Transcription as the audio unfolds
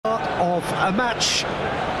a match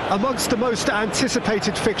amongst the most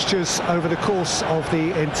anticipated fixtures over the course of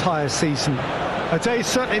the entire season. A day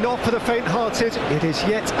certainly not for the faint-hearted. It is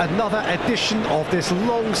yet another edition of this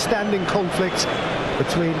long-standing conflict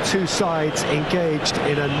between two sides engaged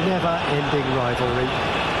in a never-ending rivalry.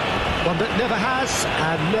 One that never has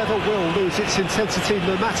and never will lose its intensity,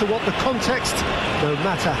 no matter what the context, no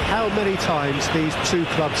matter how many times these two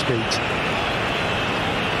clubs meet.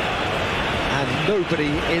 And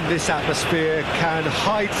nobody in this atmosphere can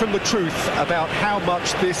hide from the truth about how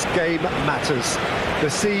much this game matters.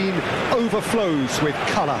 The scene overflows with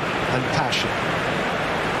colour and passion.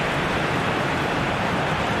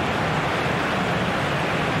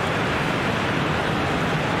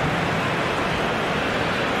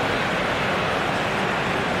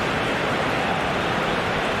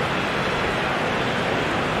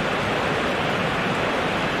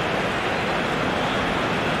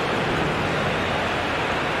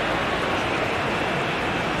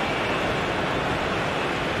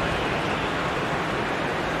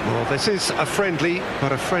 Well, this is a friendly,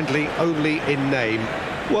 but a friendly only in name.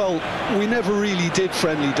 Well, we never really did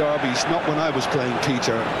friendly derbies, not when I was playing,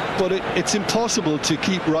 Peter. But it's impossible to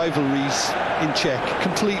keep rivalries in check,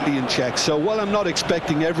 completely in check. So while I'm not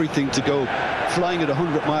expecting everything to go flying at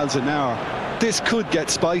 100 miles an hour, this could get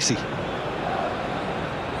spicy.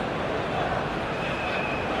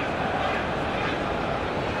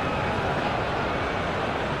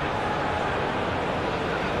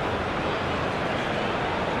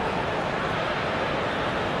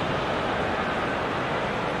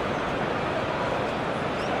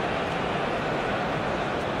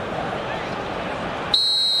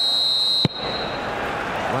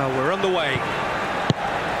 Well, we're on the way.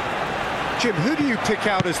 Jim, who do you pick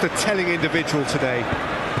out as the telling individual today?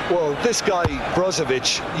 Well, this guy,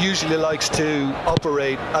 Brozovic, usually likes to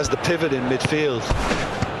operate as the pivot in midfield.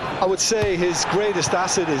 I would say his greatest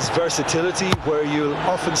asset is versatility, where you'll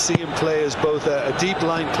often see him play as both a deep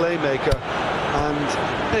line playmaker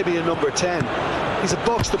and maybe a number 10. He's a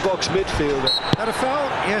box-to-box midfielder. Had a foul?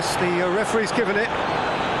 Yes, the referee's given it.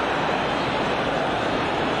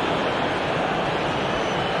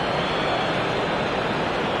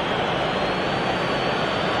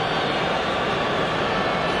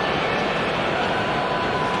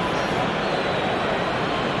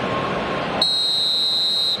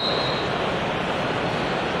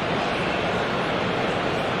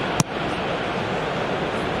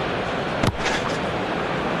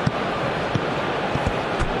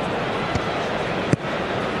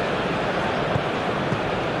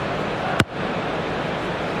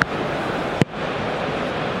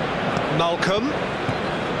 Malcolm,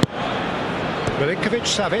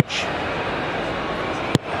 Milinkovic-Savic,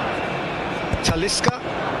 Talisca,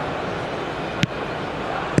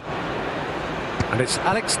 and it's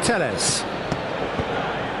Alex Telles.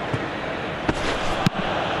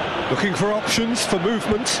 Looking for options for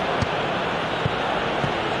movement.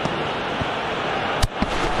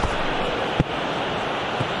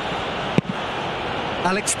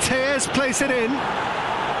 Alex Telles plays it in.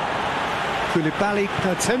 Koulibaly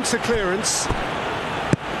attempts a clearance.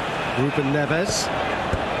 Ruben Neves.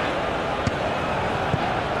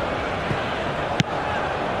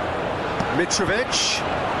 Mitrovic.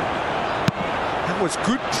 That was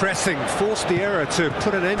good pressing, forced the error to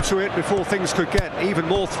put an end to it before things could get even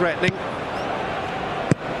more threatening.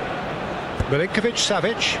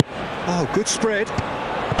 Milinkovic-Savic. Oh, good spread.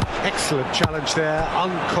 Excellent challenge there,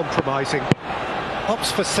 uncompromising.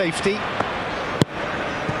 Opts for safety.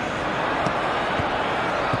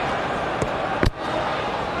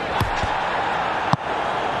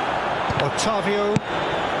 Otavio,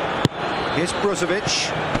 here's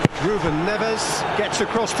Brozovic, Ruben Neves gets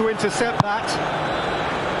across to intercept that.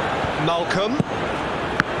 Malcolm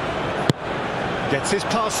gets his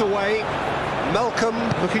pass away. Malcolm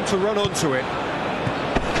looking to run onto it.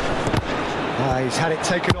 He's had it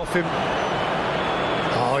taken off him.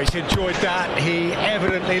 Oh, he's enjoyed that. He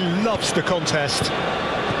evidently loves the contest.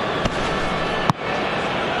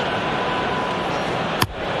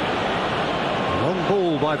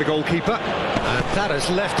 Ball by the goalkeeper, and that has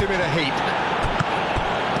left him in a heap.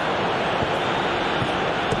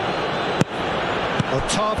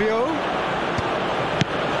 Otavio,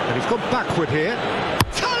 and he's gone backward here.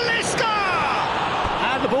 Talisca!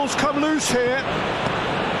 And the ball's come loose here.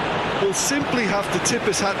 We'll simply have to tip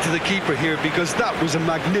his hat to the keeper here, because that was a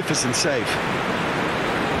magnificent save.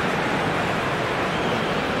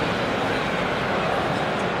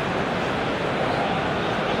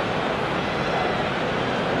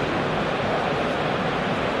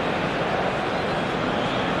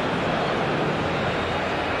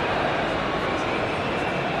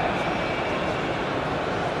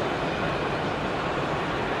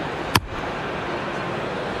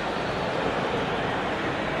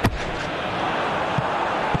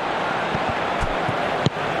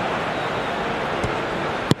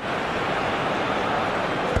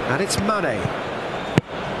 And it's Mane.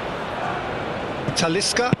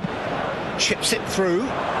 Talisca chips it through.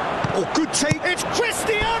 Oh, good take. It's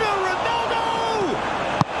Cristiano Ronaldo!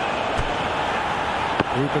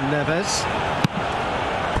 Ruben Neves.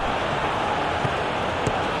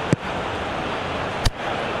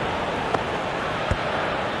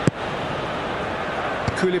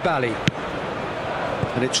 Koulibaly.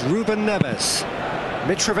 And it's Ruben Neves.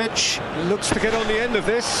 Mitrovic looks to get on the end of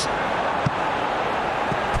this.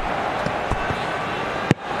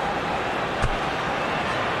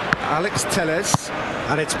 Alex Telles,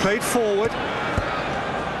 and it's played forward.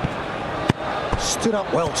 Stood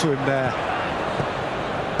up well to him there.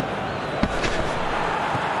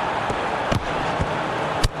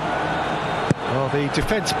 Well, the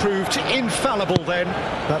defence proved infallible then,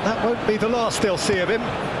 but that won't be the last they'll see of him.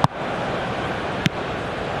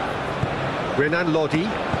 Renan Lodi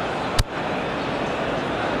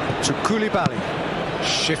to Koulibaly.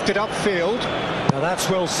 Shifted upfield. Now that's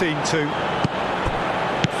well seen too.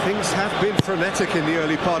 Things have been frenetic in the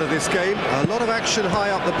early part of this game. A lot of action high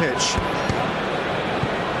up the pitch.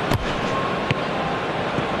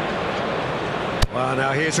 Well,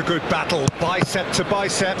 now here's a good battle, bicep to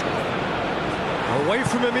bicep. Away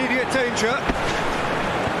from immediate danger.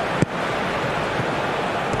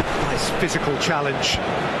 Nice physical challenge.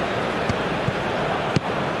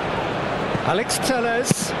 Alex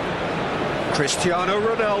Telles. Cristiano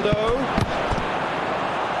Ronaldo.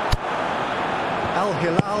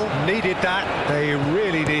 Hilal needed that. They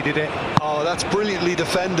really needed it. Oh, that's brilliantly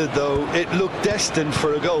defended, though. It looked destined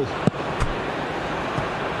for a goal.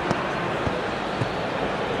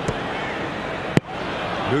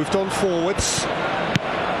 Moved on forwards.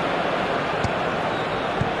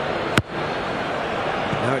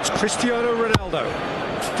 Now it's Cristiano Ronaldo.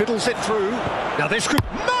 Fiddles it through. Now this could...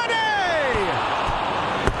 Mane!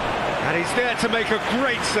 And he's there to make a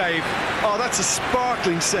great save. Oh, that's a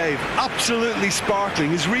sparkling save. Absolutely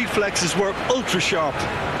sparkling. His reflexes work ultra sharp.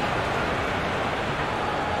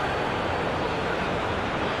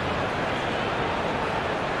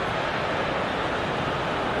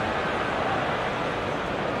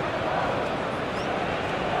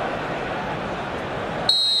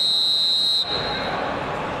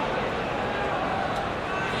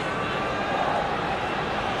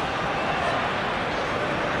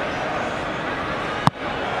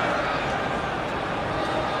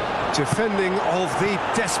 Defending of the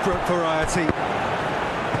desperate variety.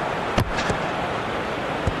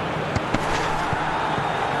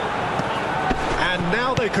 And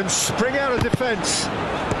now they can spring out of defence.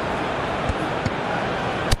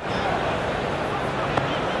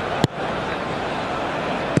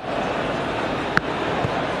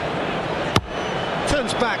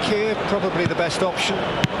 Turns back here, probably the best option.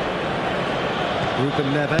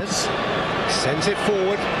 Ruben Neves sends it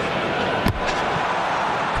forward.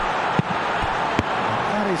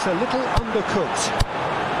 Is a little undercooked.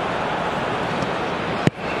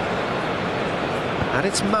 And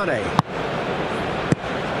it's Mane.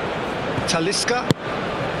 Talisca.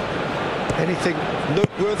 Anything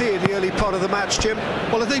noteworthy in the early part of the match, Jim?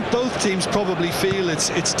 Well, I think both teams probably feel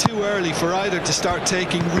it's too early for either to start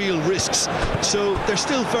taking real risks. So they're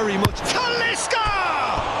still very much...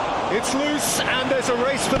 Talisca! It's loose and there's a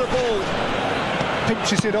race for the ball.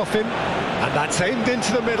 Pinches it off him. And that's aimed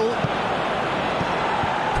into the middle.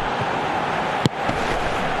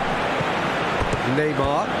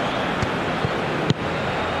 Neymar.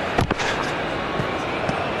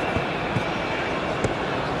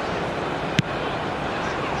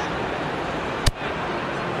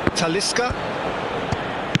 Talisca.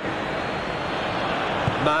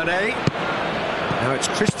 Mane. Now it's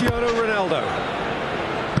Cristiano Ronaldo.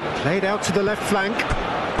 Played out to the left flank.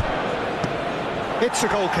 It's a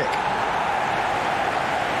goal kick.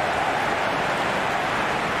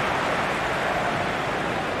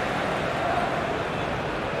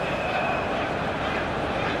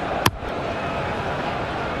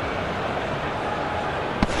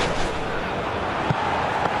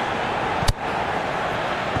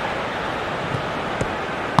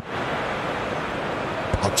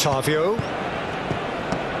 Octavio.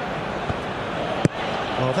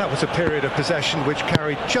 Well, that was a period of possession which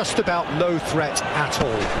carried just about no threat at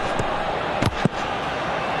all.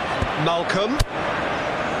 Malcolm.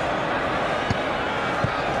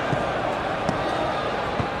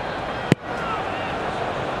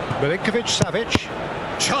 Milinkovic-Savic.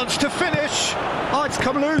 Chance to finish. Oh, it's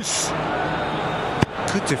come loose.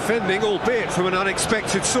 Good defending, albeit from an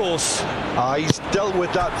unexpected source. He's dealt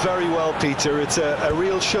with that very well, Peter. It's a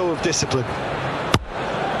real show of discipline.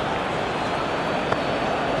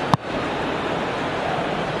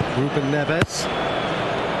 Ruben Neves.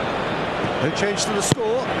 No change to the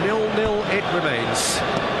score, 0-0 it remains.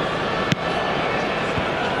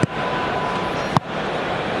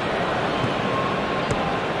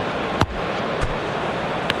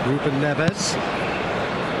 Ruben Neves.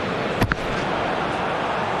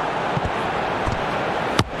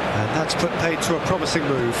 And that's put paid to a promising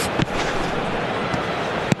move.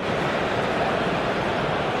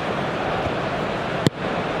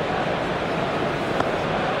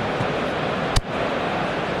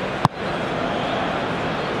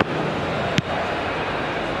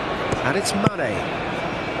 And it's Mane.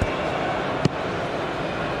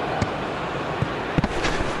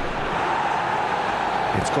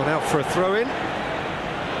 It's gone out for a throw-in.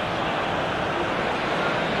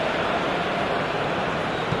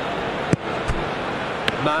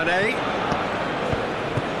 Mane.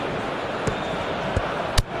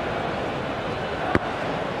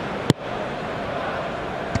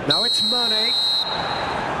 Now it's Mane.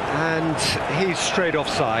 And he's straight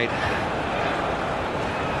offside.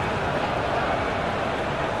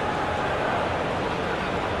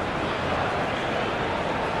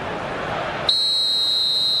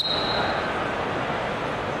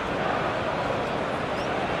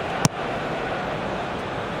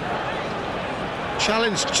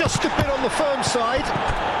 Challenge just a bit on the firm side.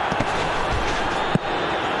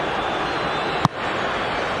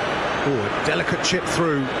 Oh, a delicate chip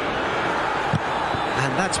through.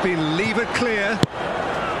 And that's been levered clear.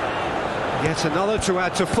 Yet another to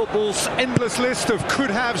add to football's endless list of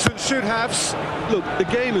could-haves and should-haves. Look, the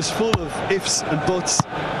game is full of ifs and buts.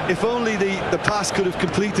 If only the pass could have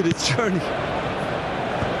completed its journey.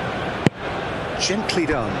 Gently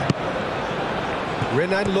done.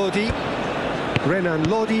 Renan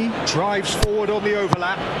Lodi drives forward on the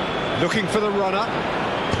overlap, looking for the runner.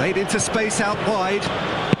 Played into space out wide.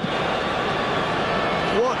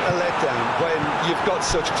 What a letdown when you've got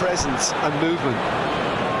such presence and movement.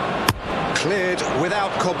 Cleared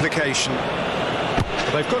without complication.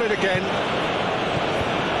 They've got it again.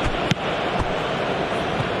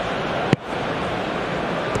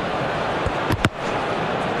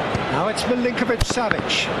 Now it's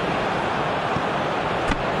Milinkovic-Savic.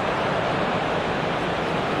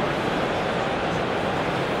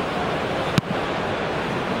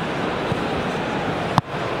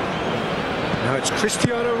 Now it's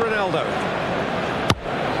Cristiano Ronaldo.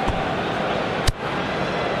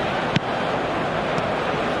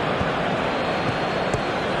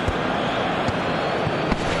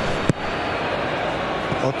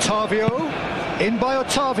 Otavio, in by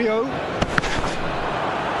Otavio.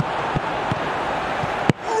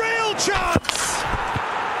 Real chance!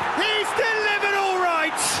 He's delivered all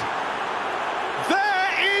right!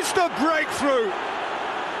 There is the breakthrough!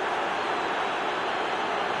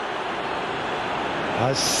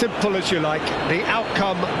 As simple as you like, the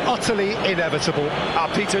outcome utterly inevitable.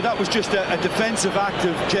 Peter, that was just a defensive act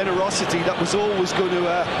of generosity that was always going to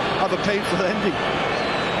have a painful ending.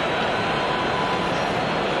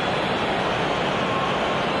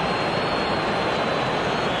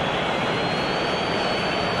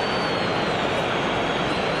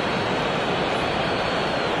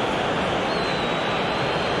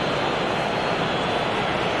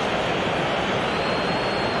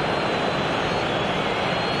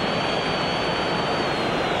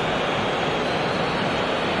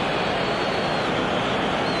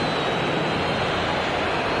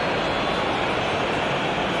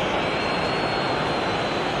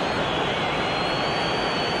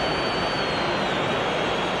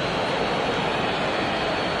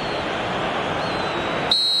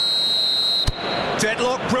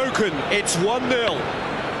 Deadlock broken, it's 1-0.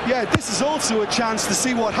 Yeah, this is also a chance to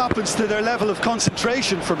see what happens to their level of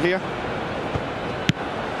concentration from here.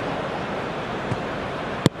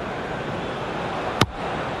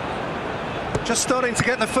 Just starting to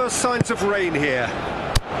get the first signs of rain here.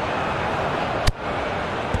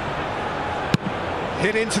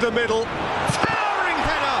 Hit into the middle. Towering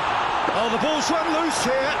header! Oh, the ball's run loose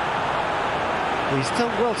here. He's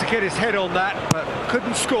done well to get his head on that, but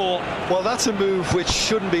couldn't score. Well, that's a move which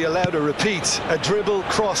shouldn't be allowed to repeat. A dribble,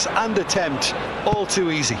 cross and attempt, all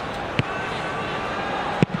too easy.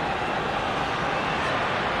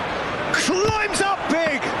 Climbs up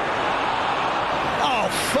big! Oh,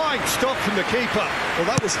 fine stop from the keeper. Well,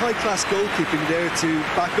 that was high-class goalkeeping there to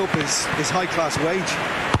back up his high-class wage.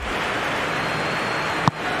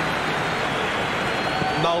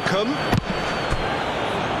 Malcolm.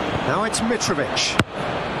 Now it's Mitrovic.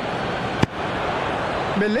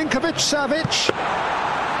 Milinkovic-Savic.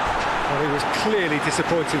 Well, he was clearly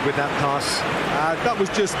disappointed with that pass. That was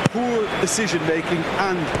just poor decision-making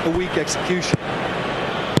and a weak execution.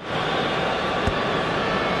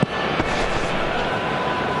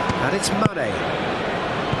 it's Mane.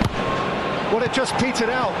 Well, it just petered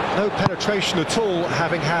out. No penetration at all,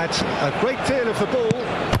 having had a great deal of the ball.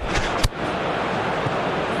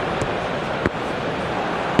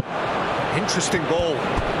 Interesting ball.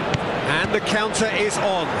 And the counter is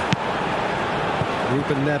on.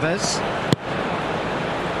 Ruben Neves.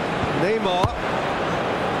 Neymar.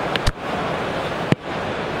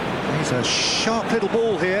 He's a sharp little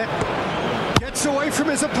ball here. Gets away from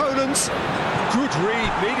his opponents. Good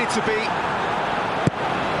read, needed to be.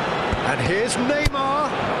 And here's Neymar.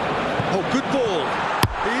 Oh, good ball.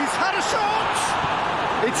 He's had a shot!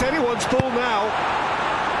 It's anyone's ball now.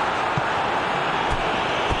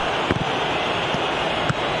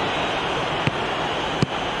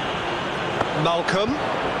 Malcolm.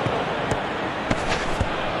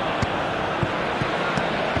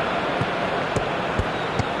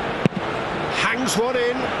 Hangs one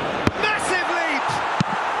in. Massive leap!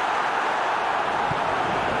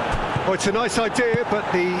 Oh, it's a nice idea,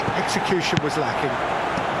 but the execution was lacking.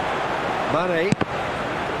 Mane.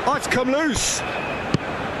 Oh, it's come loose.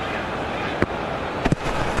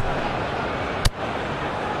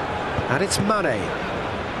 And it's Mane.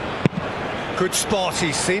 Good spot,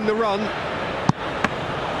 he's seen the run.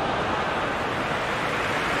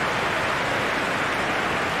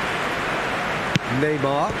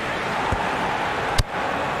 Neymar.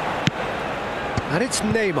 And it's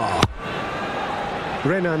Neymar.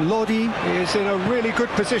 Renan Lodi is in a really good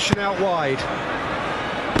position out wide.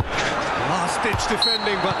 Last-ditch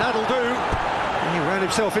defending, but that'll do. He ran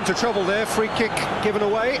himself into trouble there. Free kick given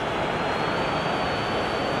away.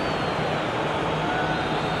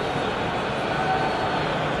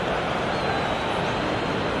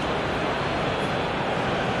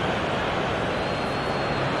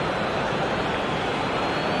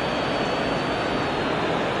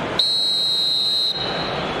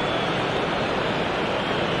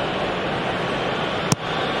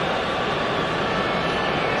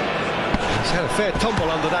 He's had a fair tumble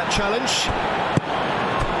under that challenge.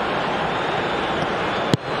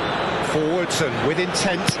 Forwards and with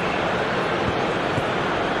intent.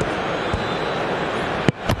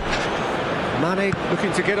 Mane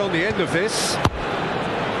looking to get on the end of this.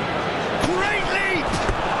 Great leap!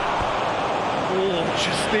 Oh,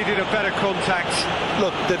 just needed a better contact.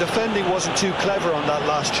 Look, the defending wasn't too clever on that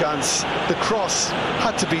last chance. The cross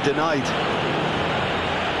had to be denied.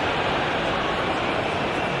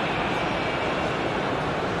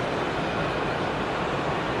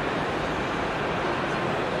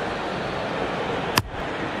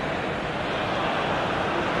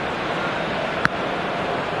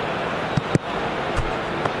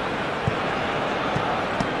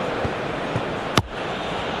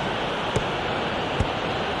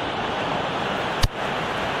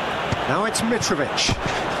 Now it's Mitrovic.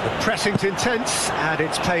 The pressing's intense and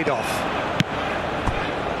it's paid off.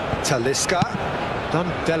 Talisca, done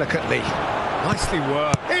delicately. Nicely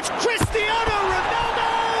worked. It's Cristiano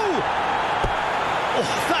Ronaldo! Oh,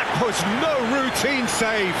 that was no routine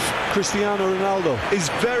save. Cristiano Ronaldo is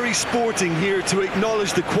very sporting here to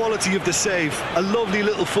acknowledge the quality of the save. A lovely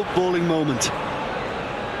little footballing moment.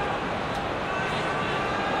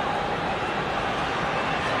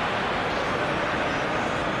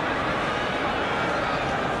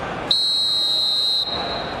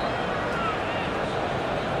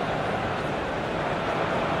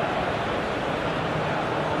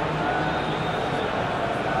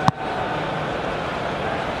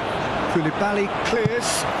 Koulibaly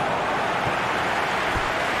clears.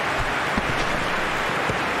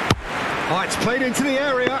 Oh, it's played into the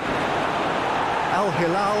area. Al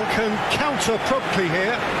Hilal can counter promptly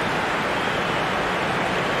here.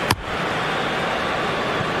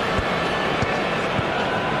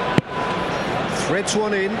 Threads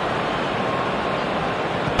one in.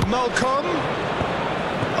 Malcolm.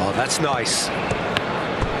 Oh, that's nice.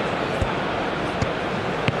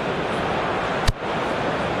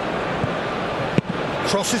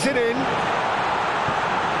 Crosses it in.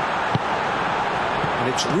 And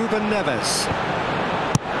it's Ruben Neves.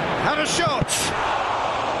 Had a shot!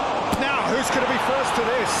 Now, who's going to be first to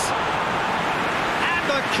this? And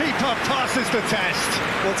the keeper passes the test.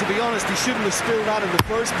 Well, to be honest, he shouldn't have spilled that in the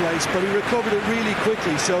first place, but he recovered it really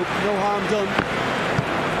quickly, so no harm done.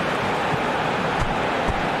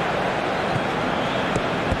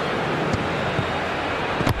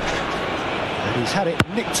 And he's had it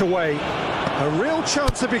nicked away. A real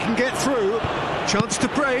chance if he can get through. Chance to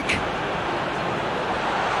break.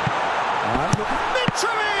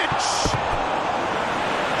 Mitrovic!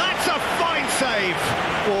 That's a fine save.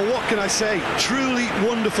 Well, what can I say? Truly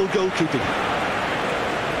wonderful goalkeeping.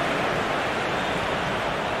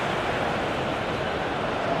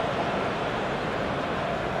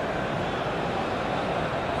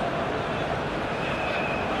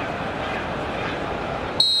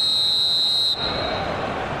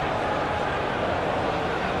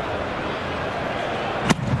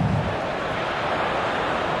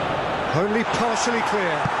 Only partially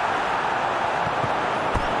clear.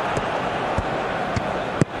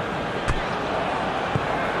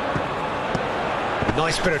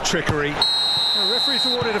 Nice bit of trickery. The referee's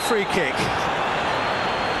awarded a free kick.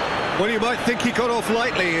 Well, you might think he got off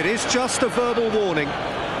lightly. It is just a verbal warning.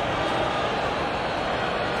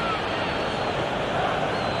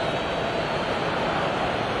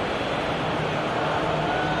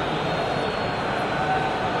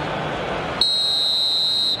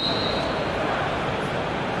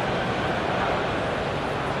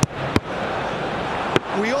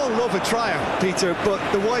 We all love a tryer, Peter, but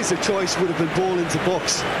the wiser choice would have been ball into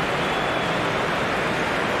box.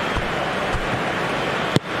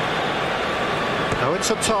 Now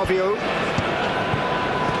it's Otavio.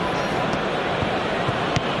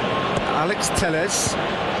 Alex Telles.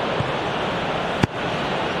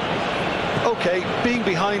 OK, being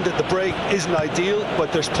behind at the break isn't ideal,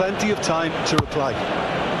 but there's plenty of time to reply.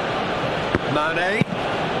 Mane,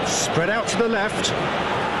 spread out to the left.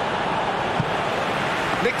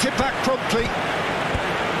 Nicked it back promptly.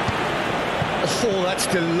 Oh, that's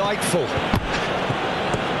delightful.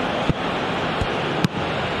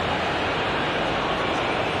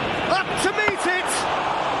 Up to meet it!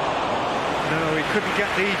 No, he couldn't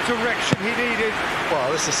get the direction he needed.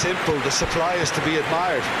 Well, this is simple. The supply is to be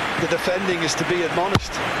admired. The defending is to be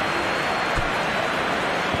admonished.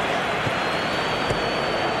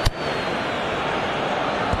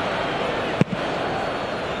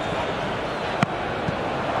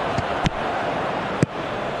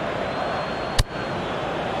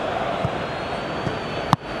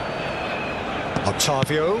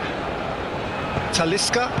 Otavio,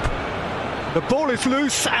 Talisca, the ball is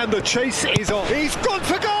loose and the chase is on. He's gone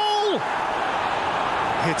for goal!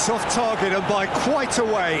 It's off target and by quite a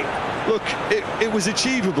way. Look, it was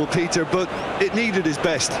achievable, Peter, but it needed his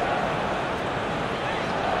best.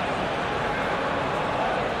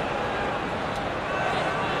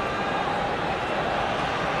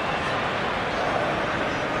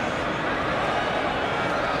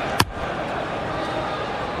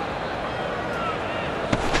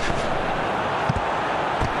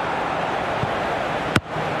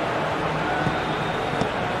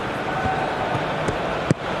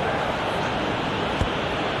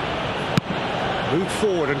 Moved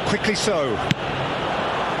forward and quickly so.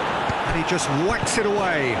 And he just whacks it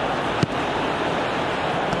away.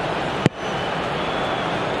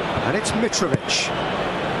 And it's Mitrovic.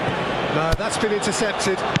 No, that's been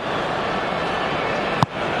intercepted.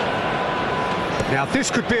 Now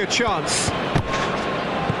this could be a chance.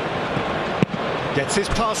 Gets his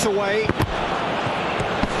pass away.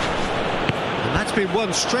 And that's been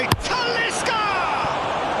won straight. Talisca!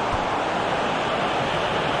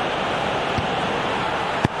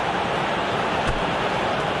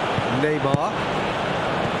 Neymar.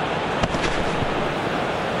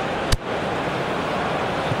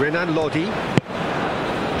 Renan Lodi.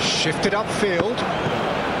 Shifted upfield.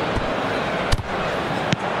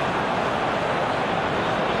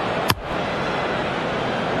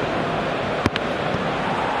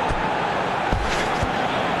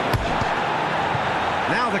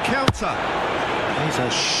 Now the counter. He's a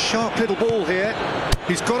sharp little ball here.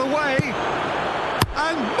 He's got away.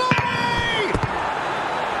 And Mane!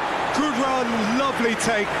 Good run, lovely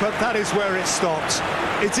take, but that is where it stopped.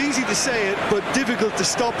 It's easy to say it, but difficult to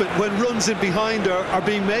stop it when runs in behind are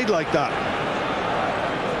being made like that.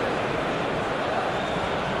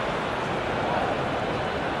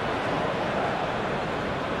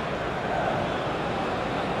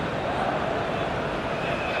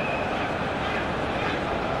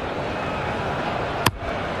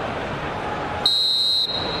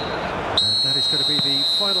 That is going to be the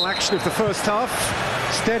final action of the first half.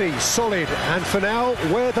 Steady, solid, and for now,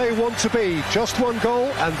 where they want to be. Just one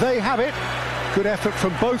goal, and they have it. Good effort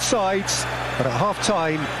from both sides, but at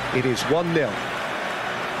half-time, it is 1-0.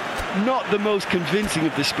 Not the most convincing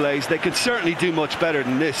of displays. They could certainly do much better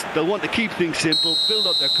than this. They'll want to keep things simple, build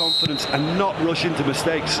up their confidence, and not rush into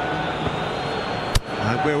mistakes.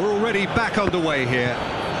 And we're already back underway here.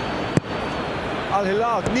 Al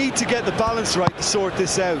Hilal need to get the balance right to sort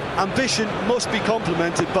this out. Ambition must be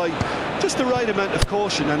complemented by just the right amount of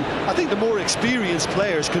caution, and I think the more experienced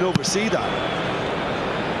players can oversee that.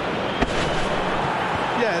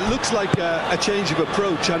 Yeah, it looks like a change of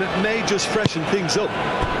approach, and it may just freshen things up.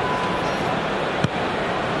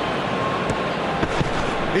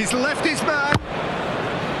 He's left his man.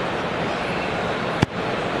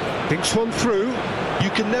 Thinks one through. You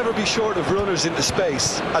can never be short of runners into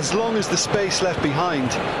space, as long as the space left behind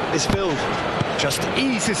is filled. Just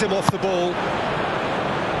eases him off the ball.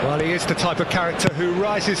 Well, he is the type of character who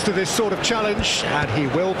rises to this sort of challenge, and he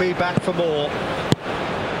will be back for more.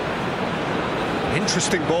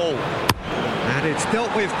 Interesting ball. And it's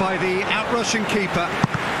dealt with by the out-rushing keeper.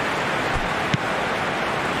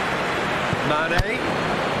 Mane.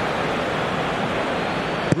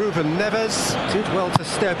 Ruben Neves did well to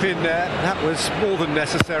step in there. That was more than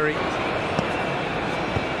necessary.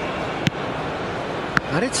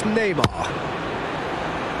 And it's Neymar.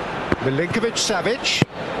 Milinkovic-Savic.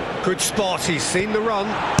 Good spot, he's seen the run.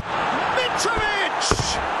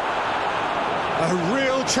 Mitrovic! A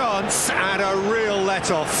real chance and a real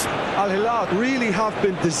let-off. Al Hilal really have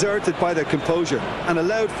been deserted by their composure and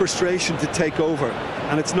allowed frustration to take over,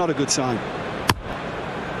 and it's not a good sign.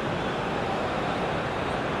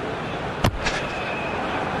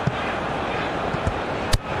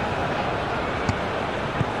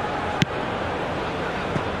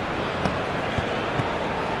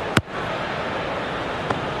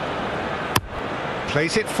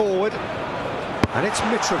 Plays it forward, and it's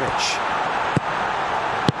Mitrovic.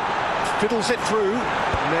 Fiddles it through.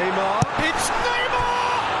 Neymar. It's Neymar!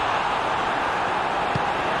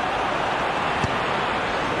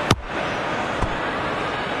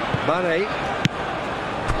 Mane.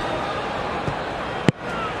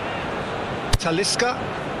 Talisca.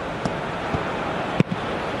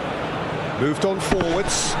 Moved on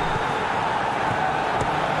forwards.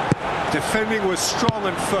 Defending was strong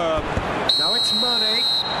and firm. Now it's Mane.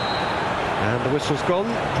 And the whistle's gone,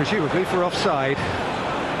 presumably for offside.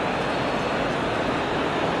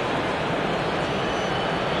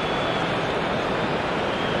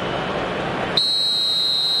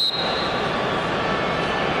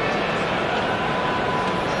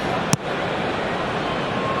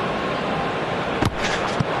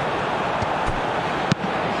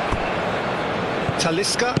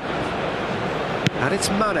 Talisca. And it's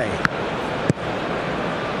Mane.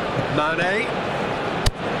 Mane.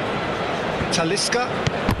 Talisca.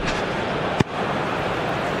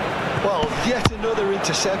 Well, yet another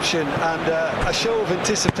interception and a show of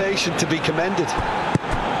anticipation to be commended.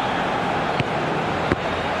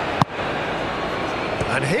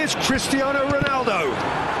 And here's Cristiano Ronaldo.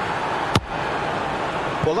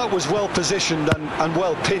 Well, that was well positioned and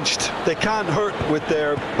well pinched. They can't hurt with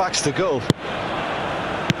their backs to goal.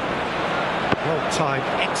 Well timed,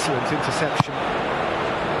 excellent interception.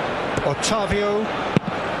 Otavio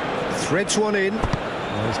threads one in.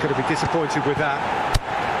 Well, he's going to be disappointed with that.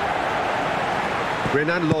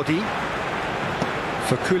 Renan Lodi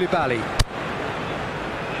for Koulibaly.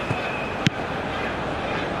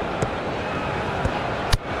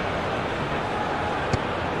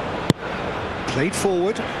 Played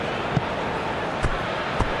forward.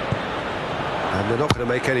 And they're not going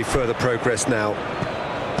to make any further progress now.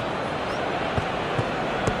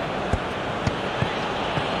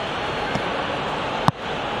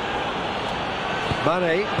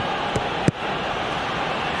 Mane.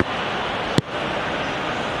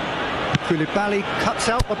 Koulibaly cuts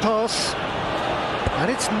out the pass. And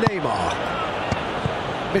it's Neymar.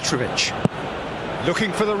 Mitrovic.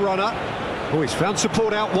 Looking for the runner. Oh, he's found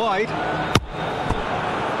support out wide.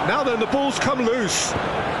 Now then, the ball's come loose.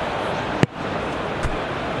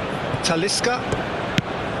 Talisca.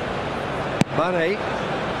 Mane.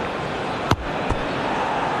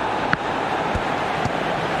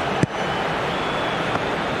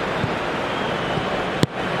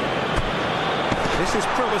 This is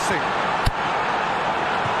promising.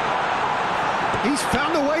 He's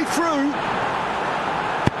found a way through.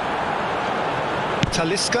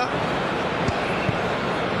 Talisca.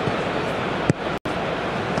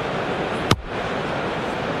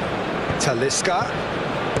 Talisca.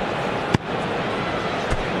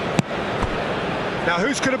 Now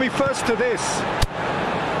who's going to be first to this?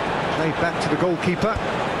 Played back to the goalkeeper.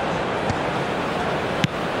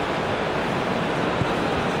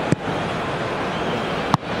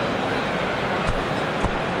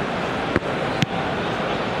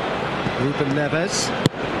 Ruben Neves.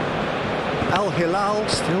 Al Hilal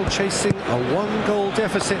still chasing a one-goal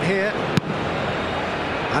deficit here.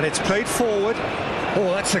 And it's played forward.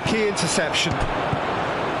 Oh, that's a key interception.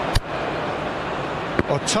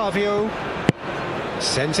 Otavio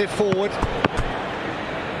sends it forward.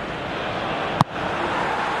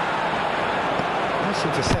 Nice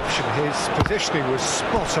interception. His positioning was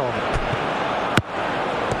spot on.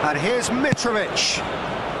 And here's Mitrovic.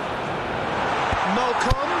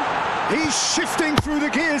 Malcolm. He's shifting through the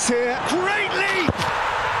gears here. Great leap!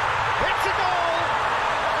 It's a goal!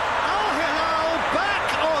 Al Hilal back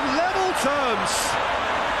on level terms.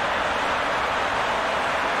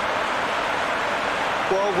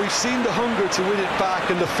 Well, we've seen the hunger to win it back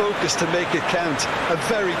and the focus to make it count. A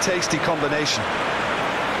very tasty combination.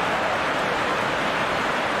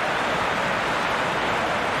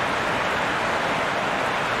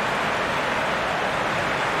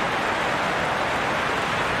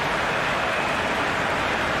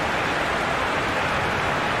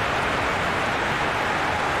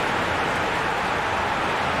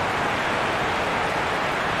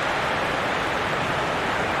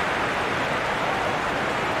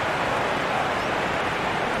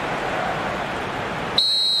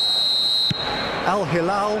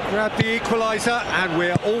 Hilal grabbed the equaliser and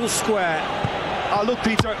we're all square. Oh, look,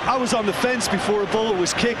 Peter, I was on the fence before a ball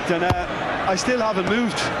was kicked and I still haven't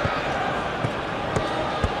moved.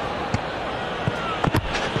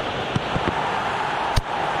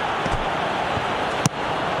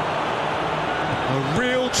 A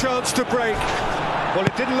real chance to break. Well,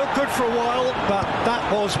 it didn't look good for a while, but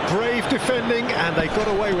that was brave defending and they got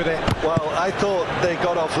away with it. Well, I thought they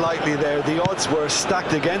got off lightly there. The odds were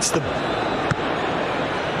stacked against them.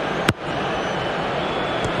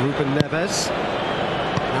 Ruben Neves.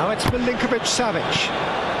 Now it's Milinkovic-Savic.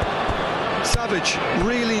 Savic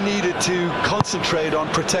really needed to concentrate on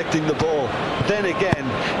protecting the ball. Then again,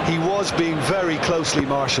 he was being very closely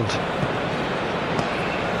marshalled.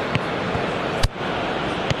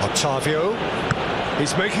 Otavio.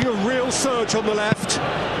 He's making a real surge on the left.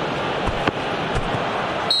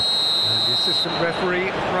 And the assistant referee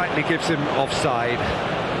rightly gives him offside.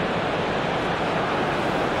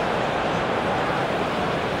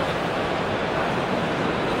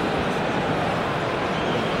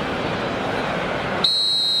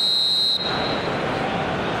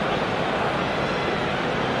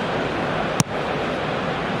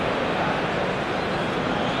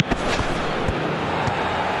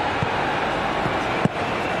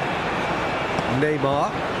 Neymar.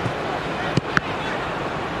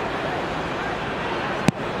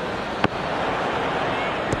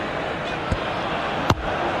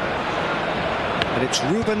 And it's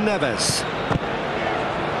Ruben Neves.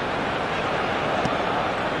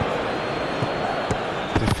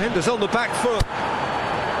 Defenders on the back foot.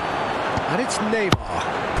 And it's Neymar.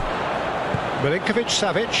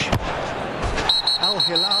 Milinkovic-Savic.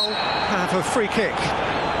 Hilal have a free kick.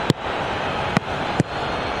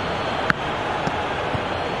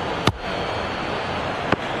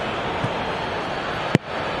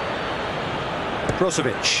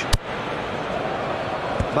 Brozovic.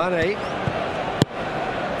 Mane.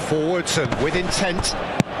 Forwards and with intent.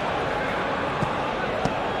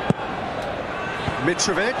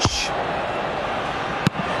 Mitrovic.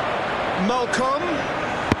 Malcolm.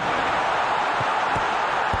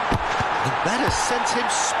 And that has sent him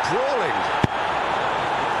sprawling.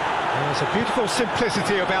 There's a beautiful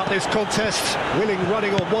simplicity about this contest. Willing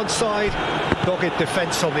running on one side, dogged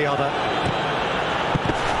defence on the other.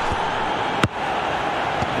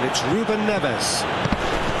 And it's Ruben Neves.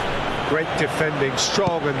 Great defending,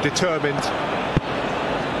 strong and determined.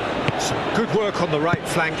 Some good work on the right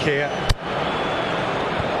flank here.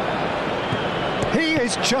 He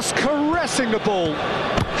is just caressing the ball.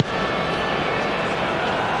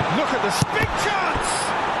 Look at this big chance!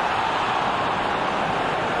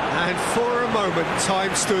 And for a moment,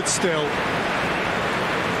 time stood still.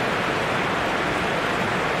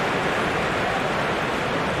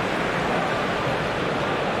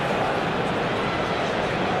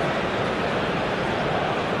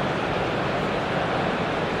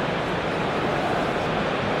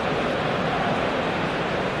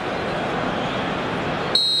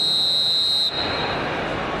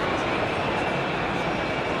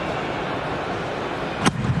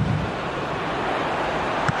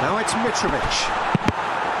 Now it's Mitrovic.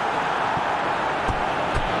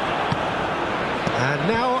 And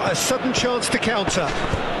now a sudden chance to counter.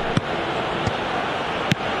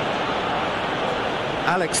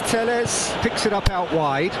 Alex Telles picks it up out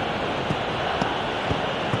wide.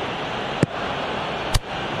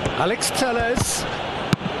 Alex Telles.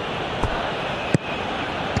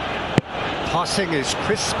 Passing is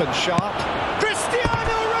crisp and sharp.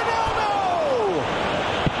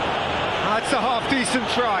 That's a half-decent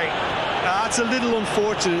try. That's a little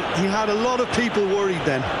unfortunate. He had a lot of people worried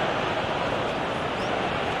then.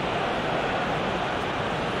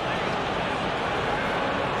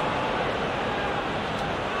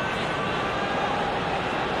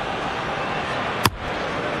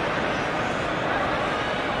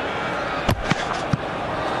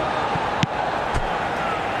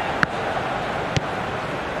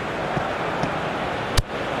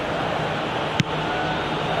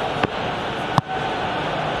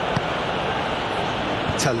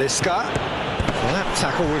 Talisca. Well, that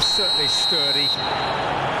tackle was certainly sturdy.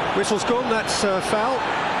 Whistle's gone, that's foul.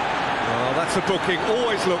 Oh, that's a booking,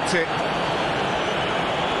 always looked it.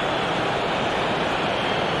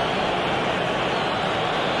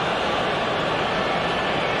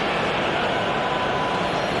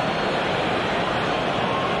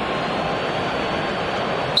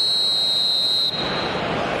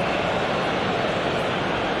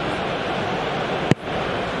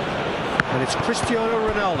 And it's Cristiano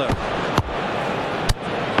Ronaldo.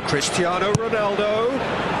 Cristiano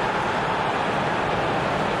Ronaldo.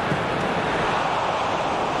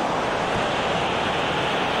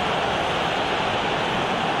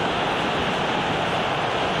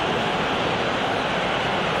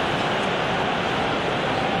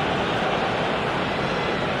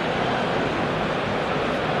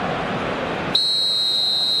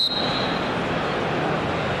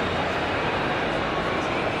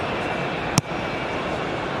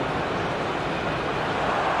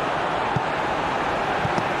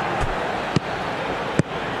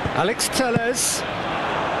 Alex Telles.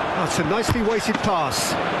 That's a nicely weighted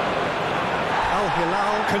pass. Al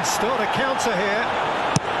Hilal can start a counter here.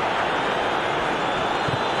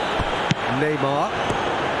 Neymar.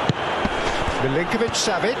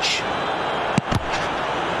 Milinkovic-Savic.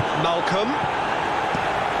 Malcolm.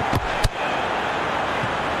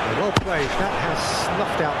 Well played, that has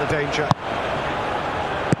snuffed out the danger.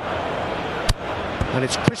 And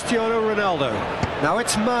it's Cristiano Ronaldo. Now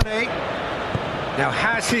it's Mane. Now,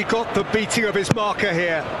 has he got the beating of his marker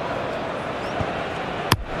here?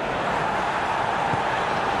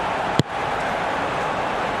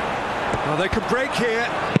 Well, they can break here.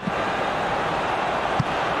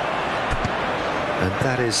 And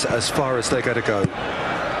that is as far as they're going to go.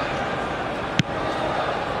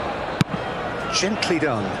 Gently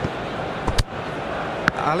done.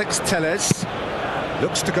 Alex Telles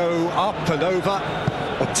looks to go up and over.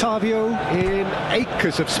 Otavio in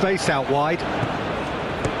acres of space out wide.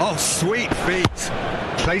 Oh, sweet feet.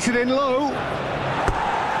 Place it in low.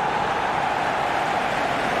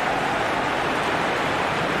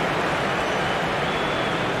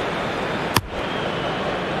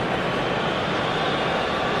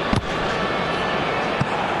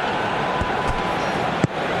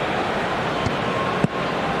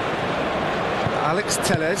 Alex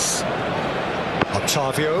Telles.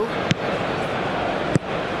 Otavio.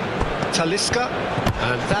 Talisca.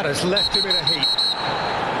 And that has left him in a heap.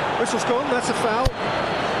 Whistle's gone, that's a foul.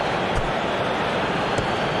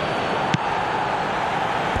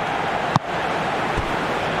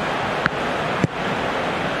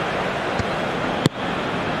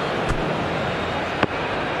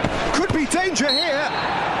 Could be danger here.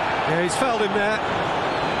 Yeah, he's fouled him there.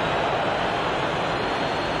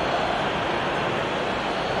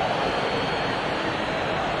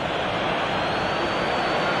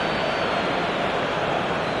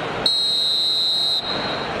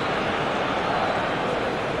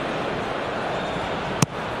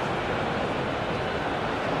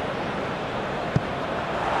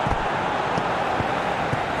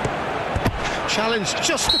 Challenge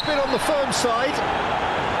just a bit on the firm side.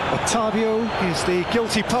 Otavio is the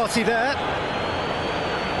guilty party there.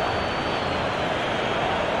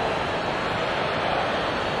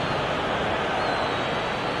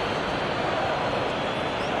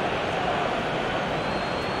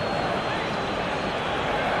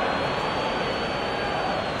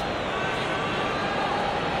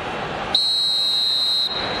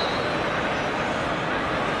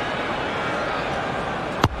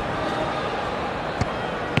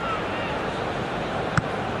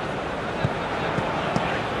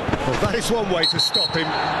 Well, that is one way to stop him.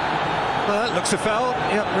 Well, that looks a foul.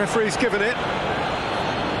 Yep, referee's given it.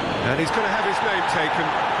 And he's going to have his name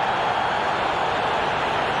taken.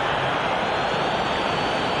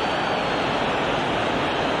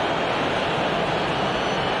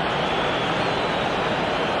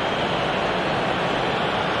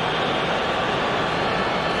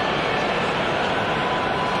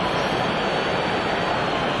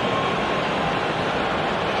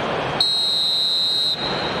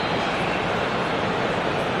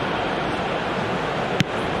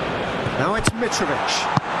 Now it's Mitrovic.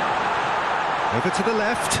 Over to the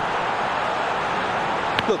left.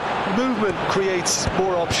 Look, movement creates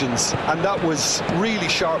more options, and that was really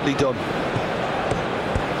sharply done.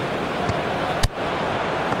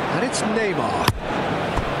 And it's Neymar.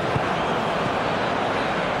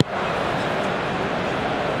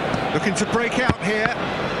 Looking to break out here.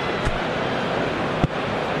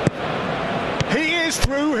 He is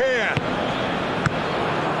through here.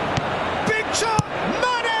 Big shot!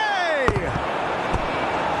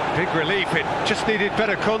 Big relief, it just needed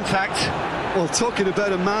better contact. Well, talking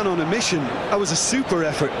about a man on a mission, that was a super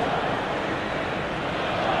effort.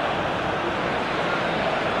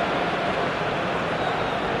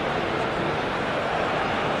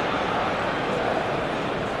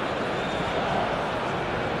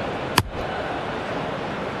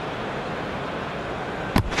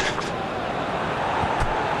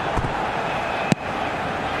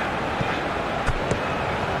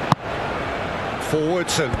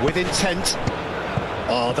 Forwards and with intent.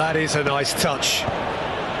 Oh, that is a nice touch.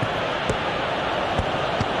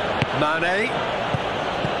 Mane.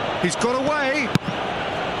 He's got away.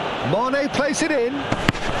 Mane plays it in.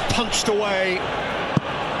 Punched away.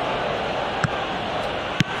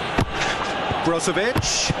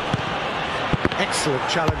 Brozovic. Excellent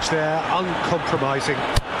challenge there, uncompromising.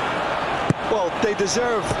 Well, they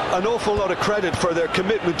deserve an awful lot of credit for their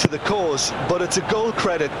commitment to the cause, but it's a goal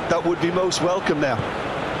credit that would be most welcome now.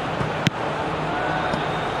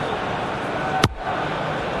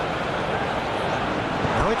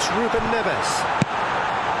 Now it's Ruben Neves.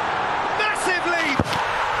 Massive leap!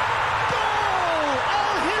 Goal!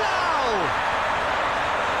 Hilal!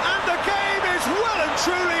 And the game is well and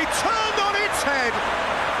truly turned on its head.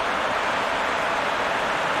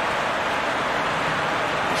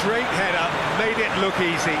 Great header, made it look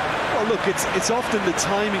easy. Well, look, it's often the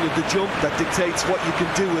timing of the jump that dictates what you can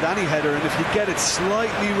do with any header, and if you get it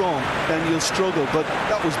slightly wrong, then you'll struggle. But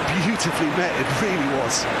that was beautifully met, it really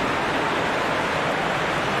was.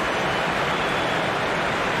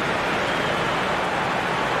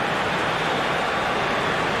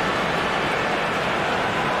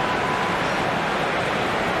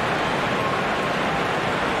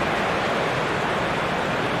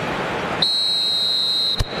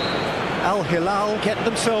 Hilal get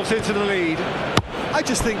themselves into the lead. I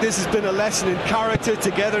just think this has been a lesson in character,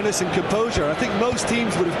 togetherness and composure. I think most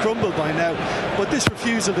teams would have crumbled by now, but this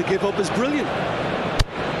refusal to give up is brilliant.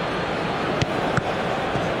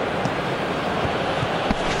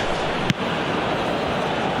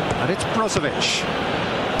 And it's Brozovic.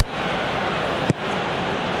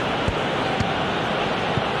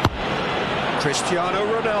 Cristiano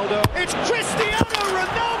Ronaldo. It's Cristiano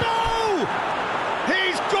Ronaldo!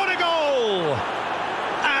 He's got a goal!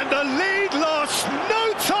 And the lead lost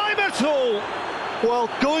no time at all. Well,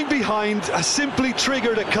 going behind has simply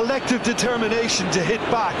triggered a collective determination to hit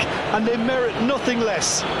back, and they merit nothing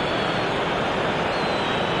less.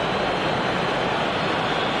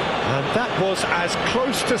 And that was as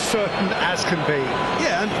close to certain as can be.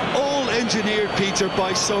 Yeah, and all engineered, Peter,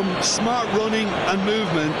 by some smart running and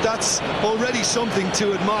movement. That's already something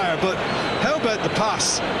to admire, but how about the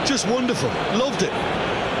pass? Just wonderful. Loved it.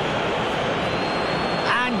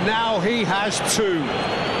 And now he has two.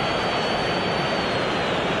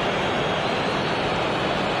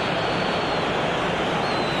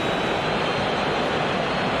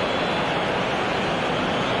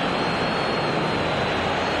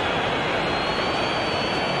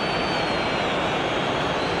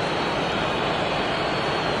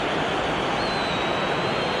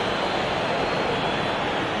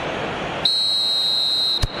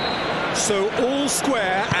 So all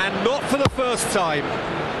square, and not for the first time.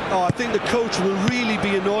 Oh, I think the coach will really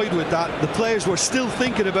be annoyed with that. The players were still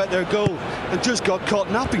thinking about their goal and just got caught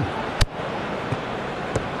napping.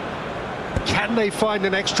 Can they find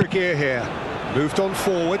an extra gear here? Moved on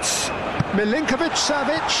forwards.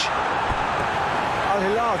 Milinkovic-Savic.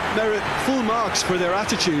 Hilal merit full marks for their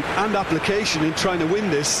attitude and application in trying to win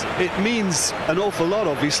this. It means an awful lot,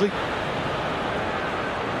 obviously.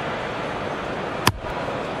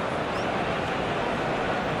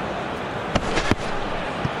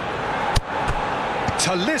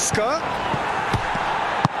 Talisca.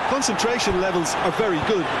 Concentration levels are very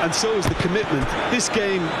good, and so is the commitment. This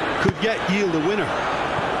game could yet yield a winner.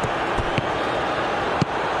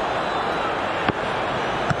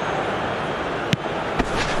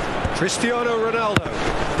 Cristiano Ronaldo.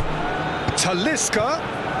 Talisca.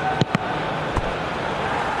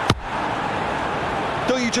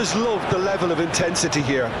 Don't you just love the level of intensity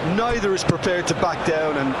here? Neither is prepared to back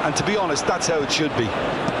down, and to be honest, that's how it should be.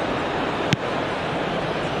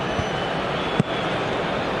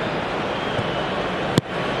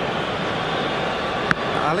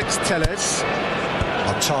 Alex Telles.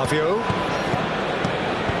 Octavio.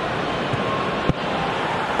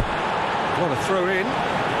 What a throw in.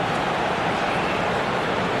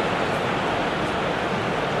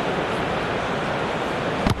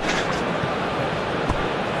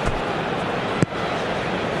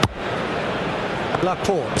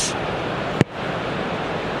 Laporte.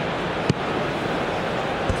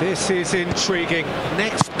 This is intriguing.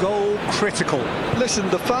 Next goal critical. Listen,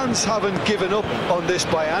 the fans haven't given up on this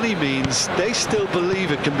by any means. They still believe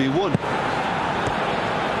it can be won.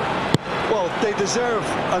 Well, they deserve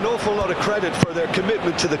an awful lot of credit for their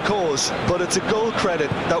commitment to the cause, but it's a goal credit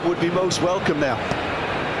that would be most welcome now.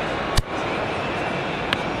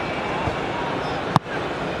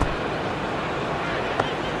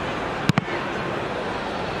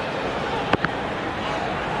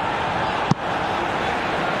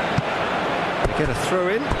 Get a throw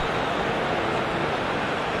in.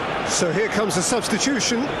 So here comes a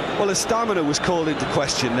substitution. Well, his stamina was called into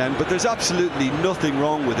question then, but there's absolutely nothing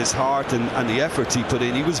wrong with his heart and the efforts he put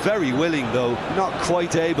in. He was very willing, though, not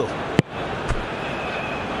quite able.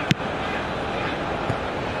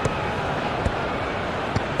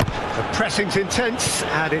 The pressing's intense,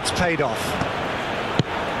 and it's paid off.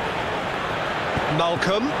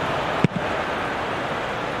 Malcolm.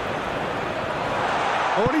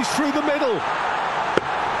 Oh, and he's through the middle.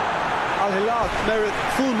 Hilal merit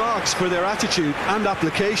full marks for their attitude and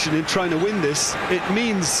application in trying to win this. It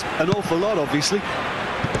means an awful lot, obviously.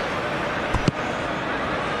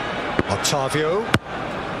 Octavio.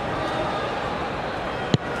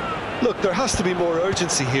 Look, there has to be more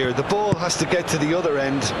urgency here. The ball has to get to the other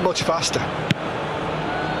end much faster.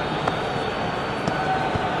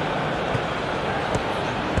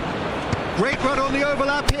 Great run on the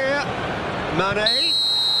overlap here. Mane.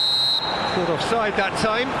 Caught offside that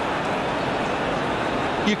time.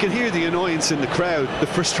 You can hear the annoyance in the crowd. The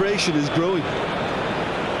frustration is growing.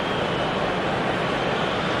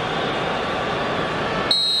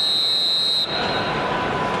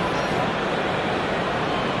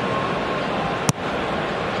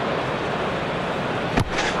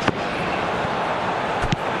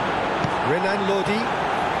 Renan Lodi.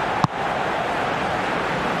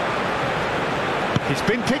 He's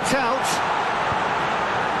been picked out.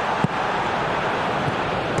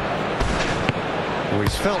 Oh,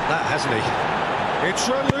 he's felt that, hasn't he? It's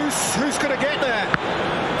run loose. Who's going to get there?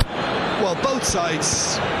 Well, both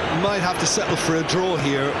sides might have to settle for a draw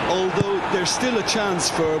here, although there's still a chance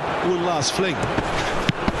for one last fling.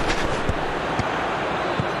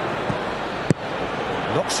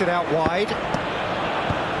 Knocks it out wide.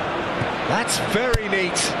 That's very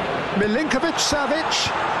neat. Milinkovic-Savic.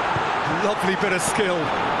 Lovely bit of skill.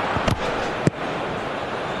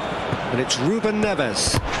 And it's Ruben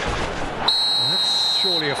Neves.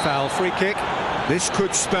 Surely a foul. Free kick. This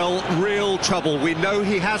could spell real trouble. We know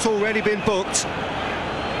he has already been booked. He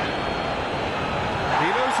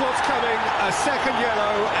knows what's coming. A second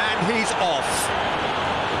yellow and he's off.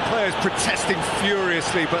 The players protesting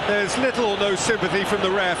furiously, but there's little or no sympathy from the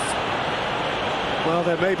ref. Well,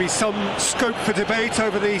 there may be some scope for debate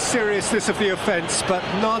over the seriousness of the offence, but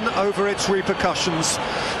none over its repercussions.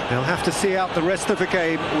 They'll have to see out the rest of the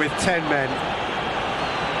game with 10 men.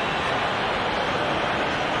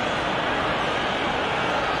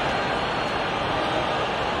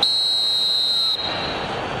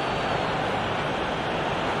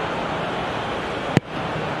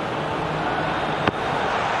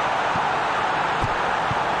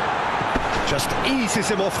 Just eases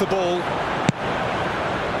him off the ball.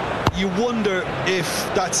 You wonder if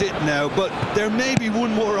that's it now, but there may be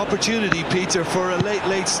one more opportunity, Peter, for a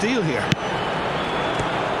late steal here.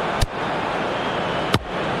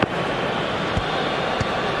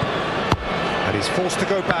 And he's forced to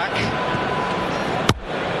go back.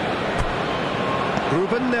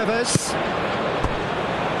 Ruben Neves.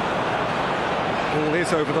 Ball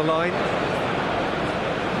is over the line.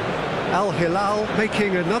 Hilal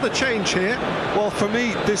making another change here. Well, for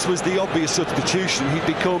me, this was the obvious substitution. He'd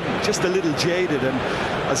become just a little jaded, and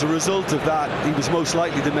as a result of that, he was most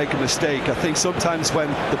likely to make a mistake. I think sometimes when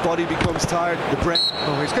the body becomes tired, the brain...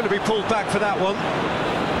 Oh, he's going to be pulled back for that one.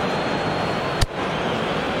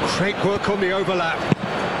 Great work on the overlap.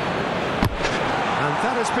 And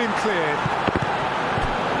that has been cleared.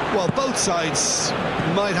 Well, both sides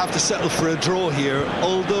might have to settle for a draw here,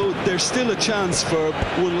 although there's still a chance for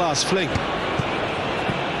one last fling.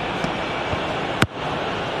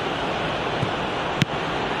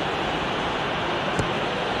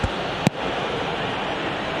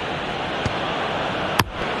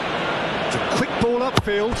 It's a quick ball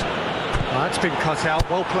upfield. That's been cut out,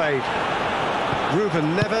 well played.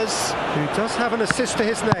 Ruben Neves, who does have an assist to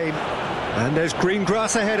his name. And there's green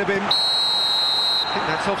grass ahead of him. I think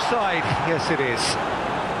that's offside. Yes, it is.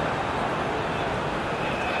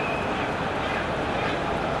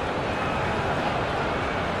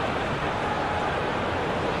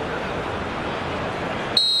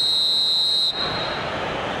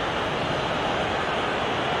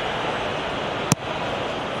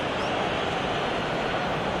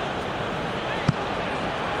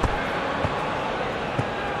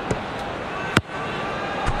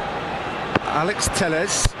 Alex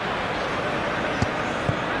Telles.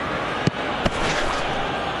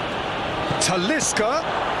 Talisca.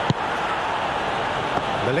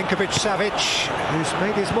 Milinkovic-Savic, who's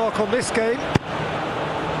made his mark on this game.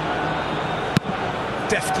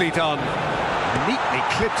 Deftly done. Neatly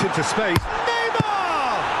clipped into space. Neymar!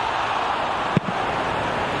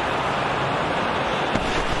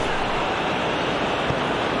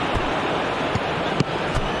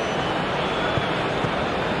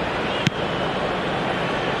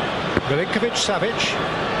 Milinkovic-Savic.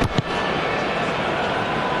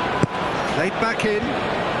 Played back in.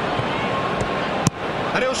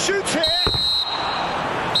 And he'll shoot here.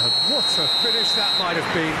 And what a finish that might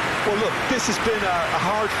have been. Well, look, this has been a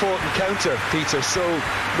hard-fought encounter, Peter, so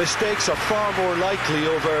mistakes are far more likely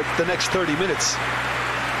over the next 30 minutes.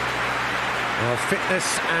 Well,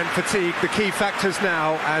 fitness and fatigue, the key factors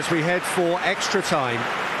now as we head for extra time.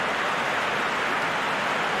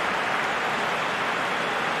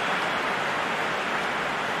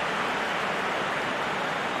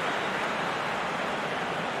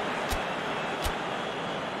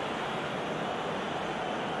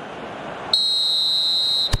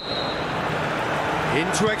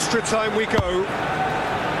 Into extra time we go.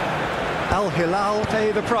 Al Hilal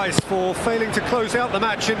pay the price for failing to close out the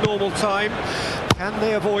match in normal time. Can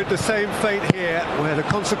they avoid the same fate here, where the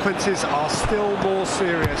consequences are still more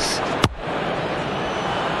serious?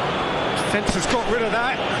 Defence has got rid of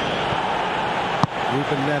that.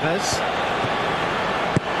 Ruben Neves.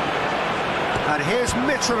 And here's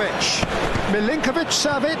Mitrovic.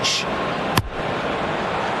 Milinkovic-Savic.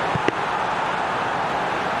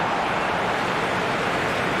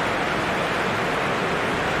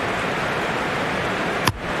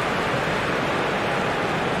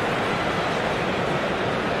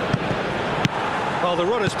 Well, the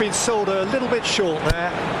run has been sold a little bit short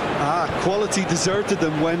there. Quality deserted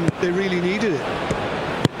them when they really needed it.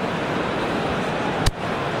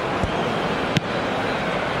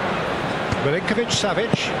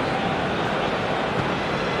 Milinkovic-Savic.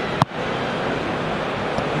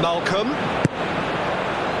 Malcolm.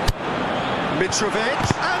 Mitrovic.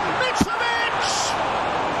 And Mitrovic!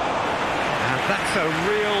 And that's a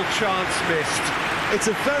real chance missed. It's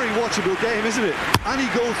a very watchable game, isn't it? Any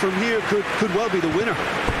goal from here could well be the winner.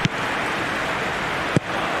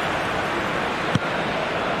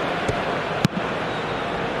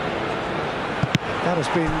 That has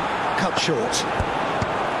been cut short.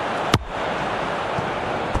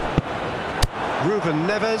 Ruben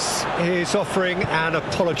Neves is offering an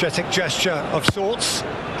apologetic gesture of sorts.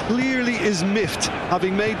 Clearly is miffed,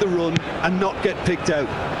 having made the run and not get picked out.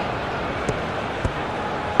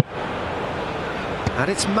 And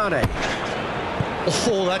it's Mane.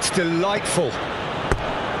 Oh, that's delightful.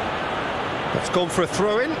 That's gone for a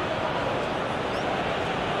throw-in.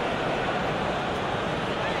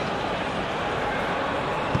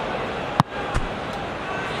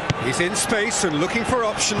 He's in space and looking for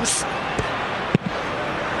options. He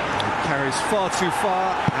carries far too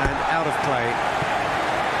far and out of play.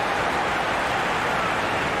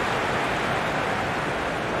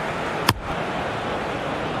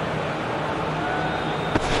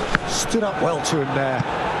 Stood up well to him there.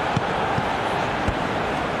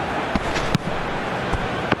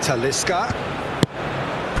 Talisca.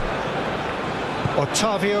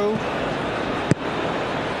 Otavio.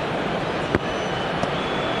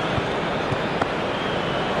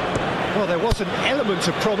 Well, there was an element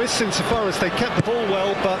of promise insofar as they kept the ball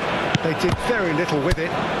well, but they did very little with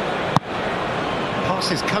it.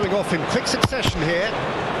 Passes coming off in quick succession here.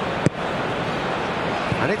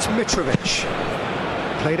 And it's Mitrovic.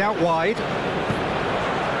 Played out wide.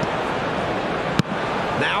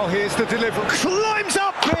 Now here's the delivery. Climbs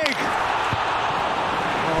up big!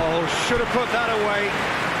 Oh, should have put that away.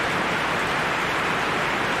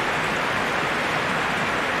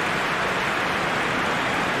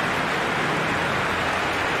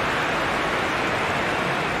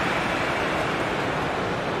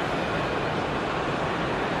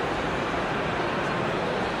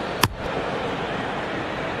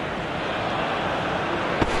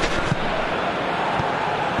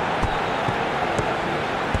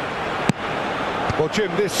 Well,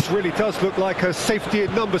 Jim, this really does look like a safety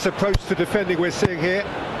in numbers approach to defending we're seeing here.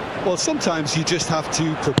 Well, sometimes you just have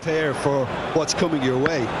to prepare for what's coming your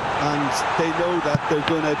way, and they know that they're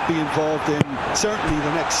going to be involved in certainly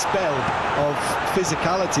the next spell of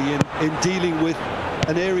physicality in dealing with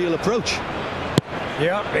an aerial approach.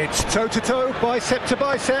 Yeah, it's toe-to-toe, bicep to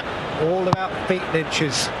bicep, all about feet and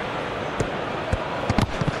inches.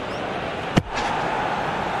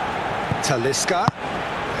 Talisca.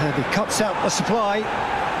 And he cuts out the supply.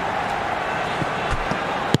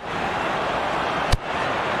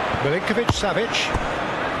 Milinkovic-Savic.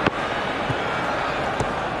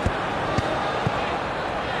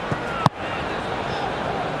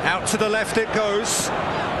 Out to the left it goes.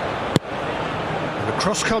 And the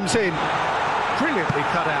cross comes in. Brilliantly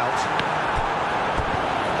cut out.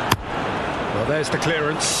 Well, there's the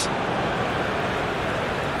clearance.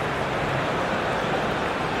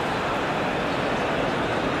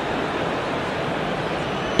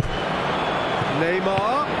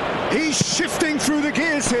 Neymar. He's shifting through the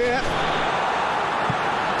gears here.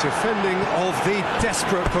 Defending of the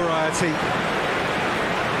desperate variety.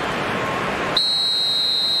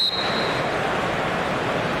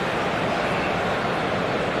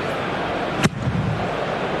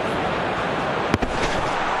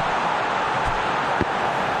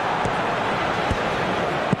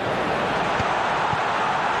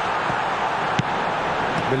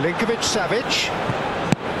 Milinkovic-Savic.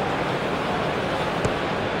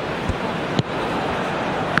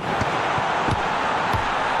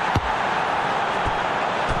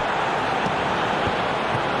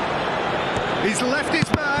 He's left his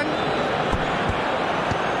man.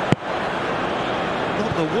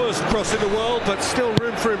 Not the worst cross in the world, but still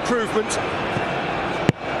room for improvement.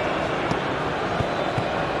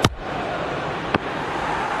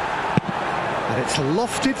 And it's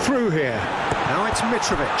lofted through here. Now it's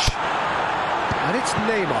Mitrovic. And it's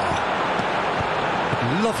Neymar.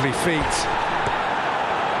 Lovely feet.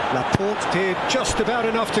 Laporte did just about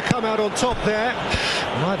enough to come out on top there.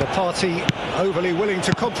 Neither party overly willing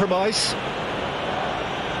to compromise.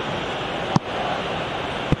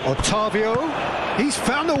 Otavio, he's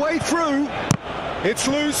found a way through. It's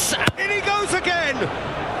loose, and in he goes again.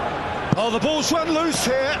 Oh, the ball's run loose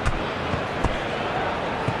here.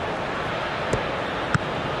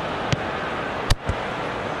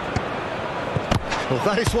 Well,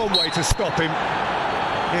 that is one way to stop him.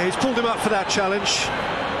 Yeah, he's pulled him up for that challenge.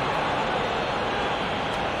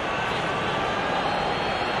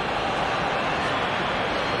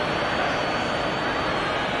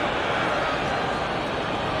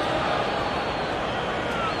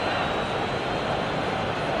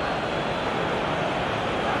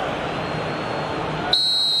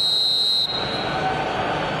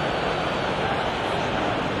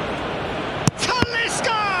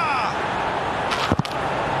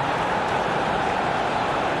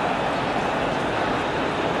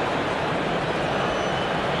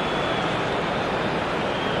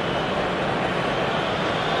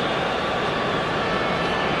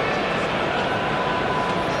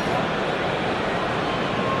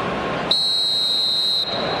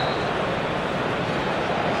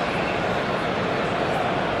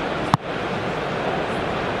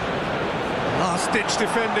 Last-ditch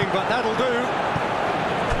defending, but that'll do.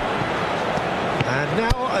 And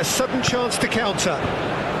now a sudden chance to counter.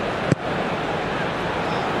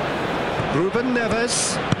 Ruben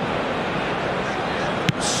Neves.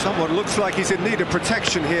 Someone looks like he's in need of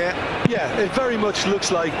protection here. Yeah, it very much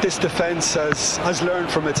looks like this defence has learned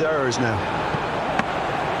from its errors now.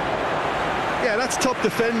 Yeah, that's top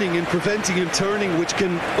defending and preventing him turning, which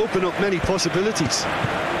can open up many possibilities.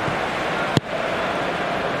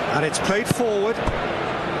 And it's played forward.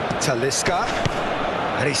 Talisca.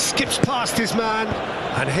 And he skips past his man.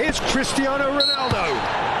 And here's Cristiano Ronaldo.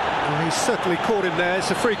 Well, he's certainly caught him there.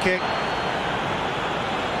 It's a free kick.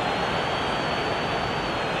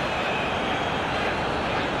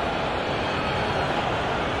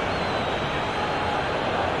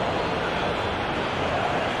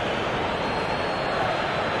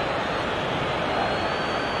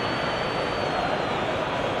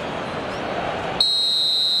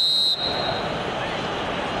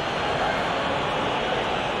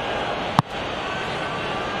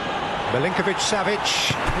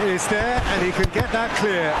 Milinkovic-Savic is there, and he can get that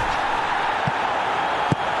clear.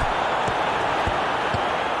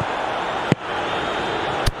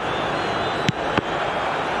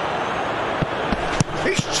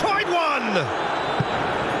 He's tried one!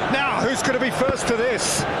 Now, who's going to be first to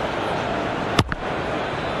this?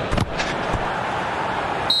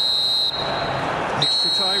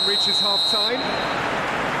 Extra time reaches half-time.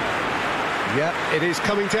 Yeah, it is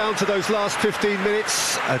coming down to those last 15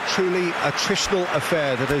 minutes. A truly attritional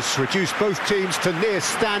affair that has reduced both teams to near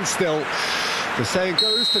standstill. The saying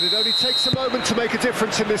goes that it only takes a moment to make a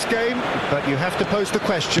difference in this game, but you have to pose the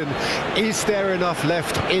question, is there enough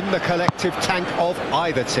left in the collective tank of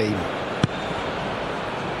either team?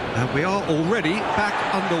 And we are already back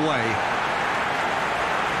underway.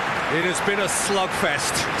 It has been a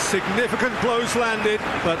slugfest. Significant blows landed,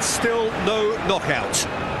 but still no knockout.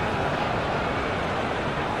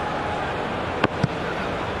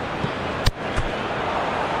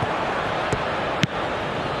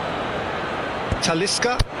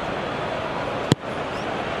 Talisca.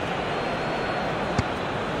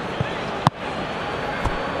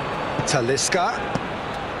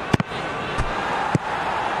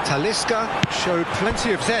 Talisca showed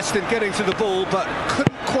plenty of zest in getting to the ball, but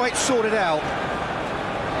couldn't quite sort it out.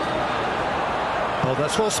 Oh,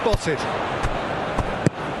 that's well spotted.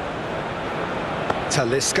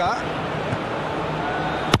 Talisca.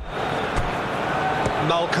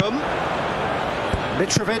 Malcolm.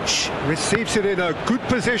 Mitrovic receives it in a good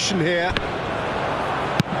position here.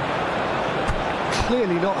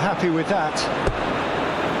 Clearly not happy with that.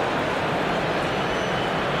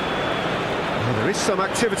 Well, there is some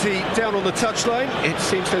activity down on the touchline. It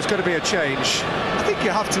seems there's going to be a change. I think you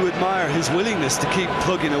have to admire his willingness to keep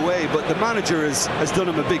plugging away, but the manager has done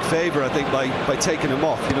him a big favour, I think, by taking him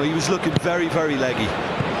off. You know, he was looking very, very leggy.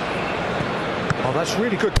 Oh, that's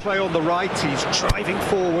really good play on the right. He's driving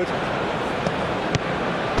forward.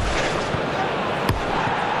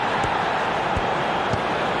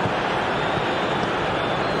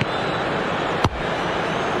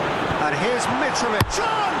 And here's Mitrovic.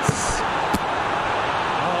 Chance!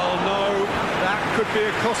 Oh no, that could be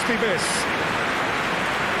a costly miss.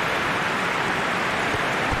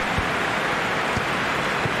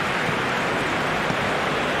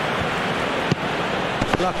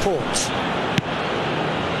 Laporte.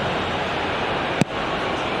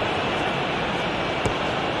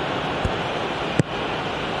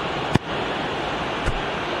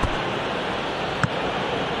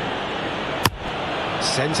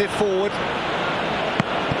 Sends it forward.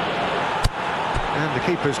 And the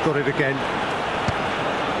keeper's got it again.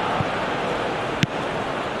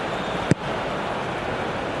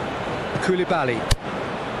 Koulibaly.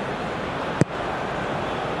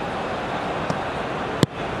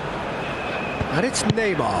 And it's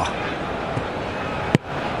Neymar.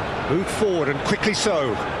 Moved forward and quickly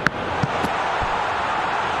so.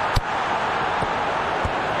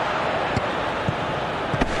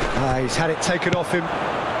 He's had it taken off him.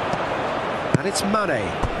 And it's Mane.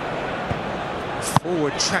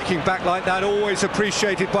 Forward tracking back like that, always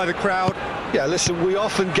appreciated by the crowd. Yeah, listen, we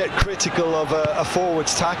often get critical of a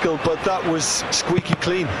forward's tackle, but that was squeaky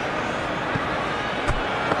clean.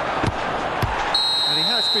 And he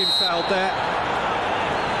has been fouled there.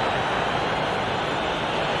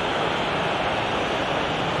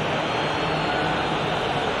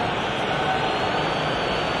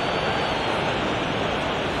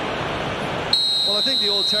 Well, I think the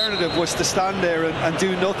alternative was to stand there and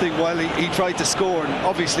do nothing while he tried to score, and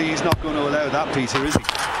obviously he's not going to allow that, Peter, is he?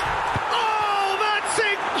 Oh, that's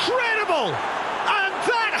incredible! And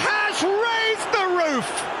that has raised the roof!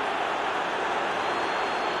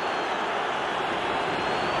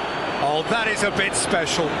 Oh, that is a bit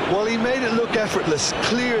special. Well, he made it look effortless.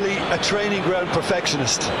 Clearly a training ground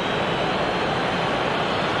perfectionist.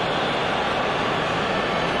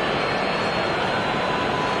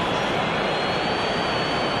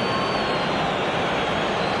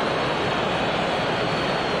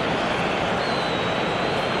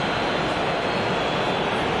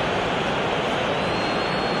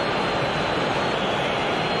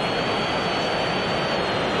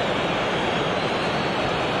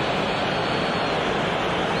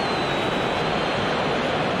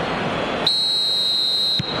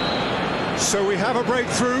 So we have a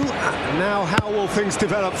breakthrough. Now how will things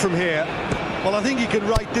develop from here? Well, I think you can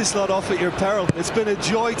write this lot off at your peril. It's been a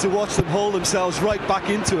joy to watch them haul themselves right back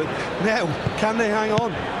into it. Now, can they hang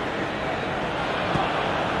on?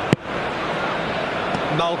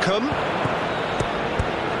 Malcolm.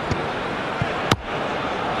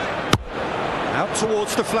 Out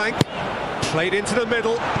towards the flank. Played into the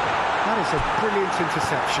middle. That is a brilliant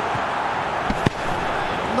interception.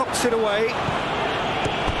 Knocks it away.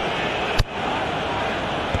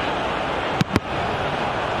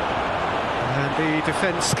 The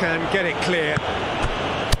defence can get it clear.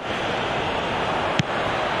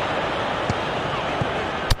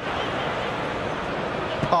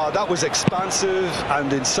 Oh, that was expansive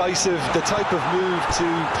and incisive, the type of move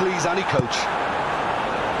to please any coach.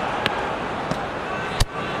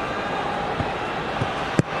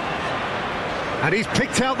 And he's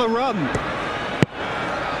picked out the run.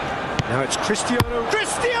 Now it's Cristiano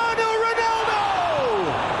Ronaldo!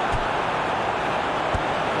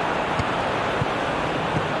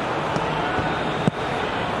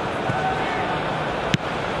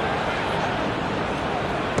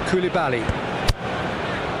 Koulibaly.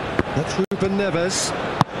 That's Ruben Neves.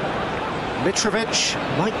 Mitrovic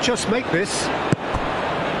might just make this.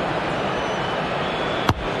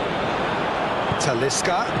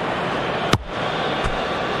 Talisca.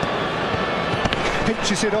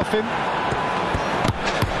 Pitches it off him.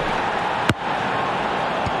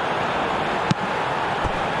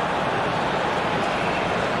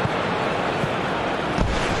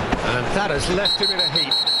 That has left him in a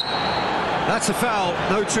heap. That's a foul,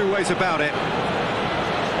 no two ways about it.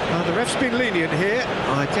 The ref's been lenient here.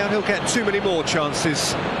 I doubt he'll get too many more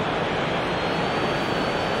chances.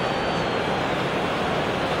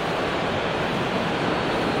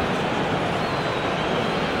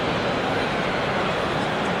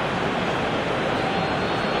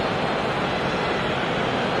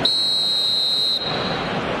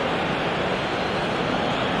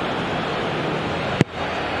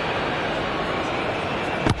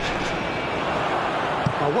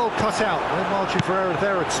 Well cut out, no margin for error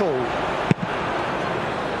there at all.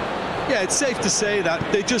 Yeah, it's safe to say that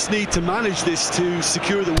they just need to manage this to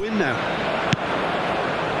secure the win now.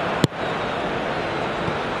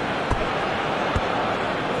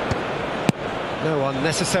 No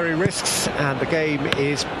unnecessary risks, and the game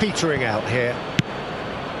is petering out here.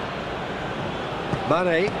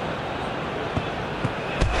 Mane.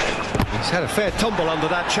 He's had a fair tumble under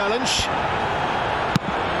that challenge.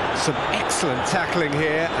 Some excellent tackling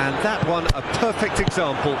here, and that one a perfect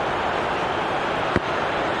example.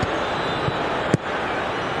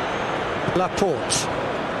 Laporte.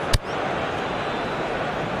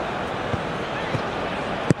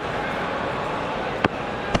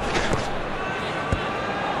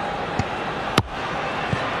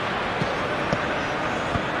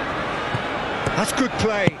 That's good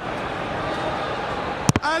play.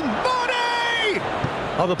 And Mane!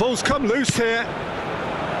 Oh, the ball's come loose here.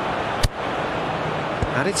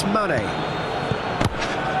 And it's Mane.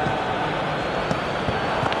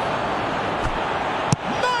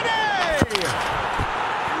 Mane!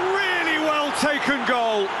 Really well taken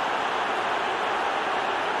goal.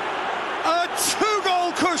 A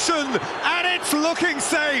two-goal cushion, and it's looking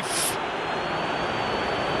safe.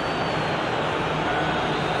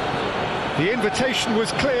 The invitation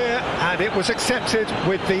was clear, and it was accepted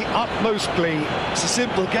with the utmost glee. It's a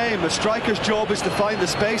simple game. A striker's job is to find the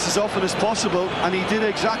space as often as possible, and he did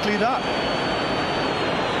exactly that.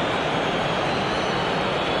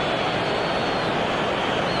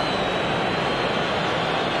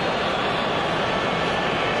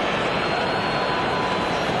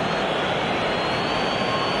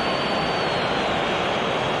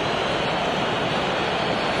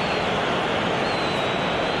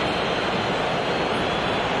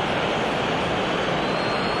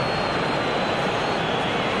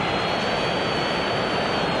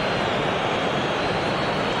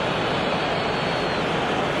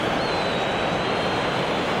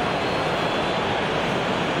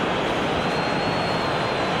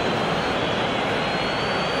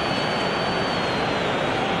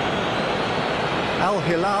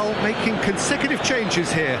 Hilal making consecutive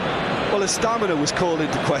changes here. Well, his stamina was called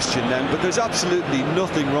into question then, but there's absolutely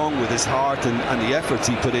nothing wrong with his heart and the efforts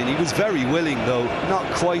he put in. He was very willing, though, not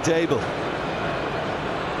quite able.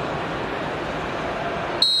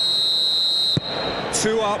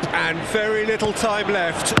 Two up and very little time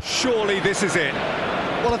left. Surely this is it.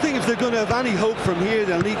 Well, I think if they're going to have any hope from here,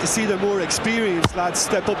 they'll need to see their more experienced lads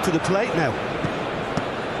step up to the plate now.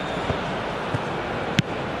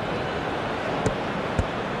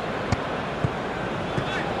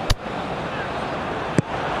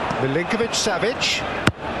 Milinkovic-Savic.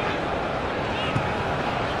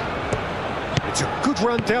 It's a good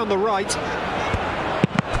run down the right.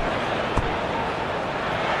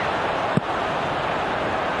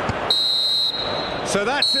 So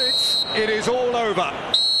that's it. It is all over.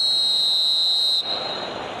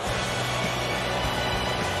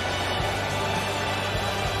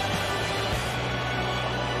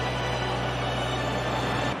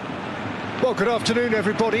 Well, good afternoon,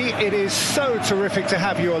 everybody. It is so terrific to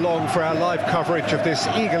have you along for our live coverage of this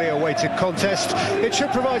eagerly awaited contest. It should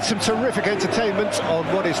provide some terrific entertainment on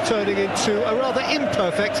what is turning into a rather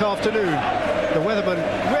imperfect afternoon. The weathermen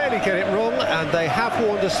rarely get it wrong, and they have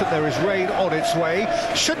warned us that there is rain on its way.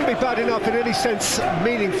 Shouldn't be bad enough in any sense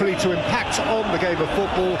meaningfully to impact on the game of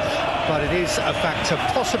football, but it is a factor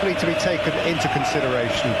possibly to be taken into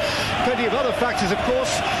consideration. Plenty of other factors, of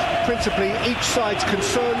course, principally each side's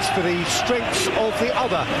concerns for the strengths of the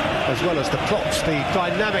other, as well as the plots, the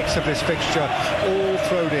dynamics of this fixture, all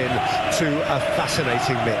thrown in to a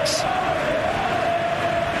fascinating mix.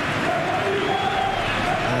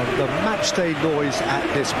 And the matchday noise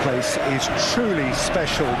at this place is truly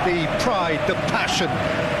special. The pride, the passion,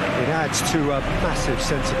 it adds to a massive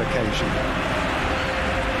sense of occasion.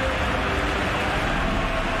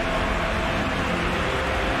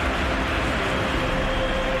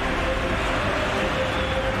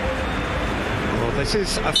 This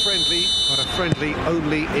is a friendly, but a friendly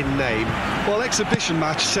only in name. Well, exhibition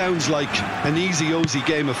match sounds like an easy-ozy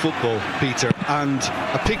game of football, Peter, and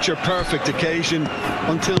a picture-perfect occasion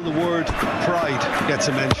until the word pride gets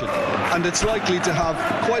a mention. And it's likely to have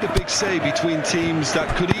quite a big say between teams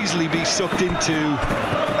that could easily be sucked into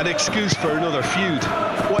an excuse for another feud.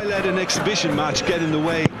 Why let an exhibition match get in the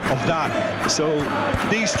way of that? So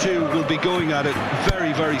these two will be going at it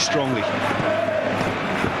very, very strongly.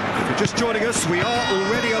 If you're just joining us, we are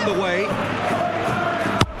already underway.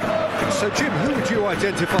 So, Jim, who would you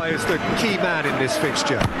identify as the key man in this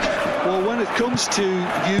fixture? Well, when it comes to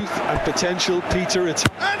youth and potential, Peter, it's...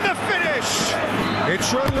 And the finish!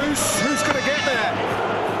 It's run loose. Who's going to get there?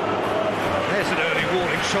 There's an early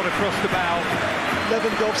warning shot across the bow.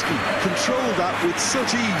 Lewandowski controlled that with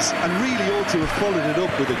such ease and really ought to have followed it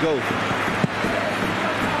up with a goal.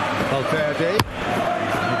 Valverde.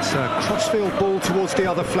 It's a crossfield ball towards the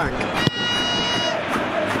other flank.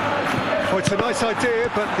 Oh, it's a nice idea,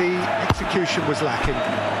 but the execution was lacking.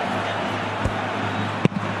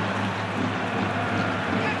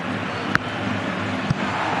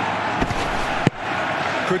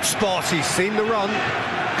 Good spot, he's seen the run.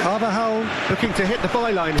 Carvajal looking to hit the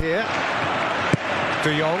byline here.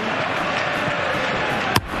 De Jong.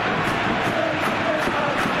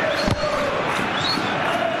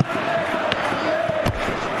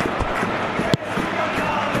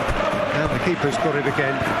 And the keeper's got it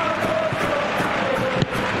again.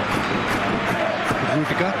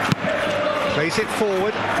 Rudiger plays it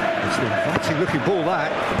forward. It's an inviting looking ball,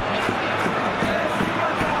 that.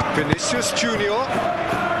 Vinicius Junior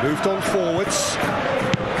moved on forwards.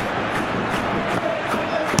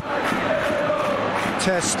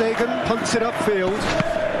 Ter Stegen punts it upfield.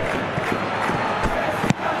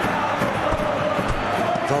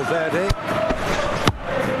 Valverde.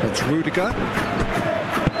 It's Rudiger.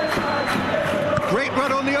 Great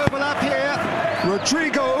run on the overlap here.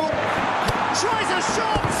 Rodrigo tries a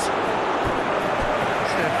shot.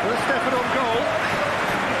 First effort on goal.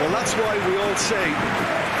 Well, that's why we all say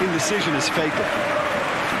indecision is fatal.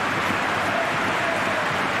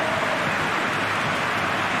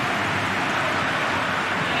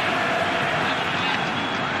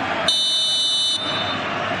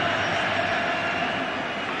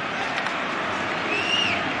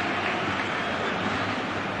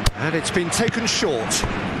 And it's been taken short.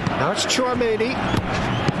 Now it's Tchouaméni.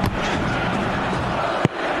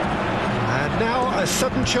 And now a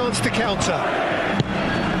sudden chance to counter.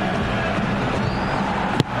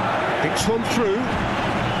 Picks one through.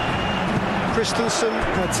 Christensen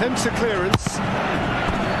attempts a clearance.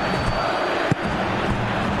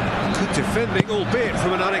 Good defending, albeit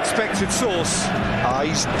from an unexpected source.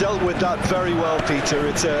 He's dealt with that very well, Peter.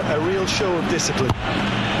 It's a real show of discipline.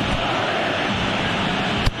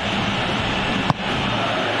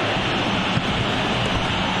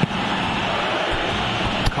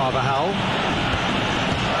 Carvajal.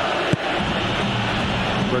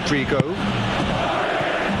 Rodrigo.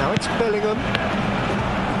 Now it's Bellingham.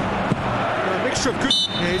 A mixture of good...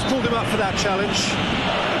 Yeah, he's pulled him up for that challenge.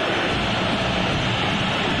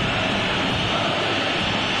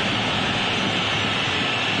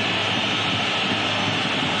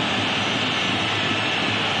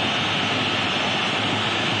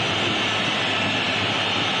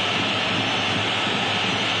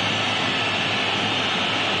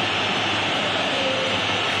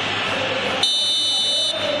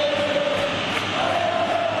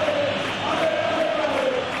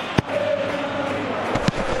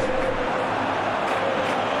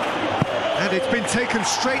 And it's been taken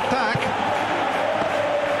straight back.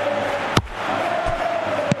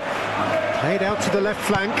 Played out to the left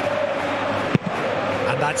flank.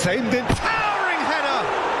 And that's aimed in. Towering header!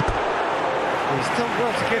 He's done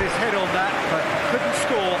well to get his head on that, but couldn't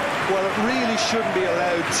score. Well, it really shouldn't be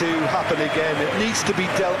allowed to happen again. It needs to be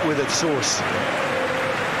dealt with at source.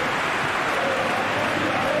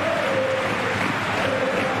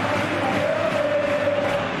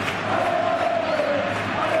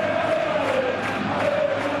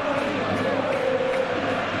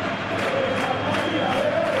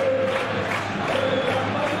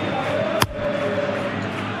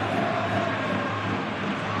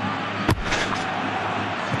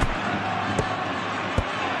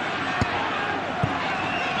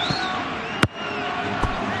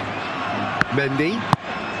 Mendy.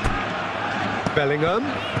 Bellingham.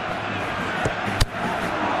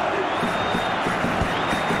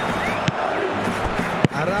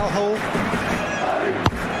 Araujo.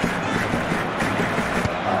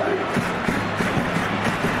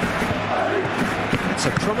 It's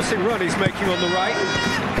a promising run he's making on the right.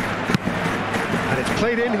 And it's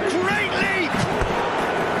played in. Great leap!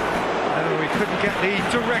 couldn't get the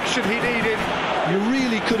direction he needed. You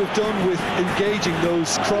really could have done with engaging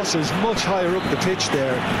those crossers much higher up the pitch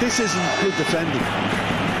there. This isn't good defending.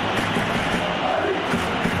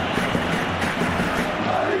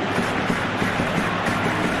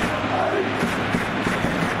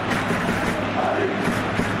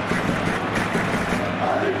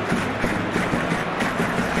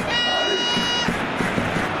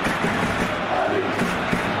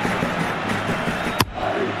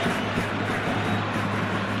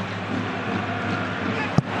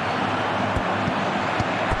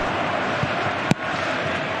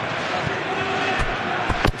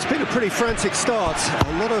 Pretty frantic start,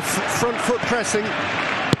 a lot of front foot pressing.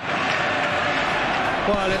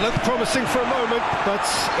 Well, it looked promising for a moment, but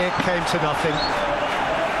it came to nothing.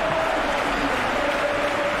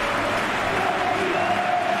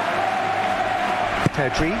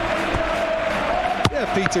 Pedri.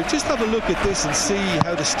 Yeah, Peter, just have a look at this and see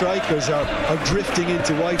how the strikers are drifting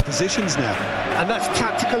into wide positions now. And that's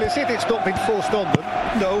tactical, is it? It's not been forced on them.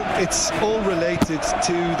 No, it's all related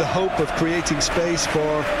to the hope of creating space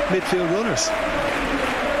for midfield runners.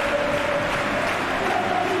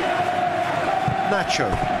 Nacho.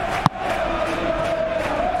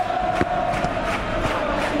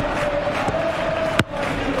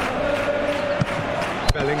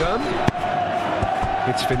 Bellingham.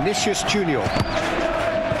 It's Vinicius Junior.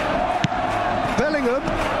 Bellingham.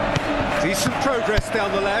 Decent progress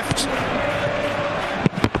down the left.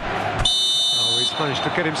 Managed to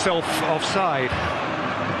get himself offside.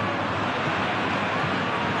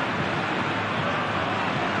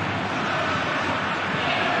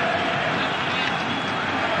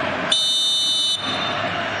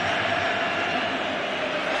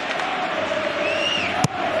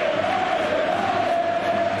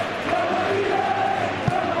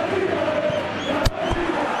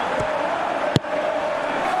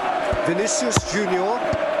 Vinicius Junior.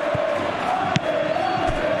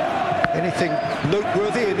 Anything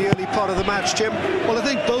noteworthy in the early part of the match, Jim? Well, I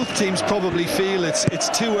think both teams probably feel it's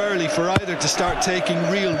too early for either to start taking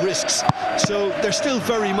real risks. So they're still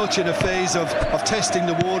very much in a phase of testing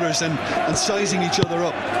the waters and sizing each other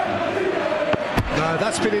up. No,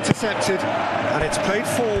 that's been intercepted, and it's played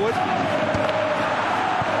forward.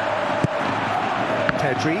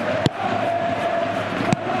 Pedri.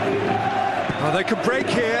 Oh, they could break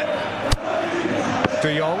here.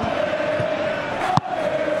 De Jong.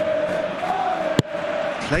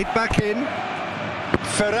 Played back in.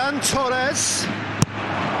 Ferran Torres.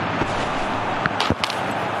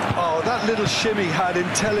 Oh, that little shimmy had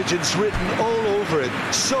intelligence written all over it.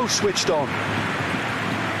 So switched on.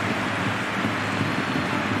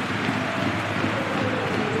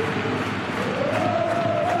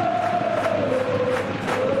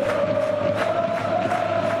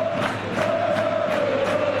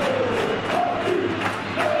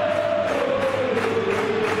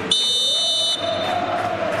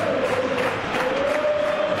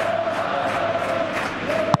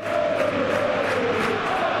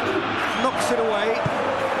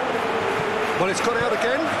 Well, it's gone out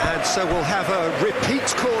again, and so we'll have a repeat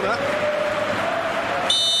corner.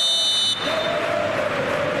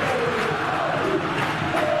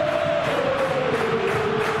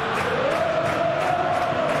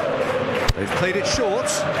 They've played it short.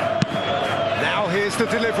 Now here's the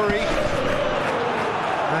delivery.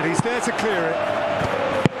 And he's there to clear it.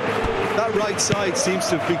 That right side seems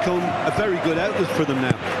to have become a very good outlet for them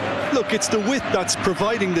now. Look, it's the width that's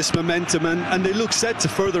providing this momentum, and they look set to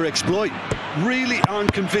further exploit. Really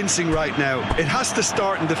aren't convincing right now. It has to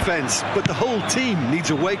start in defence, but the whole team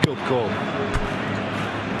needs a wake-up call.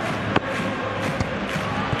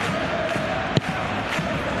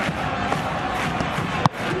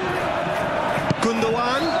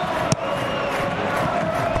 Gundogan.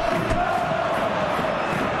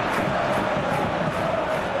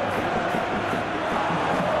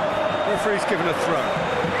 Referee's given a throw.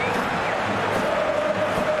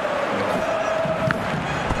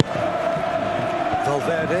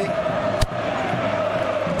 Valverde.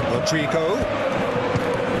 Rodrigo.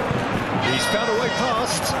 He's found a way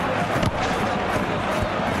past.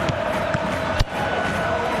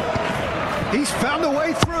 He's found a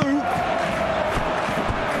way through.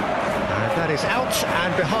 And that is out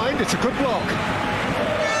and behind. It's a good block.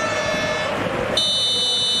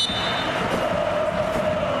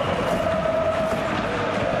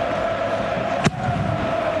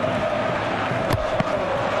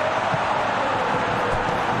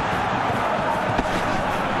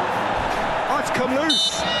 Come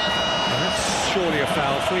loose. That's surely a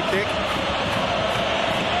foul. Free kick.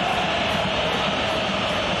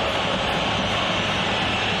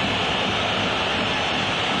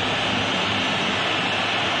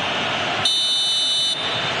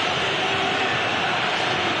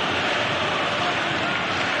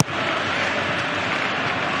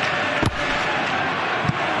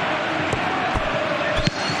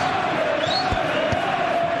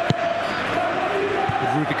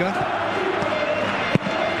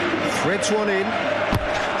 one in.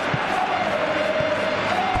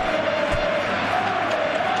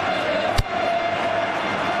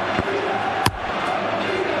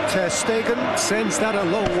 Ter Stegen sends that a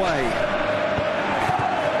long way.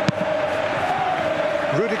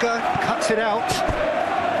 Rudiger cuts it out.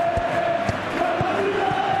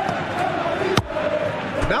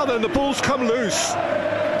 Now then, the ball's come loose.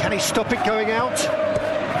 Can he stop it going out?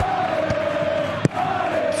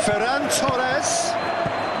 Ferran Torres.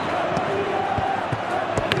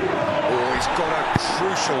 Oh, he's got a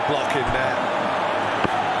crucial block in there.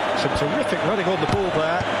 Some terrific running on the ball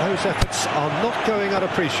there. Those efforts are not going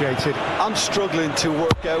unappreciated. I'm struggling to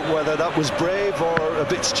work out whether that was brave or a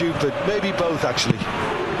bit stupid. Maybe both, actually.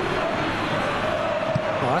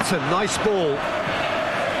 Oh, that's a nice ball.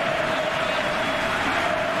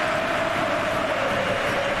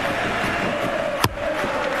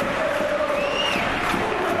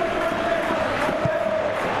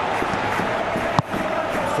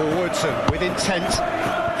 Forwards and with intent.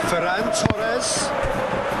 Ferran Torres.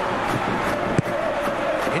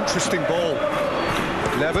 Interesting ball.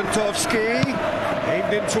 Lewandowski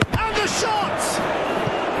aimed into, and the shot!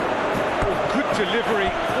 Oh, good delivery,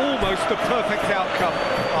 almost the perfect outcome.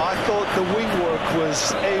 I thought the wing work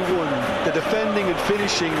was A1. The defending and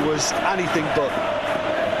finishing was anything but.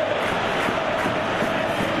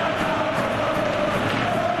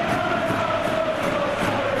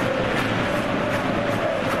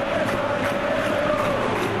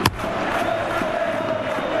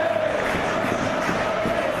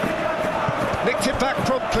 Nicked it back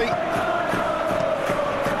promptly.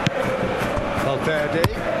 Valverde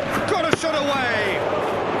got a shot away.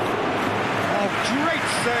 Oh, great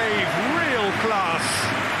save, real class.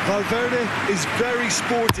 Valverde is very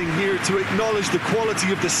sporting here to acknowledge the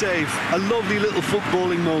quality of the save. A lovely little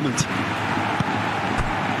footballing moment.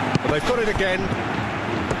 Well, they've got it again.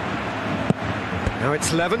 Now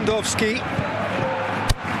it's Lewandowski.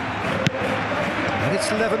 And it's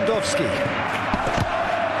Lewandowski.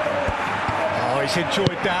 Oh, he's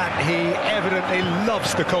enjoyed that. He evidently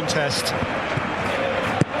loves the contest.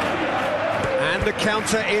 And the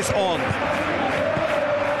counter is on.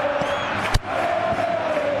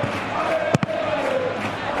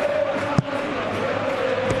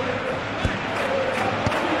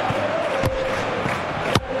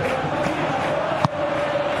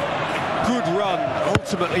 Good run,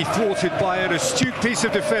 ultimately thwarted by an astute piece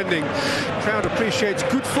of defending. Crowd appreciates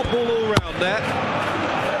good football all round there.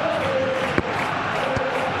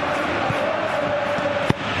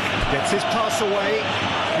 Gets his pass away.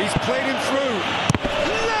 He's played him through.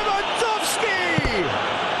 Lewandowski!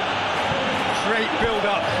 Great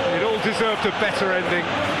build-up. It all deserved a better ending.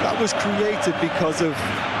 That was created because of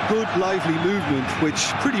good, lively movement,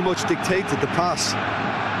 which pretty much dictated the pass.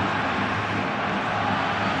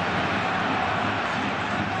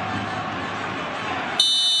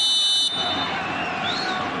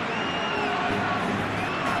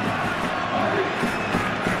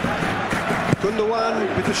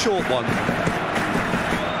 Gundogan with the short one.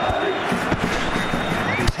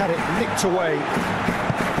 And he's had it nicked away.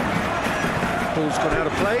 Ball's gone out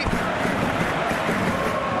of play.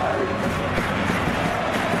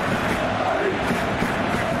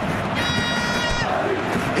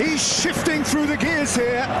 He's shifting through the gears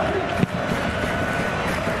here.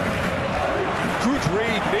 Good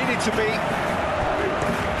read, needed to be.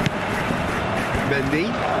 Mendy.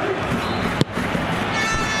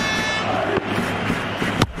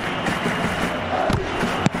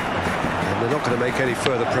 Not going to make any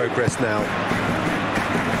further progress now.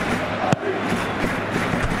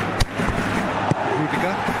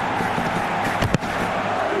 Rudiger.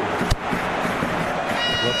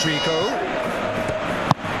 Rodrigo.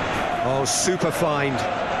 Oh, super find.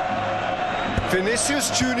 Vinicius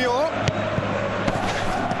Junior.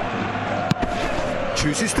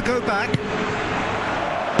 Chooses to go back.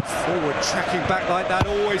 Forward tracking back like that,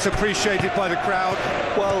 always appreciated by the crowd.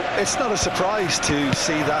 Well, it's not a surprise to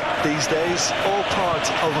see that these days, all part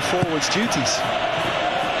of a forward's duties.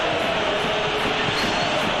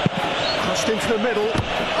 Crossed into the middle,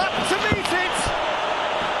 up to meet it!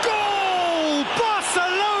 Goal!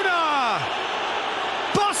 Barcelona!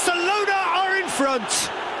 Barcelona are in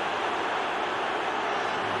front!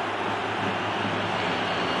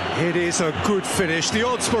 It is a good finish. The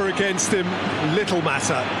odds were against him, little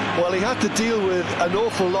matter. Well, he had to deal with an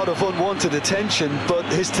awful lot of unwanted attention, but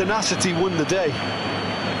his tenacity won the day.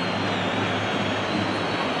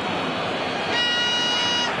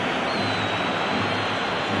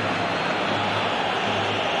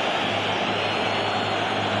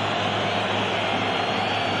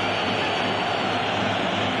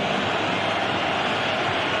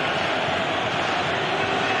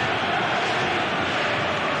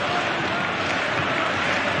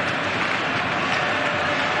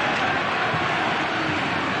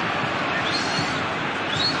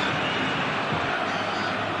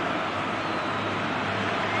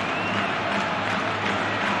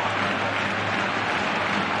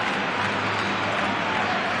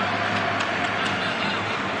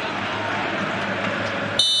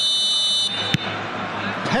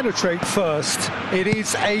 penetrate first. It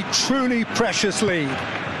is a truly precious lead.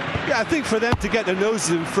 Yeah, I think for them to get their noses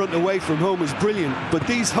in front away from home is brilliant, but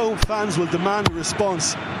these home fans will demand a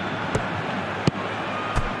response.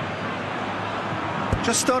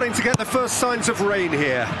 Just starting to get the first signs of rain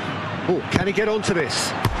here. Oh, can he get onto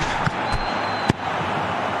this?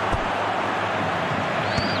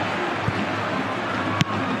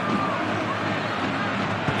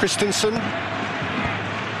 Christensen.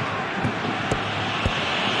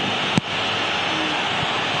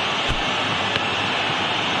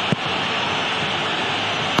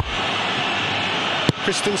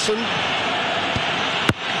 Christensen.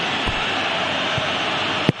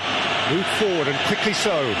 Move forward and quickly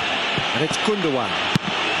so. And it's Gundogan.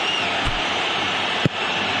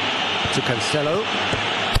 To Cancelo.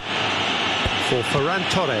 For Ferran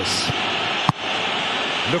Torres.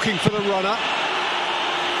 Looking for the runner.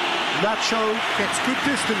 Nacho gets good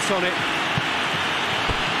distance on it.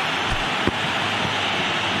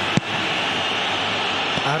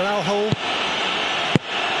 Araujo.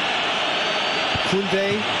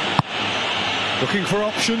 Koundé. Looking for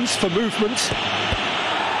options for movement.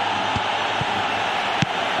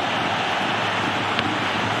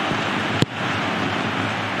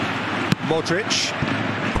 Modric.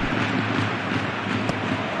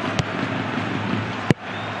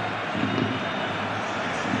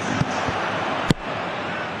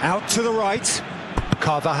 Out to the right.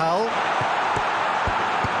 Carvajal.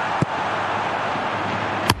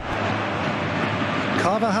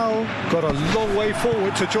 Carvajal got a long way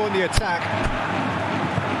forward to join the attack.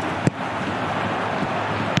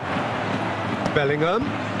 Bellingham.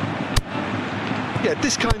 Yeah,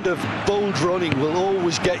 this kind of bold running will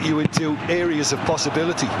always get you into areas of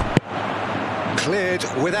possibility. Cleared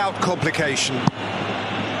without complication.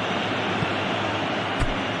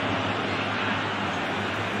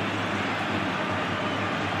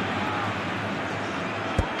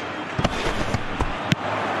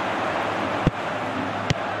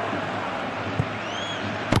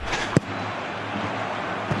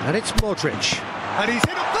 And it's Modric. And he's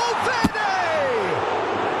in a Valverde!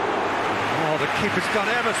 Oh, the keeper's done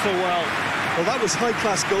ever so well. Well, that was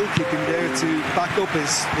high-class goalkeeping there to back up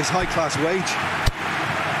his high-class wage.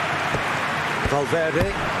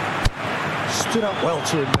 Valverde stood up well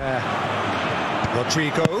to him there.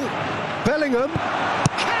 Rodrigo. Bellingham.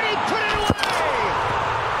 Can he put it away?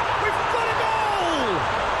 We've got a goal!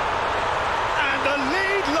 And the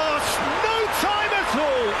lead lost no time at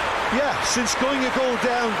all. Yeah, since going a goal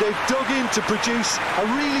down, they've dug in to produce a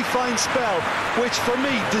really fine spell, which for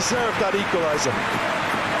me deserved that equaliser.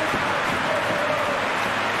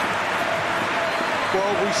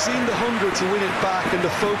 Well, we've seen the hunger to win it back and the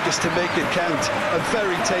focus to make it count. A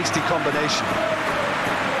very tasty combination.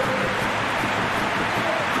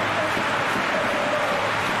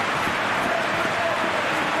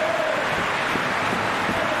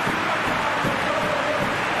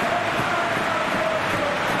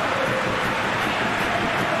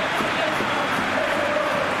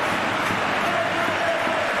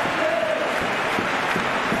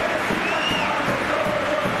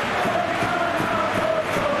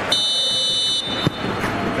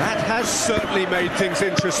 Certainly made things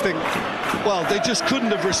interesting. Well, they just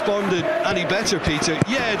couldn't have responded any better, Peter.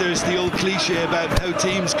 Yeah, there's the old cliche about how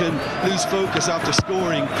teams can lose focus after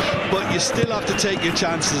scoring, but you still have to take your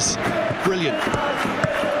chances. Brilliant.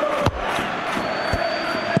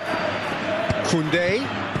 Koundé.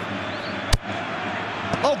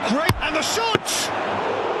 Oh, great! And the shot!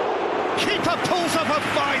 Keeper pulls up a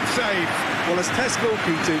fine save. Well, as test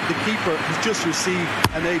goalkeeper, the keeper has just received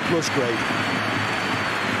an A+ grade.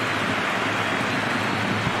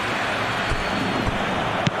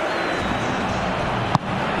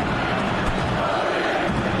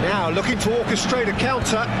 Looking to orchestrate a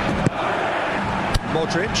counter.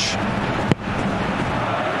 Modric.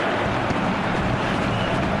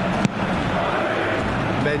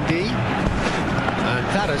 Mendy. And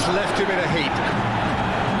that has left him in a heap.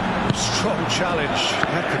 Strong challenge.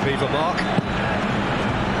 That could leave a mark.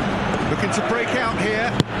 Looking to break out here.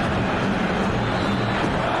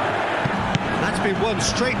 That's been won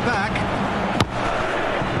straight back.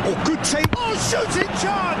 Oh, good take. Oh, shooting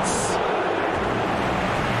chance!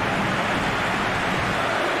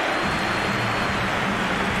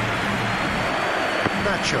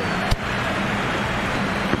 Nacho.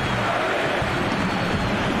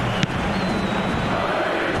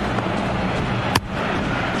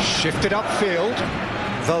 Shifted upfield.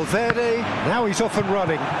 Valverde, now he's off and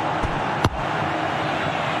running.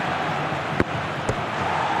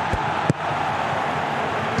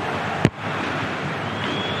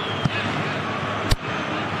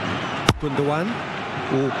 Gundogan.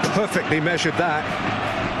 Oh, perfectly measured that.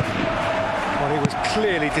 Well, he was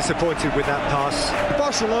clearly disappointed with that pass.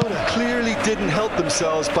 Barcelona clearly didn't help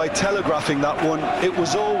themselves by telegraphing that one. It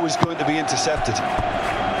was always going to be intercepted.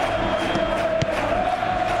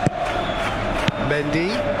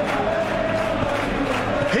 Mendy.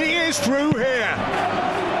 He is through here.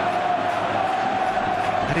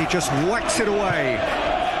 And he just whacks it away.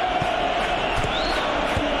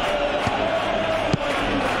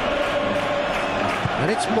 And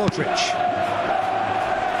it's Modric.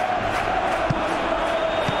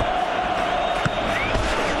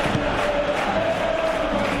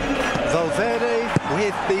 Valverde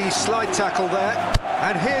with the slide tackle there.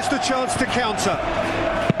 And here's the chance to counter.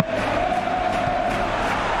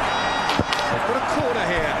 They've got a corner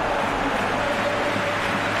here.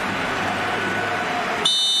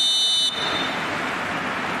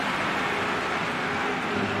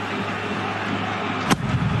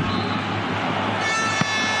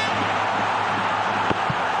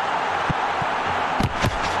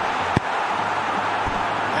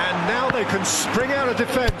 They can spring out of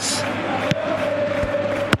defence.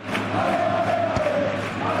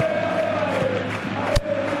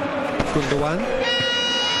 Gundogan.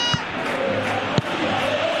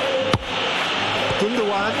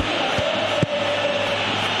 Gundogan.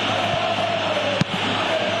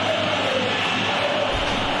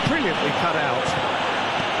 Brilliantly cut out.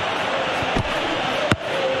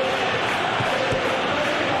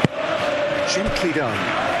 Gently done.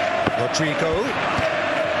 Rodrigo.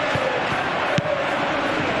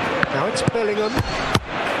 Now it's Bellingham.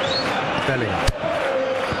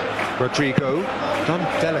 Rodrigo, done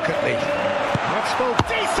delicately. That's for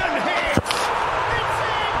decent hit! It's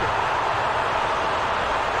in!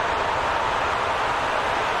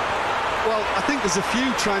 Well, I think there's a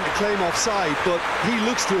few trying to claim offside, but he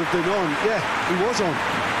looks to have been on. Yeah, he was on.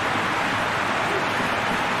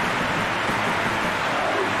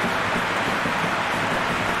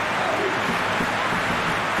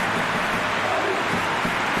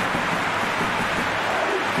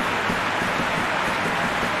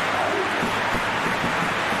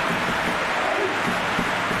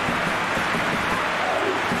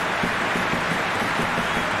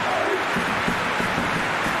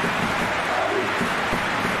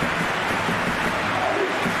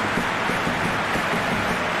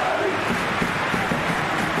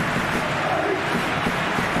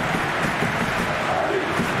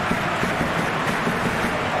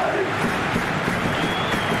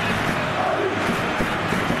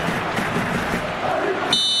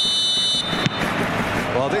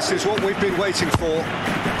 Well, this is what we've been waiting for.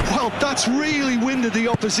 Well, that's really winded the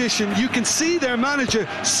opposition. You can see their manager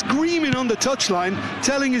screaming on the touchline,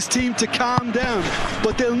 telling his team to calm down.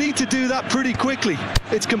 But they'll need to do that pretty quickly.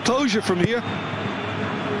 It's composure from here.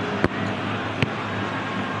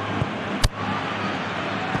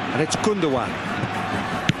 And it's Gundogan.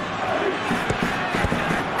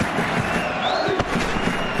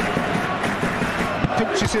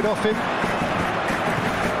 Pinches it off him.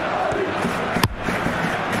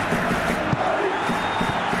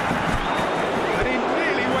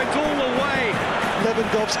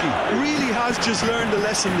 Lewandowski really has just learned a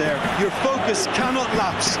lesson there. Your focus cannot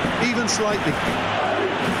lapse, even slightly.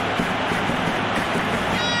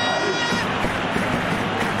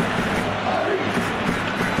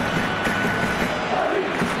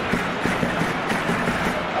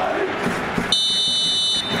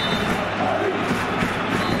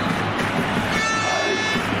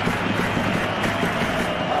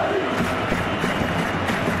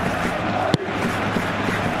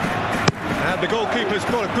 The goalkeeper's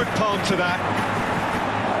got a good palm to that.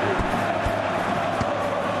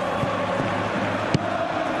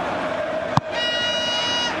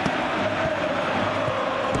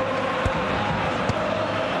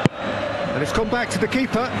 And it's come back to the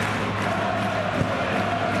keeper.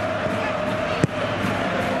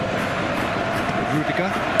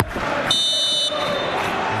 Rudiger.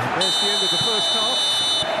 And there's the end of the first half.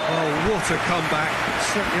 Oh, what a comeback.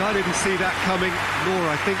 Certainly I didn't see that coming, nor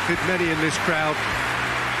I think did many in this crowd.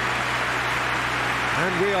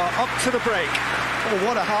 And we are up to the break. Oh,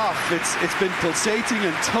 what a half. It's been pulsating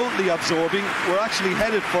and totally absorbing. We're actually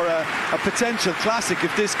headed for a potential classic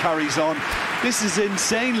if this carries on. This is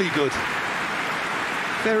insanely good.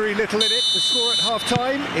 Very little in it. The score at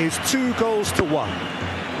half-time is 2-1.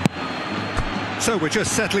 So we're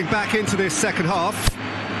just settling back into this second half.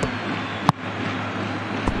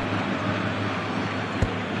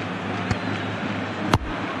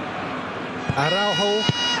 Araujo,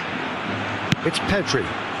 it's Pedri.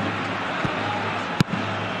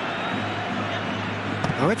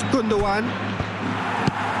 Now it's Gundogan.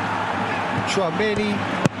 Tchouaméni,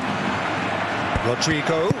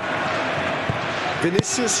 Rodrigo,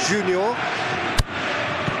 Vinicius Junior,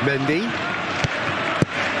 Mendy,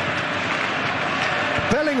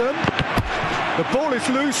 Bellingham. The ball is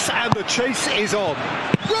loose and the chase is on.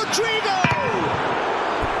 Rodrigo!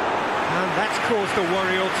 And that's caused a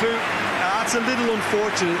worry or two. That's a little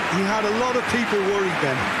unfortunate. He had a lot of people worried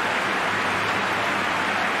then.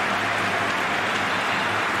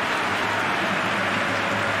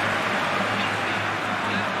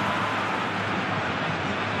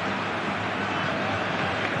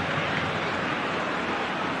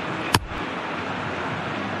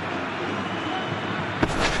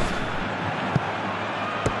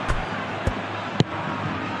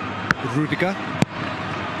 Rudiger,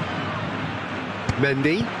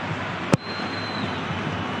 Mendy,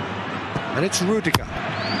 and it's Rudiger,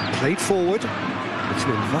 played forward. It's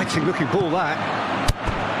an inviting looking ball, that.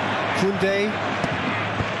 Koundé,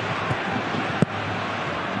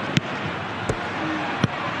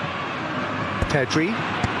 Pedri,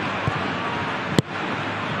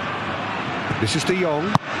 this is De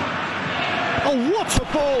Jong. Oh, what a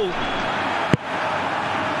ball!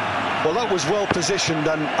 Well, that was well positioned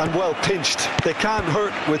and well pinched. They can't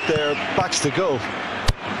hurt with their backs to goal.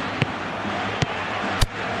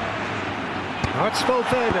 Now it's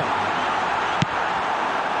Valverde.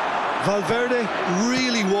 Valverde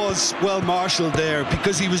really was well marshalled there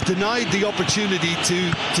because he was denied the opportunity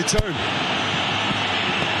to turn.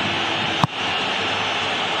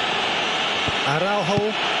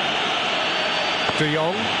 Araujo, De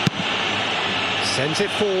Jong, sends it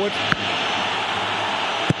forward.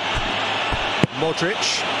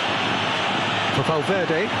 Modric for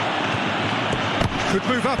Valverde. Could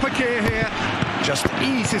move up a gear here. Just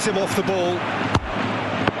eases him off the ball.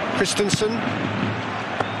 Christensen.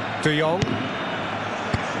 De Jong.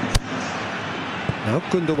 Now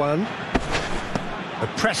Gundogan. The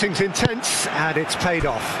pressing's intense and it's paid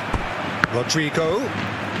off. Rodrigo.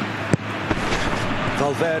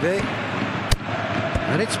 Valverde.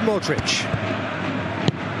 And it's Modric.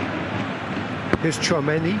 Here's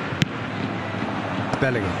Tchouaméni.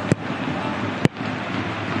 Bellingham.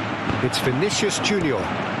 It's Vinicius Junior.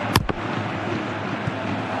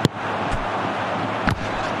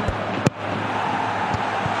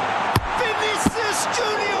 Vinicius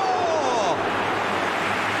Junior!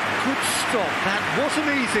 Good stop. That wasn't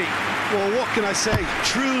easy. Well, what can I say?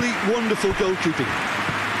 Truly wonderful goalkeeping.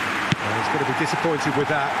 Well, he's going to be disappointed with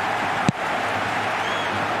that.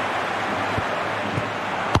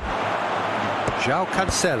 João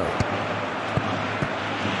Cancelo.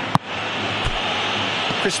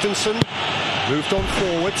 Christensen moved on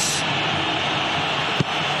forwards.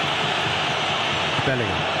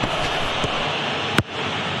 Bellingham.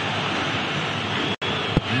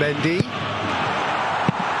 Mendy.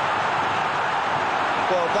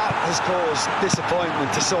 Well, that has caused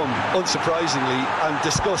disappointment to some, unsurprisingly, and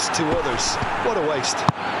disgust to others. What a waste.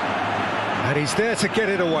 And he's there to get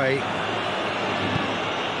it away.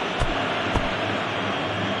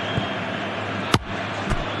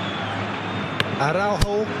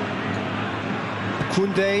 Araujo,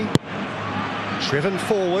 Koundé, driven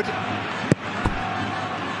forward.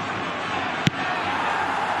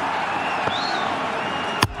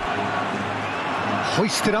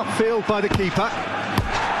 Hoisted upfield by the keeper.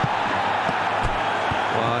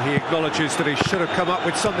 Well, he acknowledges that he should have come up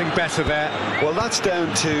with something better there. Well, that's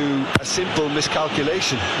down to a simple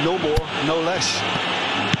miscalculation. No more, no less.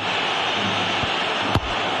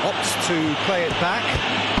 Opts to play it back.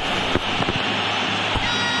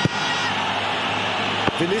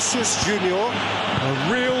 Vinicius Junior, a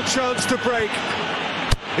real chance to break.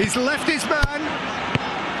 He's left his man.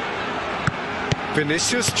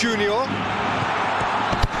 Vinicius Junior.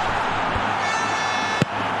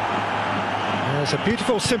 There's a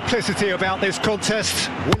beautiful simplicity about this contest.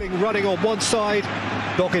 Willing running on one side,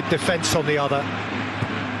 dogged defence on the other.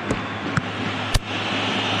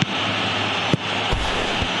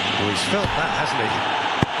 Oh, he's felt that, hasn't he?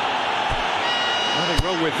 Nothing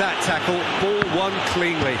wrong with that tackle. Ball won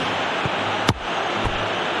cleanly.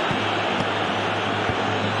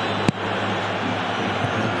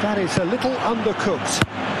 And that is a little undercooked.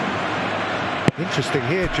 Interesting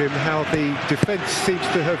here, Jim, how the defence seems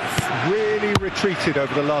to have really retreated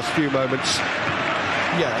over the last few moments.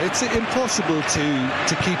 Yeah, it's impossible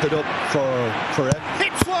to keep it up forever.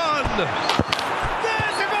 Hits one!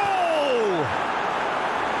 There's a goal!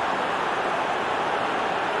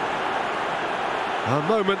 A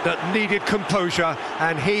moment that needed composure,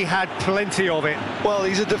 and he had plenty of it. Well,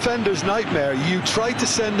 he's a defender's nightmare. You try to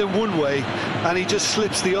send him one way, and he just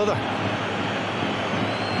slips the other.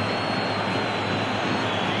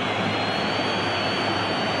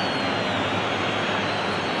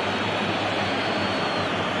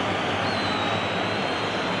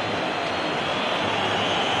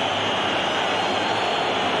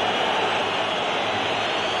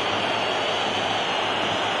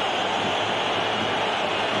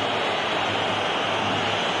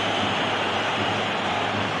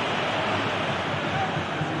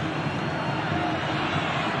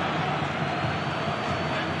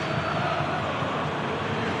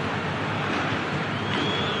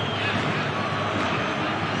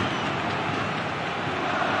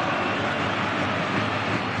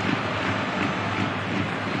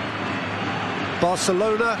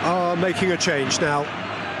 Barcelona are making a change now.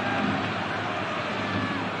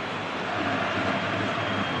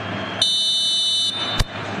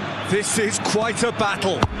 This is quite a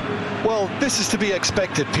battle. Well, this is to be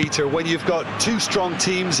expected, Peter. When you've got two strong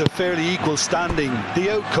teams of fairly equal standing, the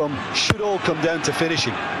outcome should all come down to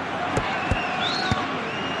finishing.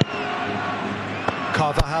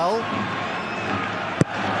 Carvajal.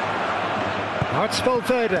 Now it's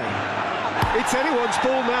Valverde. It's anyone's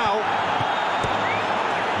ball now.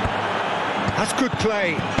 That's good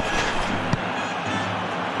play.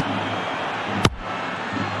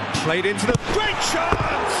 Played into the great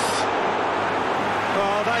chance!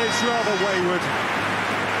 Oh, that is rather wayward.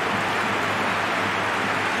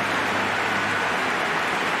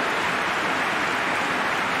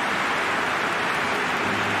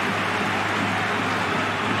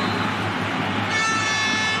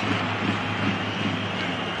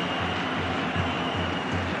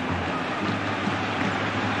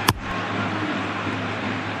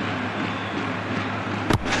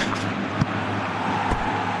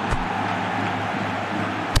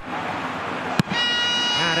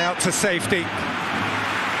 Out to safety.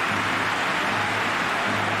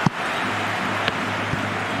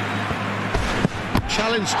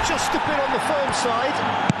 Challenge just a bit on the firm side.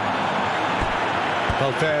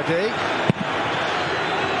 Valverde.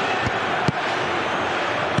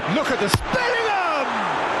 Look at the Bellingham!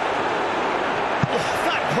 Oh,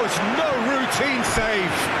 that was no routine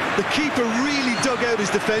save. The keeper really dug out his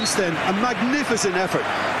defence then. A magnificent effort.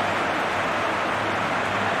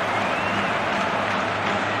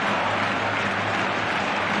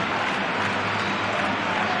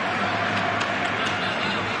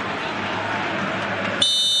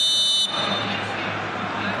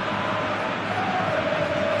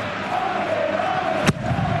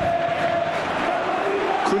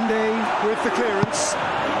 With the clearance.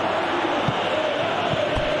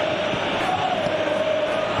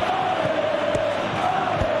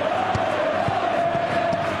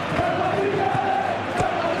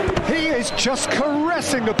 He is just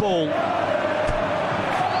caressing the ball.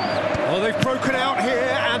 Well, they've broken out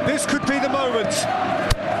here, and this could be the moment.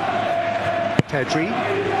 Pedri.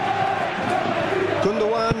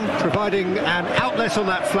 Gundogan providing an outlet on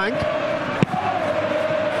that flank.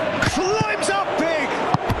 Climbs up big.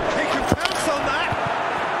 He can pounce on that.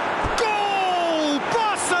 Goal!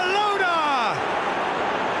 Barcelona!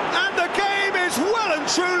 And the game is well and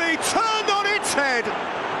truly turned on its head.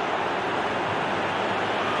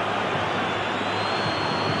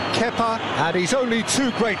 Kepa, and he's only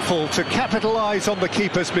too grateful to capitalise on the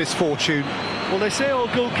keeper's misfortune. Well, they say all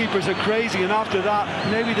goalkeepers are crazy, and after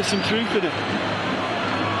that, maybe there's some truth in it.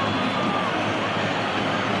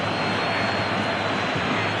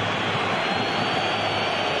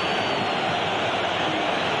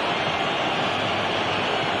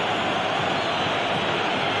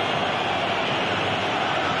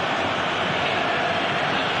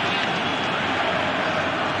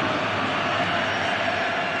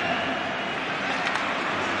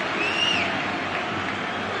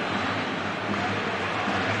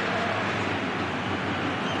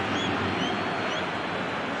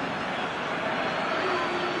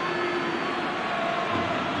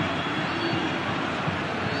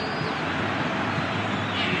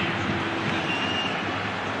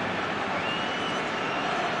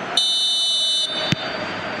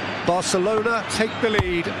 Barcelona take the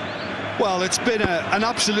lead. Well, it's been an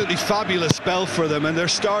absolutely fabulous spell for them, and they're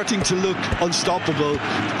starting to look unstoppable.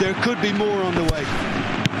 There could be more on the way.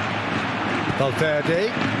 Valverde.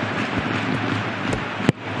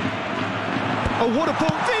 Oh, what a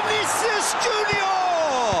ball! Vinicius Junior!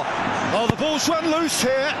 Oh, the ball's run loose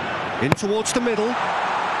here. In towards the middle.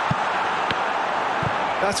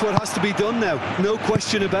 That's what has to be done now, no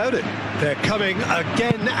question about it. They're coming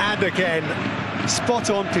again and again. Spot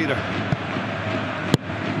on, Peter.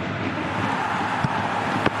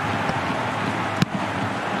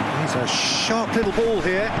 He's a sharp little ball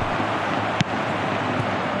here.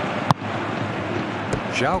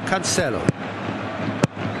 João Cancelo.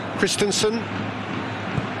 Christensen.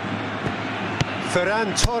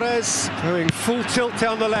 Ferran Torres going full tilt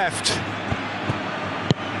down the left.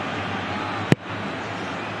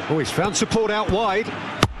 Oh, he's found support out wide.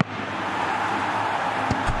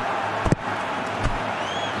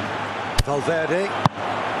 Valverde.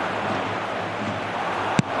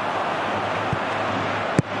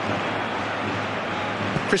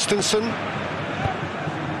 Christensen.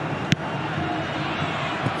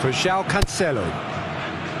 For João Cancelo.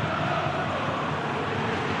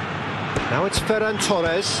 Now it's Ferran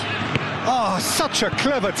Torres. Oh, such a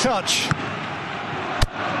clever touch.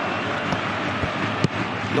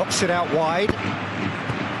 Knocks it out wide.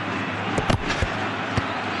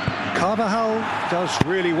 Carvajal does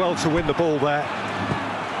really well to win the ball there.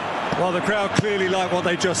 Well, the crowd clearly like what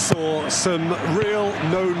they just saw. Some real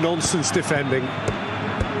no-nonsense defending.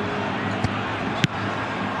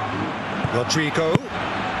 Rodrigo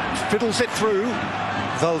fiddles it through.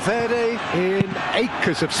 Valverde in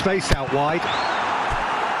acres of space out wide.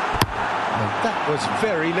 And that was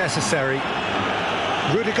very necessary.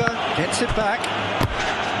 Rudiger gets it back.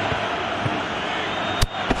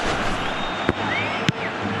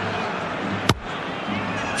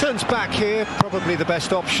 Turns back here, probably the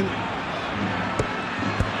best option.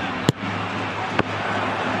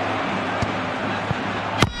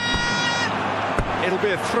 It'll be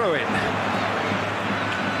a throw-in.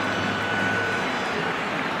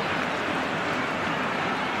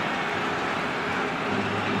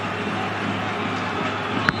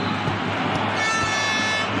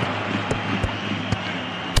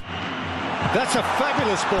 That's a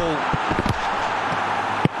fabulous ball.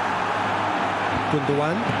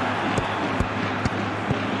 Gundogan.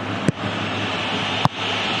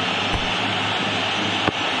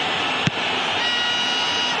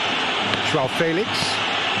 João Felix.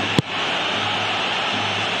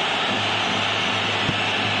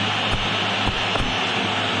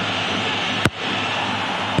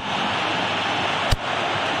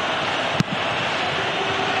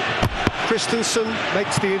 Christensen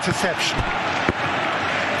makes the interception.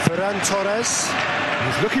 Ferran Torres.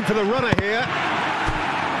 He's looking for the runner here.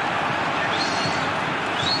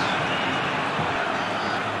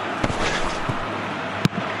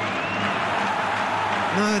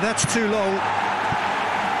 No, that's too long.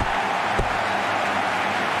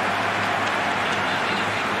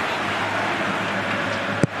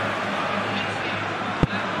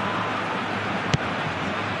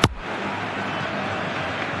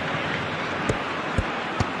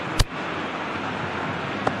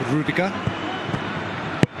 Rudiger.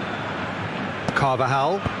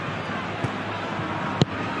 Carvajal.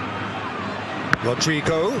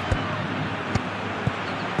 Rodrigo.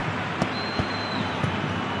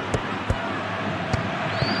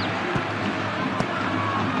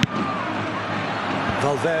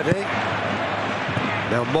 Valverde.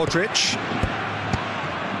 Now Modric.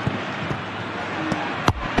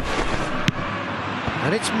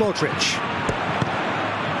 And it's Modric.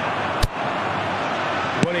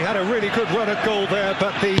 Well, he had a really good run at goal there,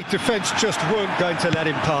 but the defence just weren't going to let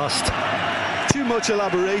him past. Too much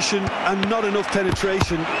elaboration and not enough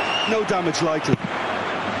penetration. No damage likely.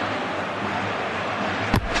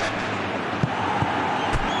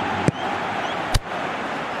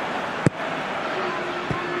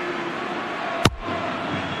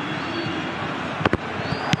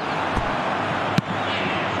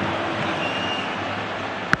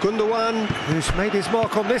 Gundogan, who's made his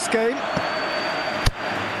mark on this game.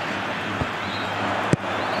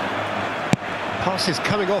 Passes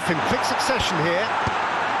coming off in quick succession here.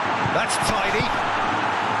 That's tidy.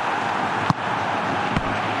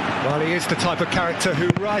 Well, he is the type of character who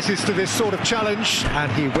rises to this sort of challenge,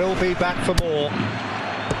 and he will be back for more.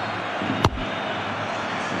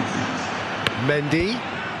 Mendy.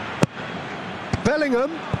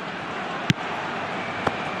 Bellingham.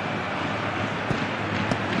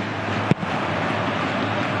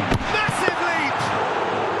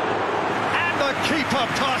 Keeper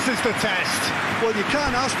passes the test. Well, you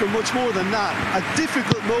can't ask for much more than that. A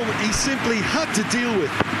difficult moment he simply had to deal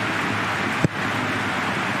with.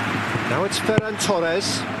 Now it's Ferran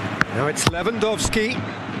Torres. Now it's Lewandowski.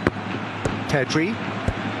 Pedri.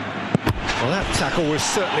 Well, that tackle was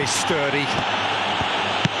certainly sturdy.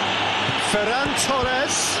 Ferran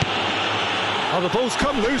Torres. Oh, the ball's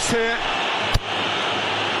come loose here.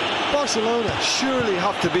 Barcelona surely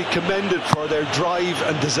have to be commended for their drive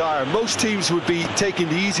and desire. Most teams would be taking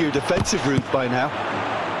the easier defensive route by now.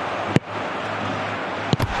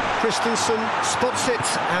 Christensen spots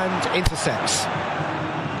it and intercepts.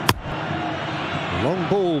 Long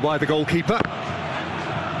ball by the goalkeeper.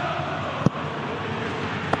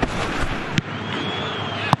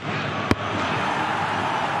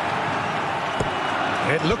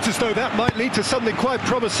 It looked as though that might lead to something quite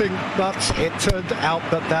promising, but it turned out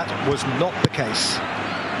that that was not the case.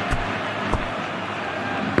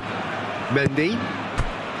 Mendy.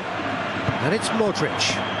 And it's Modric.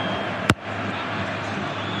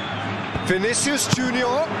 Vinicius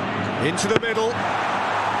Junior into the middle.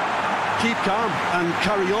 Keep calm and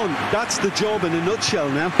carry on. That's the job in a nutshell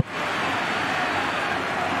now.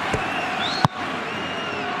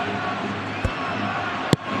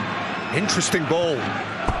 Interesting ball.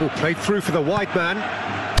 Oh, played through for the wide man.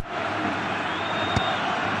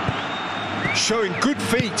 Showing good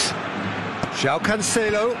feet. João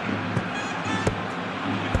Cancelo.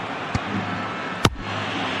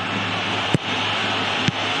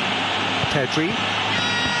 Pedri.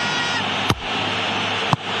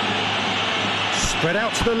 Spread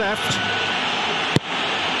out to the left.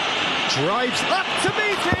 Drives up to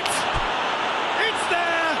meet it. It's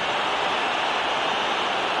there.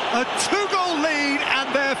 A 2-goal lead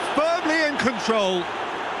and they're firmly in control.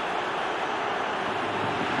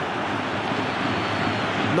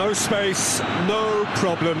 No space, no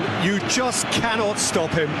problem. You just cannot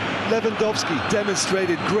stop him. Lewandowski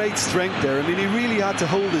demonstrated great strength there. I mean, he really had to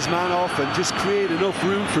hold his man off and just create enough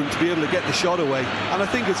room for him to be able to get the shot away. And I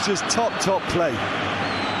think it's just top play.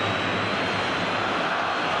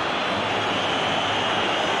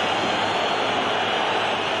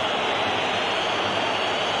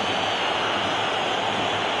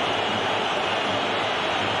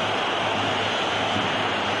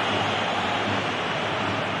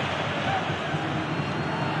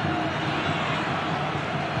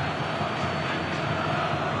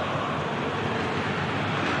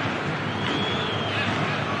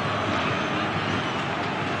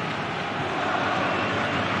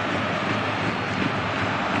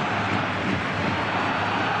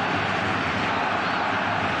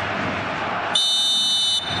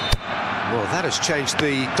 Well, that has changed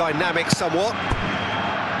the dynamic somewhat.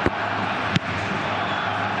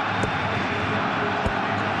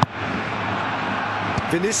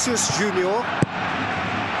 Vinicius Junior.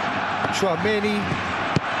 Chouameni.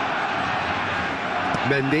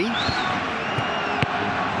 Mendy.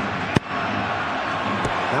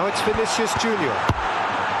 Now it's Vinicius Junior.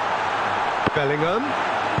 Bellingham.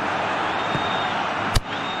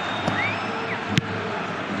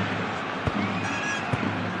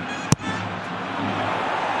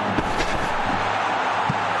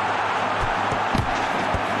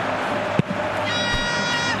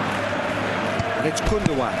 And it's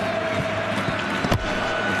Gundogan.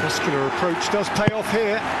 Muscular approach does pay off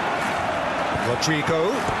here.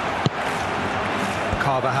 Rodrigo.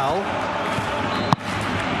 Carvajal.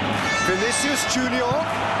 Vinicius Junior.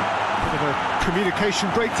 Bit of a communication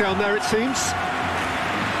breakdown there, it seems.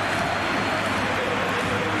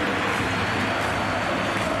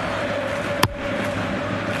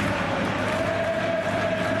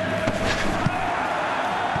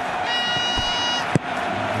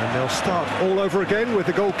 And they'll start all over again with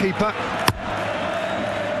the goalkeeper.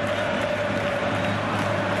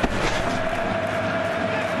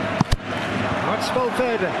 That's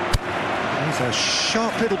Valverde. He's a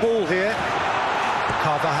sharp little ball here.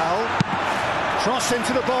 Carvajal. Cross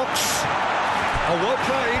into the box. Oh, well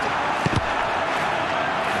played.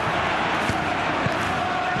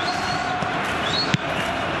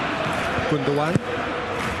 Gundogan.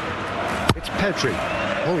 It's Pedri.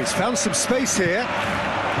 Oh, he's found some space here.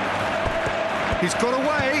 He's got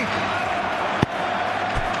away.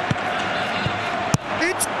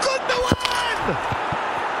 It's Gundogan!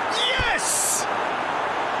 Yes!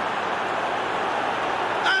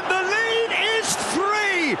 And the lead is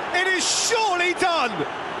 3. It is surely done.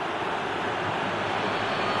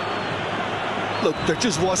 Look, there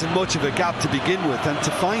just wasn't much of a gap to begin with, and to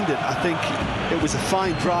find it, I think it was a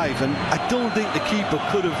fine drive, and I don't think the keeper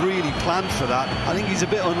could have really planned for that. I think he's a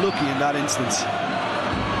bit unlucky in that instance.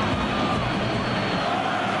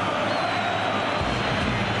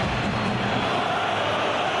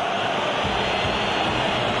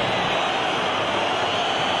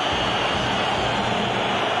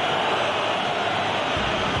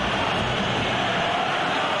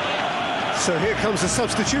 So here comes a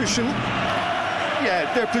substitution.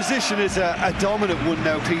 Yeah, their position is a dominant one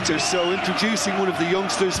now, Peter, so introducing one of the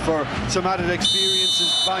youngsters for some added experience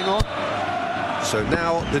is bang on. So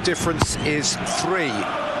now the difference is 3.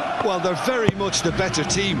 Well, they're very much the better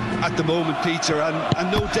team at the moment, Peter,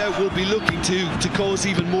 and no doubt will be looking to cause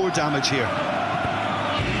even more damage here.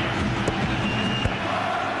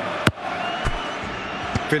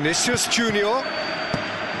 Vinicius Junior.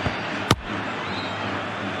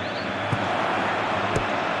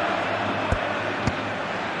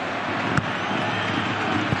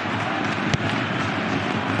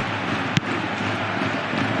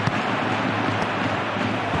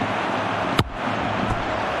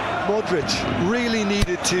 Modric really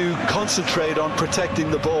needed to concentrate on protecting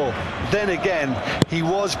the ball. Then again, he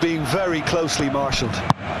was being very closely marshalled.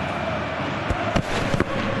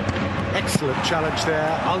 Excellent challenge there,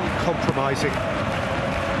 uncompromising.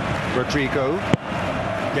 Rodrigo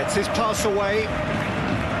gets his pass away,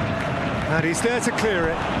 and he's there to clear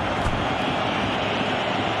it.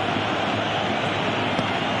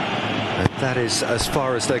 And that is as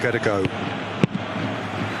far as they're going to go.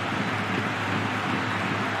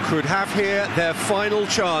 could have here their final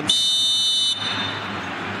chance.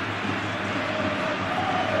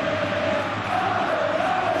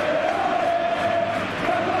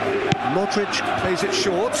 Modric plays it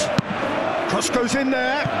short. Cross goes in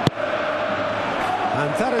there.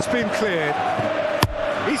 And that has been cleared.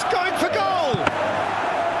 He's going for goal!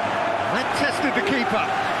 That tested the keeper.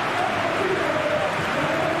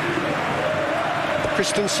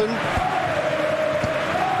 Christensen.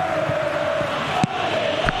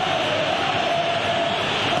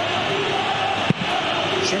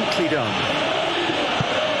 Gently done.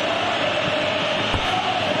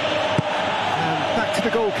 And back to the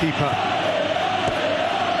goalkeeper.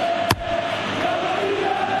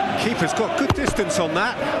 Keeper's got good distance on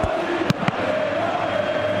that.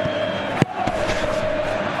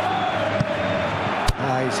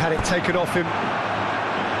 He's had it taken off him.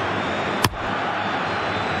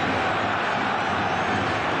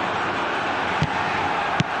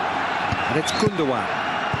 And it's Gundogan.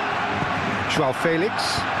 Joao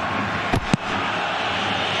Felix.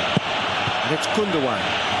 And it's Gundogan.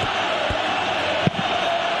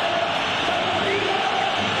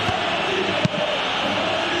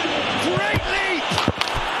 Great leap!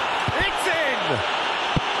 It's in!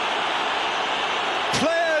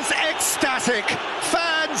 Players ecstatic,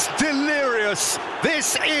 fans delirious.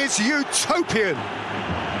 This is utopian.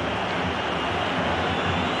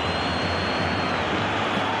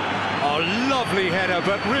 Lovely header,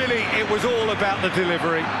 but really it was all about the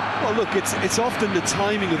delivery. Well, look, it's often the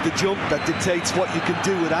timing of the jump that dictates what you can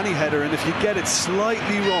do with any header, and if you get it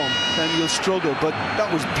slightly wrong, then you'll struggle. But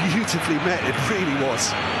that was beautifully met, it really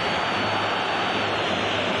was.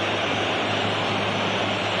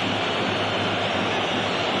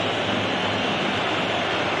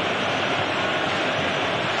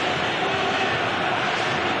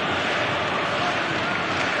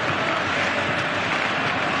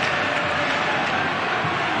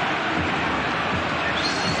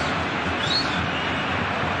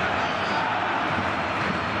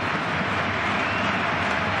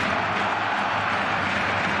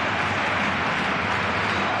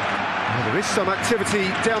 There is some activity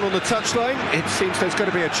down on the touchline. It seems there's going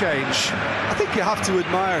to be a change. I think you have to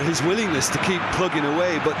admire his willingness to keep plugging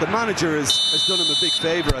away, but the manager has done him a big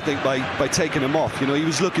favour, I think, by taking him off. You know, he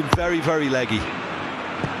was looking very, very leggy.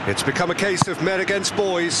 It's become a case of men against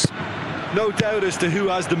boys. No doubt as to who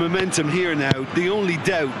has the momentum here now. The only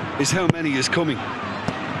doubt is how many is coming.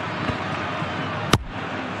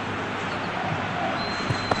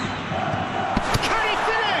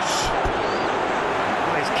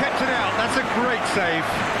 That's a great save.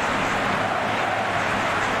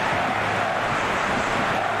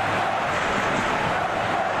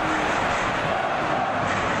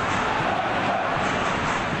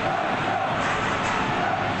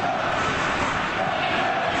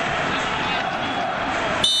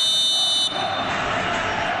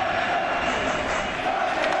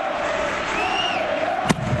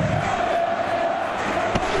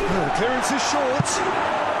 Oh, the clearance is short.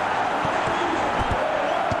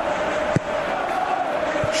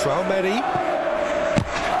 Traumeri.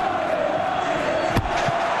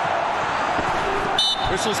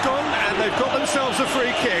 Whistle's gone, and they've got themselves a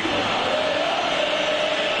free kick.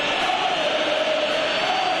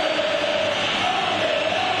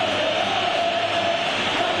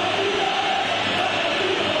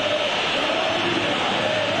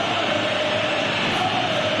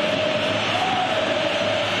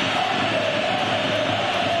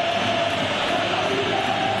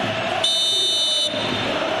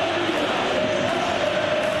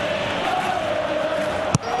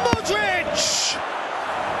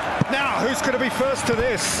 Now, who's going to be first to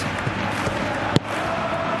this?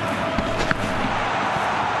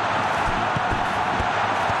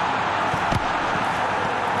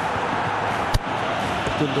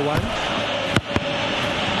 Gundogan.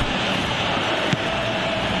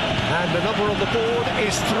 And the number on the board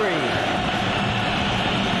is 3.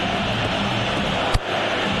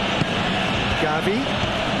 Gavi.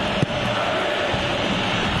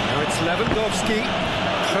 Now it's Lewandowski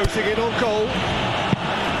closing in on goal.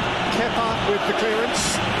 Kepa with the clearance.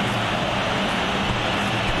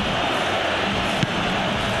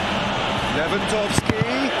 Lewandowski.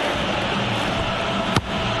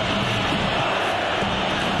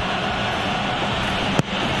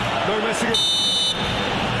 No messing it.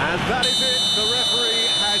 And that is it. The referee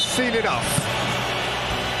has seen enough.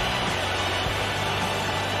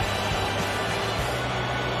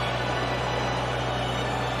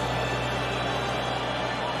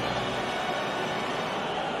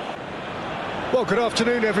 Well, good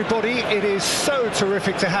afternoon, everybody. It is so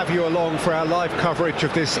terrific to have you along for our live coverage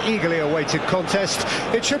of this eagerly awaited contest.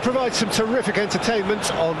 It should provide some terrific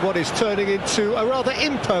entertainment on what is turning into a rather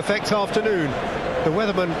imperfect afternoon. The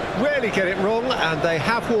weathermen rarely get it wrong, and they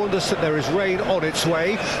have warned us that there is rain on its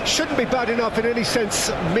way. Shouldn't be bad enough in any sense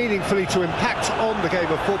meaningfully to impact on the game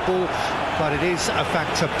of football, but it is a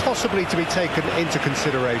factor possibly to be taken into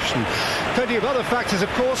consideration. Plenty of other factors, of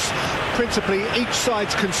course, principally each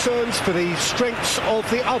side's concerns for the strengths of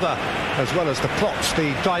the other, as well as the plots,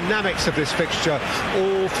 the dynamics of this fixture,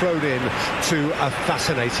 all thrown in to a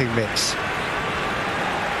fascinating mix.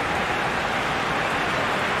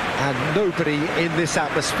 And nobody in this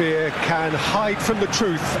atmosphere can hide from the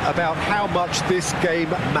truth about how much this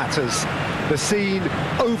game matters. The scene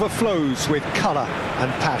overflows with colour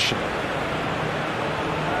and passion.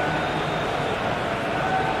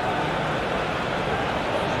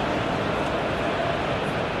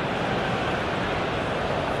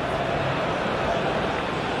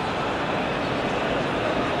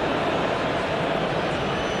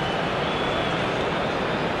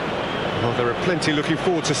 Well, there are plenty looking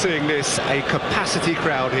forward to seeing this, a capacity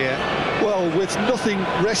crowd here. Well, with nothing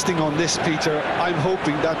resting on this, Peter, I'm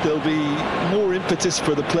hoping that there'll be more impetus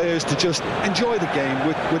for the players to just enjoy the game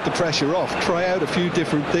with the pressure off, try out a few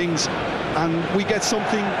different things, and we get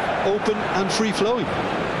something open and free-flowing.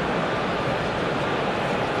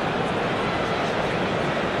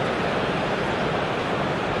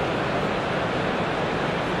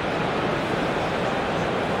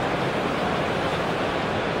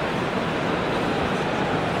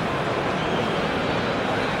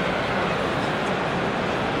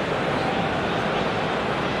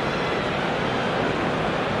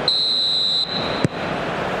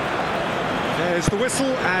 There's the whistle,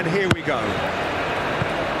 and here we go.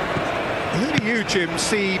 Who do you, Jim,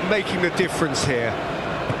 see making the difference here?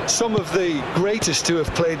 Some of the greatest to have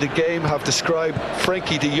played the game have described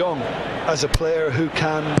Frankie de Jong as a player who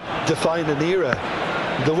can define an era.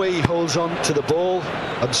 The way he holds on to the ball,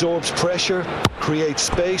 absorbs pressure, creates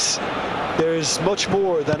space. There's much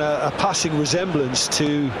more than a passing resemblance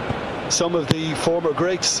to some of the former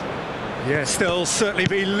greats. Yes, they'll certainly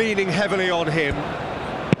be leaning heavily on him.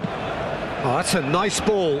 Oh, that's a nice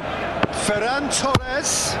ball. Ferran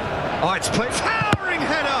Torres. Oh, it's played. Towering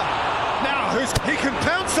header. Now, he can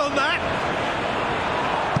pounce on that.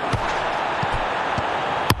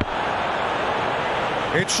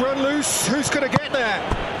 It's run loose. Who's going to get there?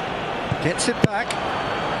 Gets it back.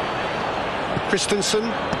 Christensen.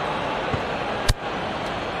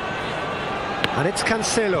 And it's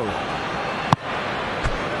Cancelo.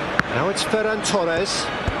 Now it's Ferran Torres.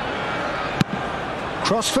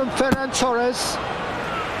 Cross from Ferran Torres.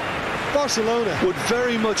 Barcelona would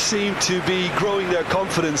very much seem to be growing their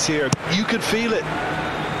confidence here. You could feel it.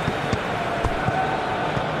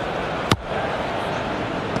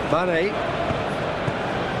 Mane.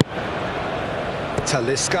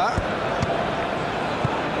 Talisca.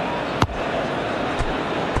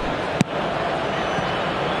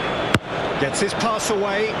 Gets his pass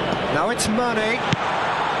away. Now it's Mane.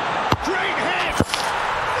 Great hit!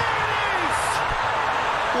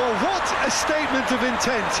 Well, what a statement of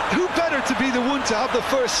intent. Who better to be the one to have the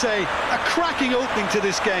first say? A cracking opening to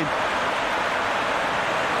this game.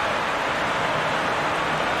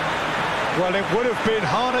 Well, it would have been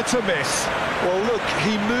harder to miss. Well, look,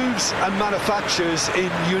 he moves and manufactures in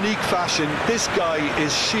unique fashion. This guy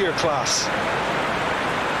is sheer class.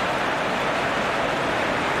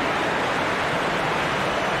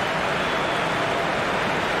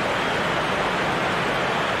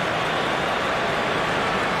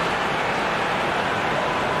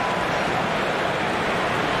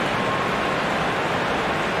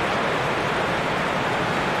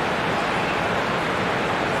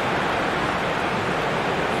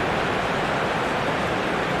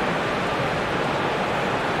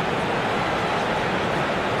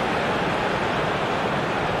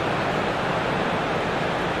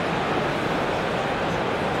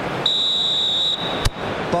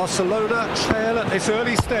 Barcelona trail at this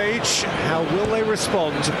early stage. How will they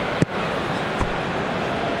respond?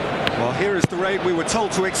 Well, here is the rain we were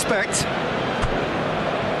told to expect.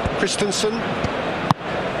 Christensen.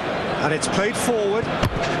 And it's played forward.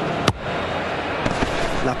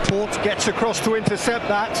 Laporte gets across to intercept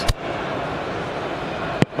that.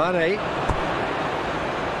 Mane.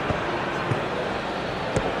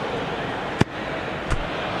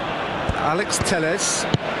 Alex Telles.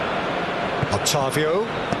 Otavio.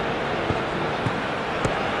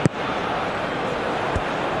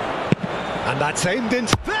 And that's aimed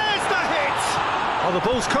into... There's the hit! Oh, the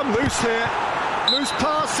ball's come loose here. Loose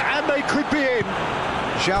pass, and they could be in.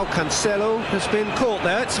 João Cancelo has been caught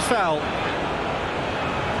there, it's a foul.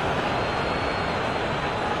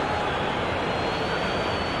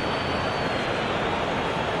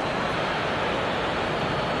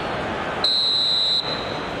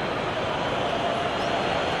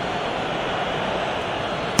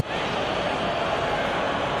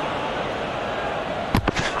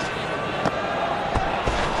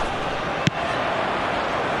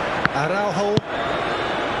 Araujo.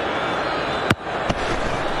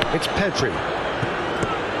 It's Pedri.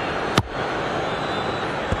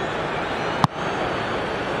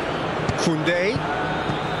 Koundé.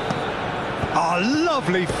 Oh,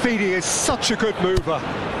 lovely feet, he is such a good mover.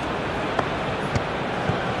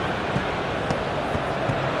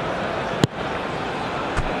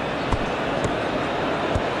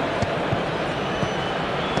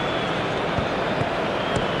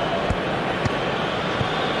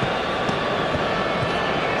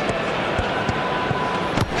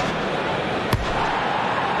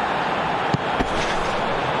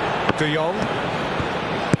 De Jong.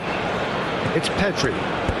 It's Pedri.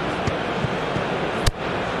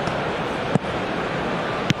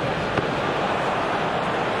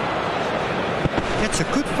 Gets a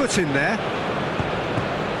good foot in there.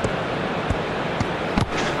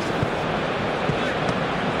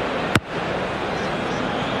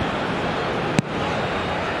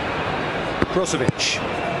 Brozovic.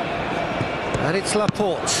 And it's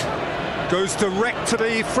Laporte. Goes direct to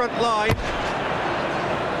the front line.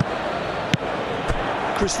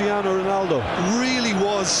 Cristiano Ronaldo really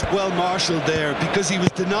was well marshalled there because he was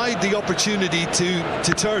denied the opportunity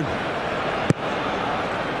to turn.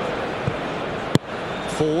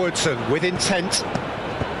 Forwards and with intent,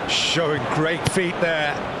 showing great feet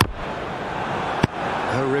there.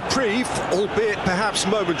 A reprieve, albeit perhaps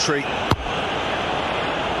momentary.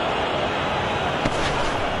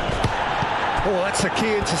 Oh, that's a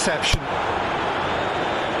key interception.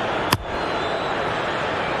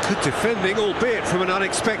 Good defending, albeit from an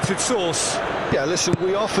unexpected source. Yeah, listen,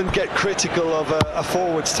 we often get critical of a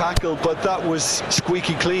forward's tackle, but that was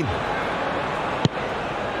squeaky clean.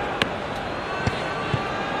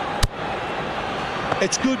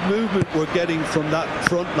 It's good movement we're getting from that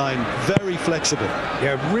front line, very flexible.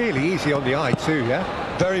 Yeah, really easy on the eye too, yeah?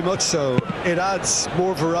 Very much so. It adds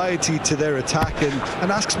more variety to their attack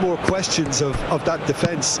and asks more questions of that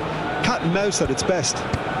defence. Cat and mouse at its best.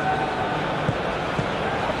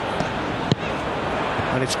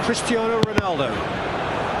 And it's Cristiano Ronaldo.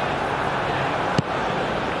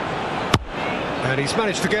 And he's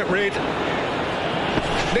managed to get rid.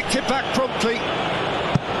 Nicked it back promptly.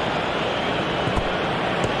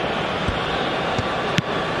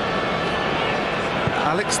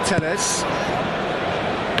 Alex Telles.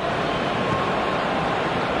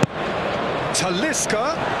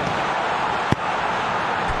 Talisca.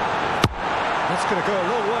 That's going to go a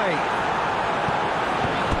long way.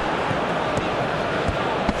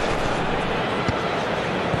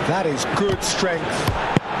 That is good strength.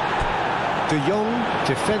 De Jong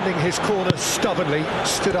defending his corner stubbornly,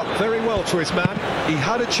 stood up very well to his man. He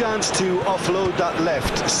had a chance to offload that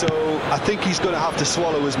left, so I think he's going to have to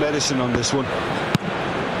swallow his medicine on this one.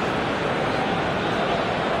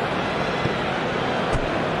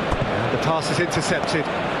 And the pass is intercepted.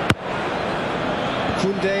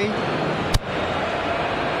 Koundé.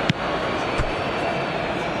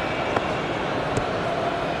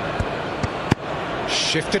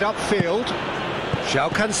 Shifted upfield. João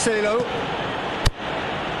Cancelo.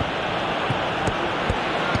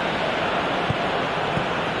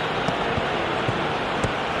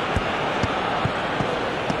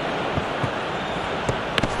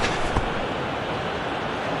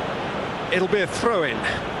 It'll be a throw-in.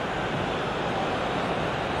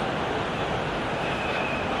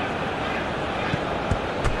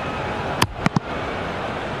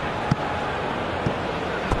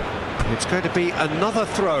 It's going to be another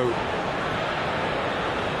throw.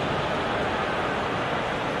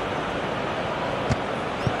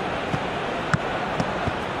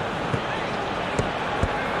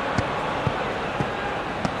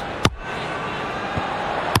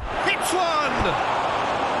 Hits one!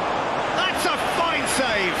 That's a fine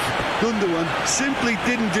save! Gundogan simply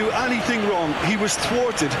didn't do anything wrong. He was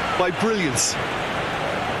thwarted by brilliance.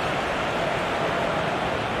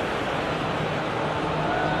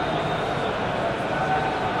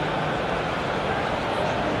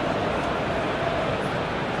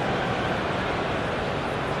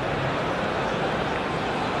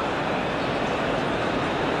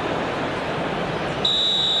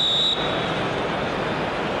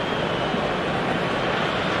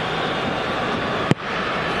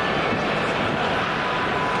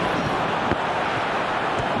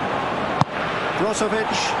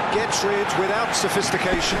 Brozovic gets rid without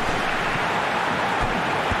sophistication.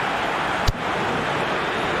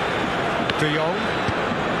 De Jong.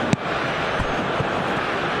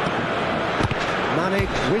 Mane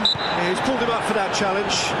wins. He's pulled him up for that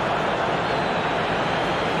challenge.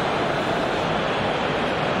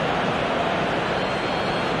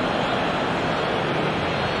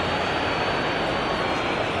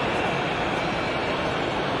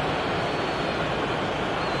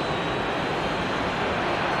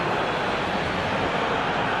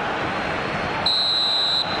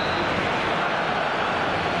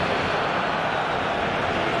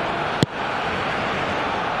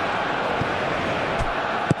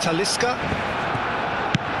 Talisca.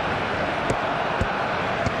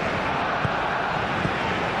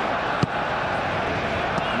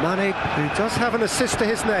 Mane, who does have an assist to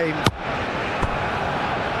his name.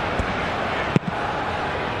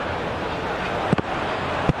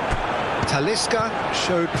 Talisca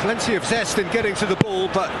showed plenty of zest in getting to the ball,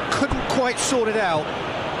 but couldn't quite sort it out.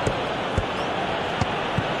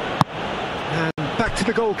 And back to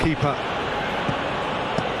the goalkeeper.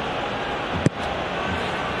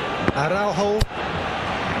 Araujo.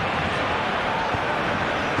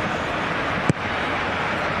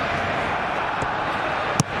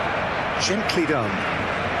 Gently done.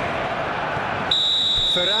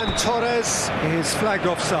 Ferran Torres is flagged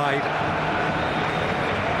offside.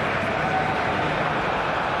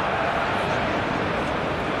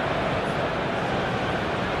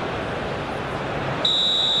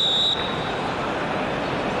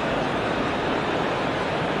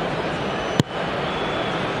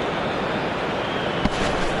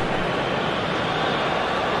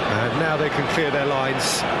 Now they can clear their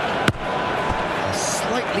lines. A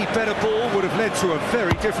slightly better ball would have led to a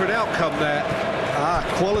very different outcome there.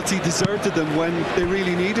 Quality deserted them when they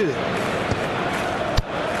really needed it.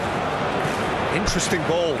 Interesting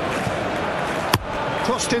ball.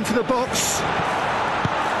 Crossed into the box.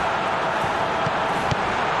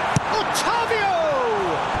 Otavio!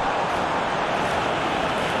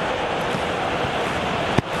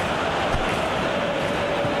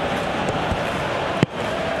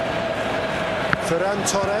 Ferran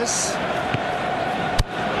Torres.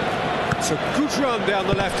 It's a good run down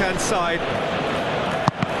the left-hand side.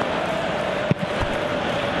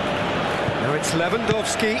 Now it's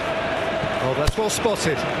Lewandowski. Oh, that's well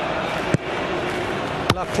spotted.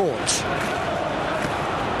 Laporte.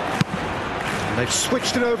 And they've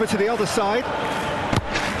switched it over to the other side.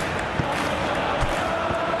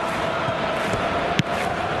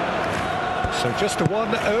 So just the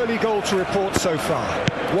one early goal to report so far.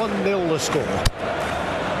 1-0 the score.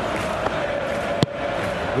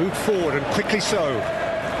 Moved forward and quickly so.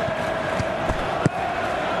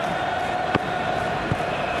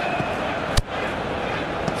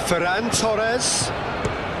 Ferran Torres.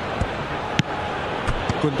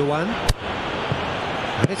 Gundogan.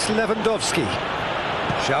 And it's Lewandowski.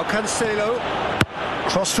 João Cancelo.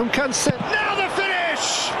 Cross from Cancelo. Now the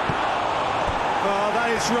finish! Oh, that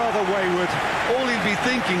is rather wayward. All he'd be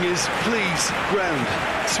thinking is, please, ground,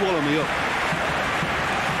 swallow me up.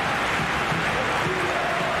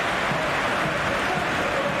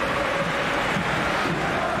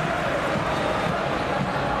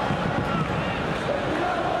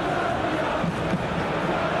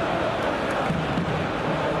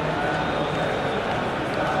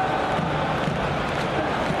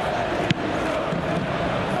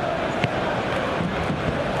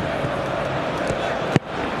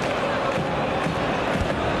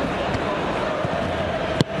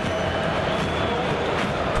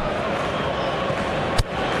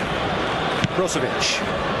 Brozovic.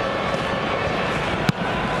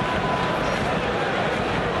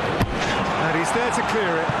 And he's there to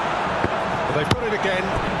clear it. But they've got it again.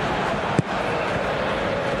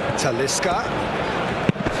 Talisca.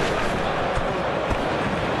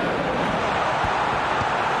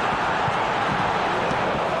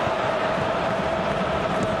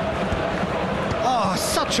 Oh,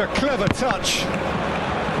 such a clever touch.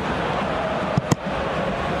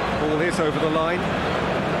 Ball is over the line.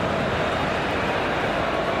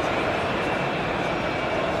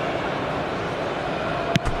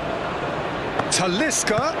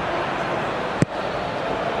 Talisca.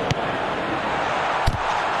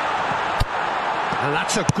 And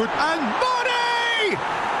that's a good... And Mane!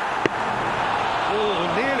 Oh,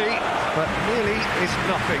 nearly, but nearly is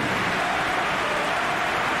nothing.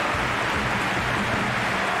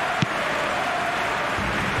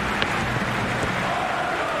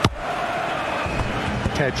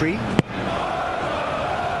 Pedri.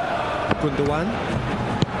 Gundogan.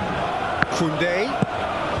 Koundé.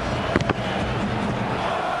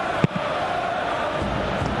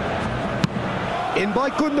 In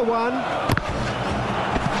by Gundogan.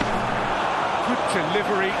 Good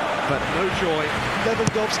delivery, but no joy.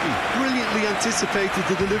 Lewandowski brilliantly anticipated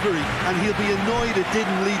the delivery, and he'll be annoyed it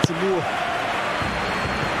didn't lead to more.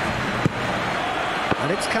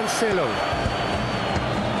 And it's Cancelo.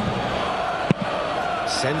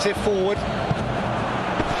 Sends it forward.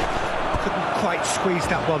 Couldn't quite squeeze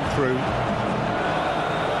that one through.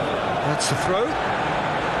 That's the throw.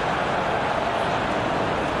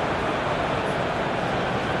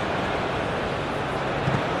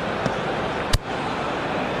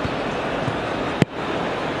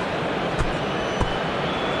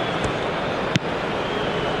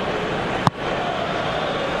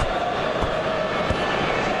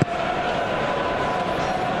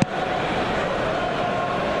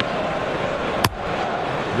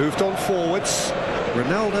 Moved on forwards.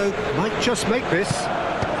 Ronaldo might just make this.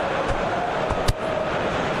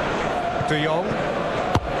 De Jong.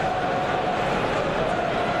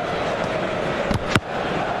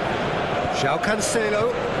 João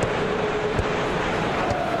Cancelo.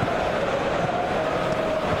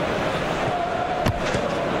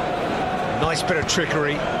 Nice bit of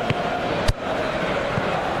trickery.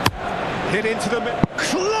 Hit into the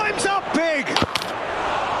climbs up big.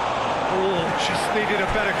 Oh, just needed a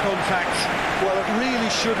better contact. Well, it really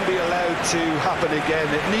shouldn't be allowed to happen again.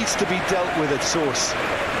 It needs to be dealt with at source.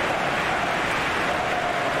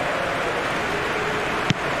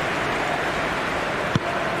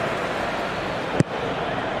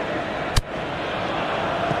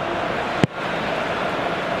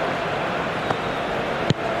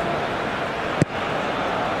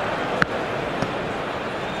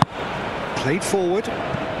 Played forward.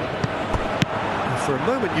 For a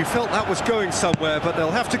moment you felt that was going somewhere, but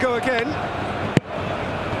they'll have to go again.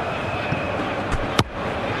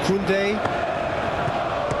 Koundé.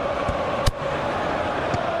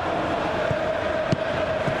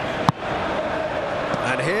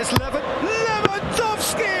 And here's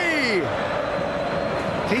Lewandowski!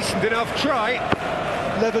 Decent enough try.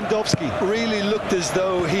 Lewandowski really looked as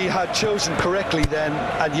though he had chosen correctly then,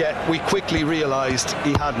 and yet we quickly realised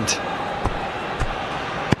he hadn't.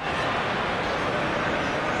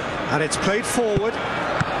 And it's played forward.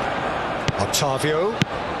 Octavio.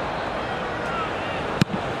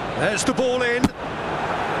 There's the ball in.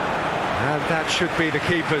 And that should be the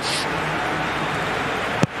keeper's.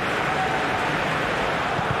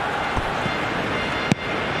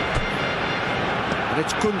 And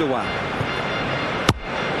it's Gundogan.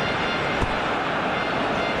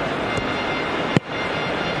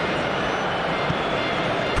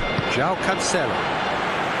 João Cancelo.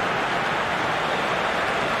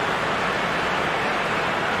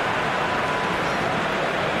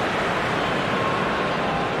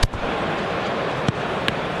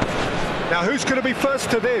 Now who's going to be first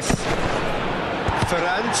to this?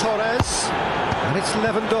 Ferran Torres. And it's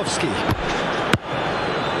Lewandowski.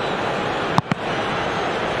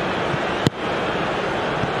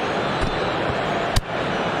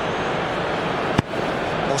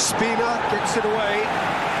 Ospina gets it away.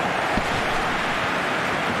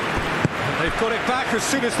 And they've got it back as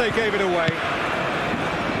soon as they gave it away.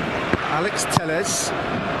 Alex Telles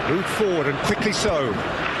moved forward, and quickly so.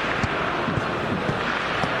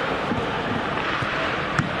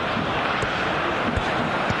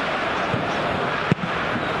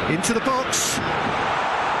 Into the box,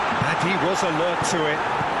 and he was alert to it.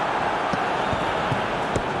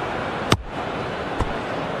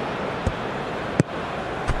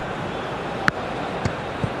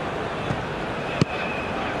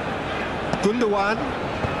 Gundogan.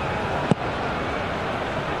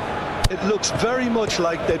 It looks very much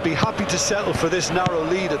like they'd be happy to settle for this narrow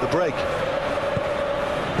lead at the break.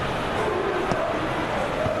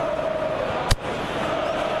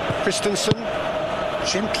 Christensen.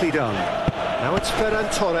 Gently done. Now it's Ferran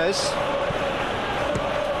Torres.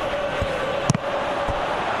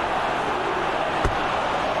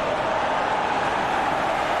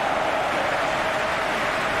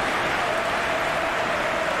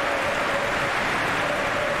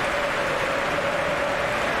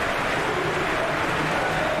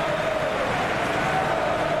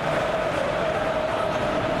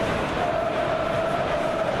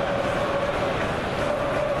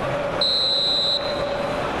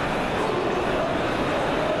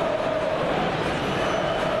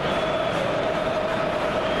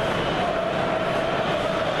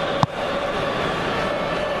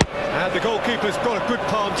 The goalkeeper's got a good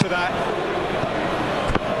palm to that.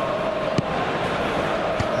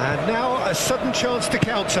 And now a sudden chance to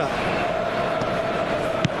counter.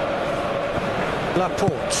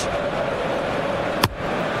 Laporte.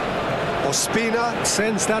 Ospina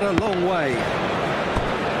sends that a long way.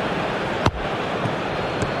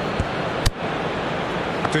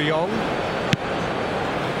 De Jong.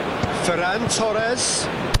 Ferran Torres.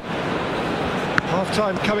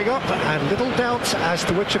 Half-time coming up, and little doubt as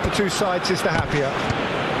to which of the two sides is the happier.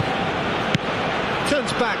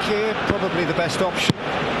 Turns back here, probably the best option.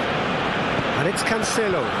 And it's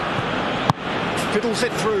Cancelo. Fiddles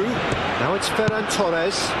it through. Now it's Ferran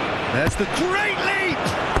Torres. There's the great leap!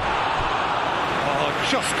 Oh,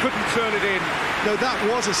 just couldn't turn it in. Now that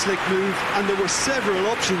was a slick move, and there were several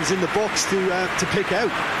options in the box to pick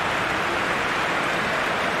out.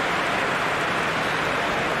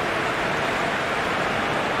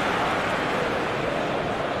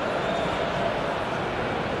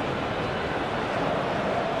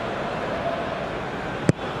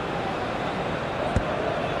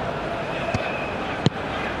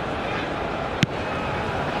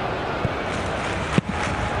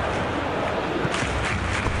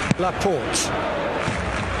 Laporte.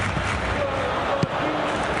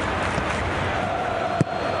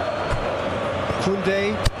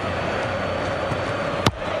 Koundé.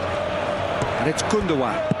 And it's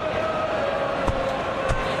Gundogan.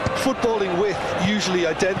 Footballing width usually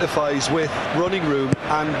identifies with running room,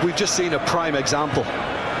 and we've just seen a prime example.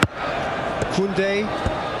 Koundé.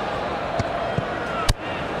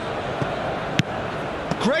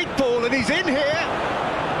 Great ball, and he's in here.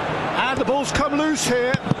 And the ball's come loose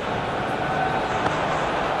here.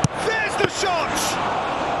 There's the shot!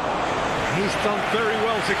 He's done very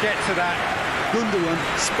well to get to that. Gundogan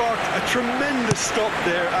sparked a tremendous stop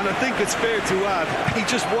there, and I think it's fair to add, he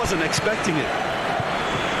just wasn't expecting it.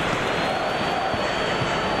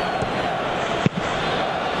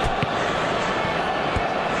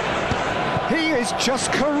 He is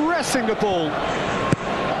just caressing the ball.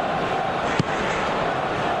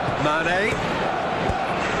 Mane.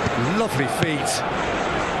 Lovely feet.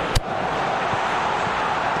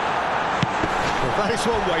 Well, that is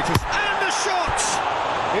one way to... And the shot!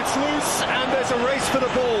 It's loose, and there's a race for the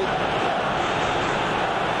ball.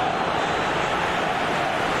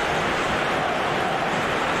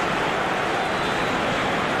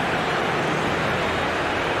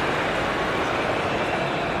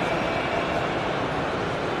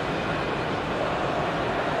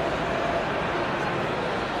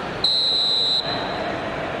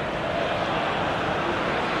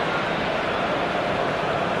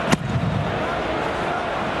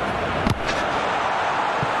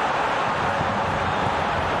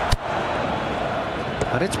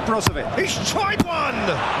 And it's Brozovic. He's tried one!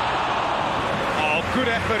 Oh, good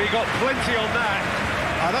effort. He got plenty on that.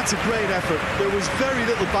 That's a great effort. There was very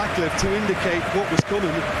little backlift to indicate what was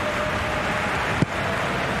coming.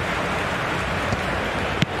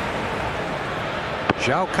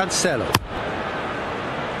 João Cancelo.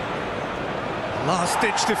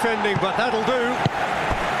 Last-ditch defending, but that'll do.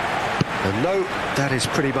 And no, that is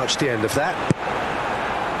pretty much the end of that.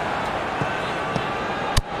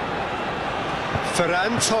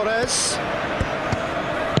 Ferran Torres.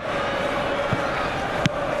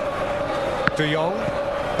 De Jong.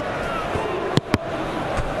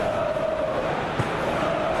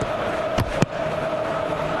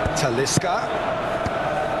 Talisca.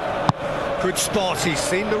 Good spot, he's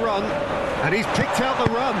seen the run, and he's picked out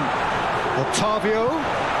the run. Otavio.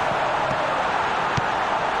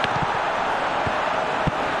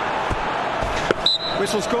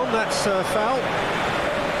 Whistle's gone, that's foul.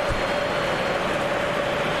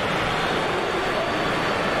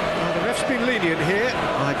 Been lenient here.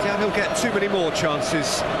 I doubt he'll get too many more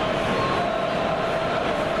chances.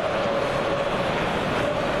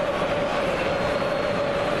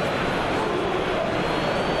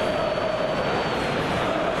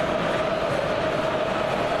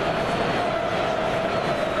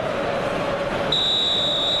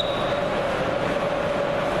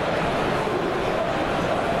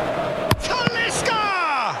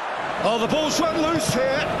 Talisca! Oh, the ball's run loose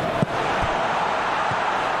here.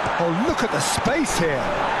 Oh, look at the space here.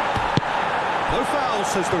 No foul,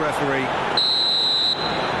 says the referee.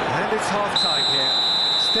 And it's half-time here.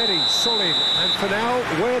 Steady, solid, and for now,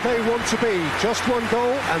 where they want to be. Just one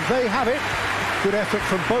goal, and they have it. Good effort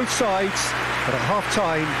from both sides, but at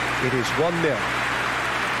half-time, it is 1-0.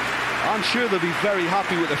 I'm sure they'll be very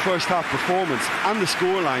happy with the first half performance and the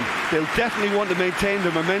scoreline. They'll definitely want to maintain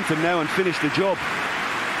their momentum now and finish the job.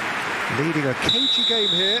 Leading a cagey game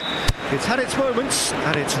here. It's had its moments,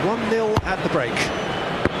 and it's 1-0 at the break.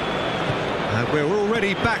 And we're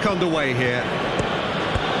already back underway here.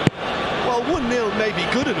 Well, 1-0 may be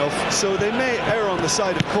good enough, so they may err on the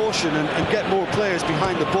side of caution and get more players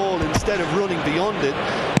behind the ball instead of running beyond it.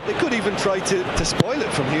 They could even try to spoil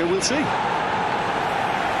it from here, we'll see.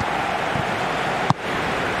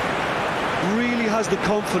 Really has the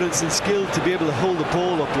confidence and skill to be able to hold the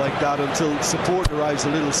ball up like that until support arrives a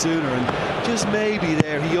little sooner, and just maybe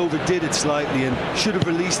there he overdid it slightly and should have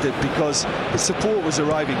released it because the support was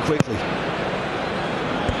arriving quickly.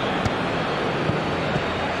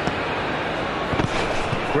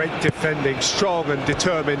 Great defending, strong and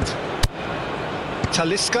determined.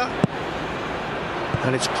 Talisca.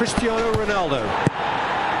 And it's Cristiano Ronaldo.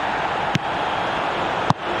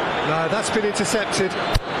 No, that's been intercepted.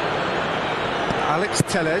 Alex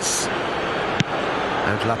Telles.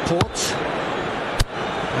 And Laporte.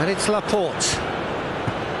 And it's Laporte.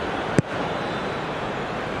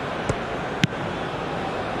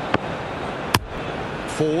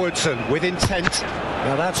 Forwards and with intent.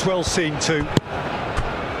 Now that's well seen too.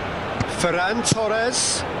 Ferran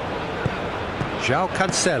Torres. João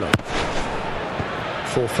Cancelo.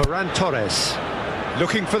 For Ferran Torres.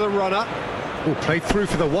 Looking for the runner. Oh, played through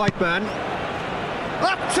for the wide man.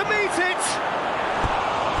 Up to meet it!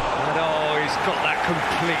 And oh, he's got that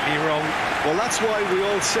completely wrong. Well, that's why we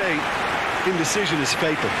all say indecision is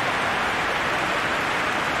fatal.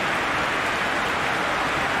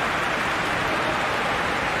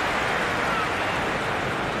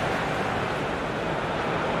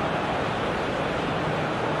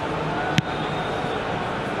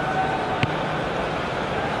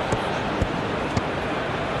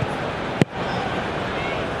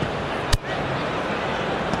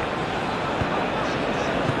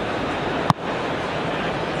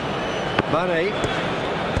 Mane.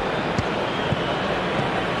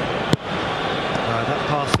 That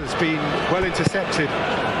pass has been well intercepted.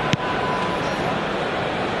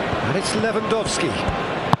 And it's Lewandowski.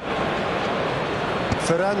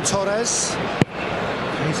 Ferran Torres.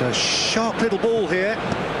 He's a sharp little ball here.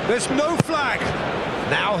 There's no flag.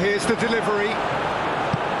 Now here's the delivery.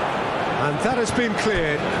 And that has been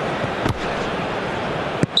cleared.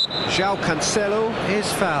 João Cancelo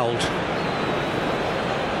is fouled.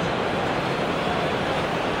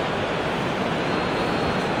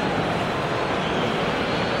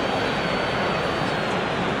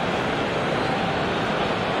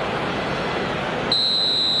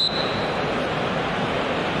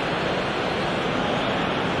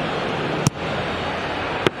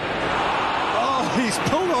 He's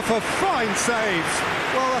pulled off a fine save.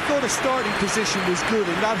 Well, I thought his starting position was good,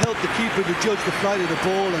 and that helped the keeper to judge the flight of the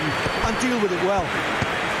ball and deal with it well.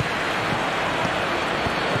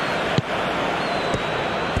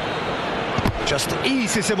 Just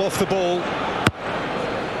eases him off the ball.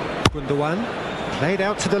 Gundogan played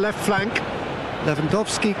out to the left flank.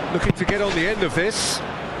 Lewandowski looking to get on the end of this.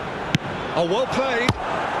 Oh, well played.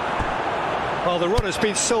 Well, the run has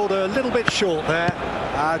been sold a little bit short there.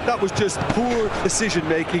 That was just poor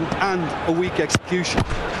decision-making and a weak execution.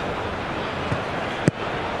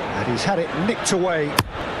 And he's had it nicked away.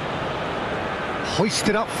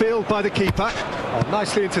 Hoisted upfield by the keeper. Oh,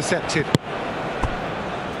 nicely intercepted.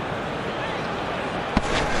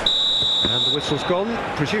 And the whistle's gone,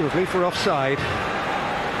 presumably for offside.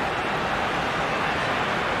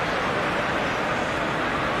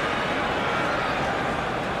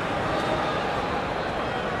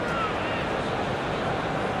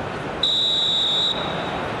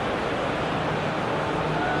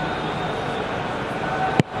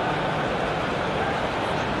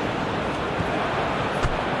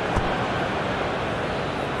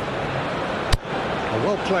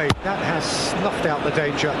 Well played. That has snuffed out the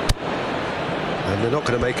danger. And they're not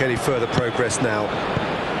going to make any further progress now.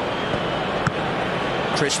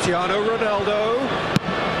 Cristiano Ronaldo.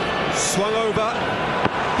 Swung over.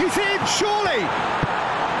 He's in, surely!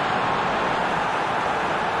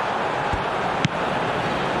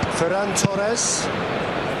 Ferran Torres.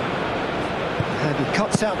 And he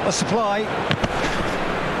cuts out the supply.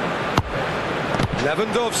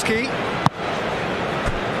 Lewandowski.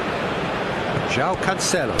 João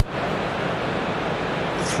Cancelo.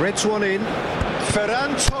 Threads one in.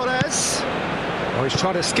 Ferran Torres. Oh, he's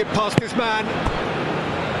trying to skip past his man.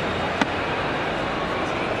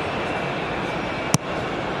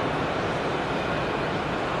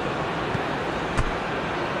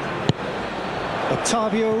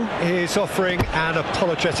 Octavio is offering an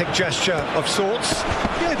apologetic gesture of sorts.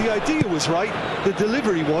 Yeah, the idea was right. The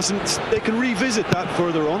delivery wasn't. They can revisit that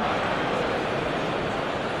further on.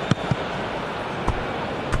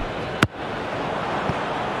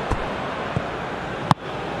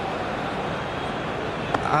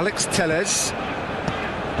 Alex Telles.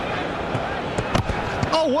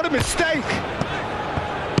 Oh, what a mistake!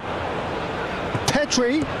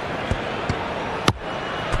 Pedri.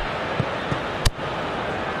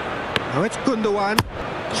 Now it's Gundogan,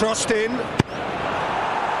 crossed in,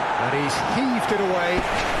 and he's heaved it away.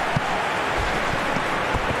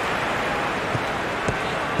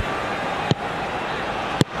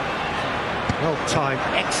 time.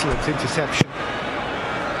 Excellent interception.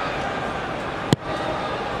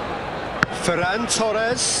 Ferran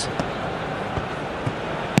Torres.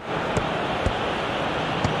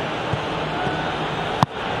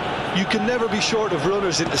 You can never be short of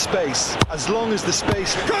runners into space, as long as the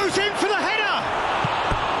space Goes in for the header!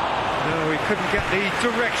 No, he couldn't get the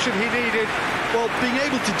direction he needed. Well, being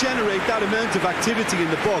able to generate that amount of activity in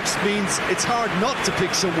the box means it's hard not to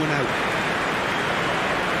pick someone out.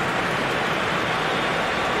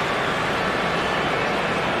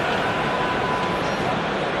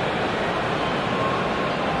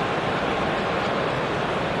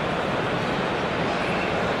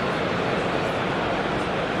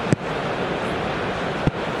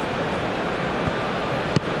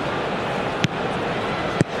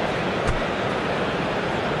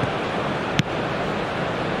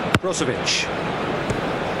 Brozovic.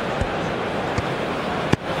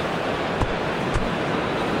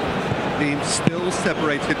 Team still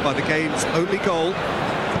separated by the game's only goal.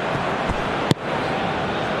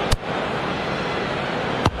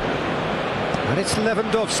 And it's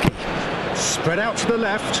Lewandowski. Spread out to the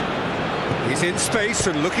left. He's in space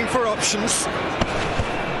and looking for options.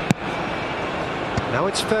 Now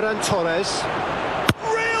it's Ferran Torres.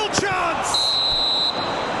 Real chance!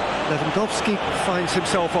 Lewandowski finds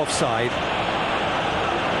himself offside.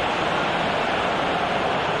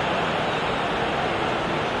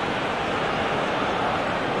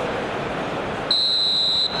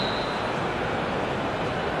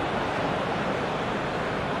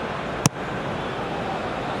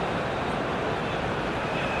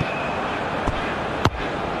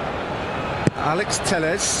 Alex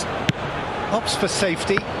Telles opts for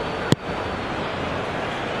safety.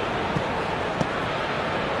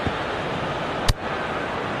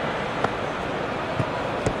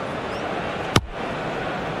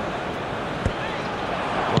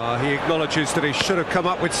 He acknowledges that he should have come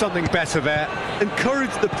up with something better there.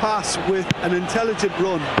 Encouraged the pass with an intelligent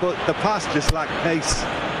run, but the pass just lacked pace.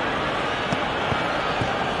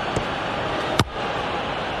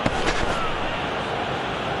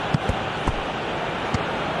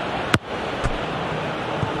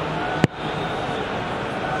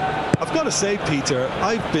 I've got to say, Peter,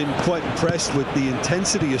 I've been quite impressed with the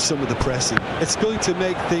intensity of some of the pressing. It's going to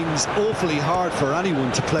make things awfully hard for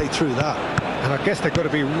anyone to play through that. And I guess they've got to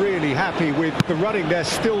be really happy with the running they're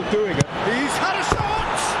still doing it. He's had a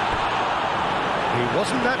shot! He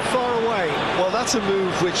wasn't that far away. Well, that's a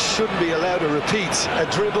move which shouldn't be allowed to repeat. A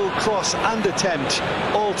dribble, cross and attempt,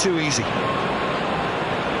 all too easy.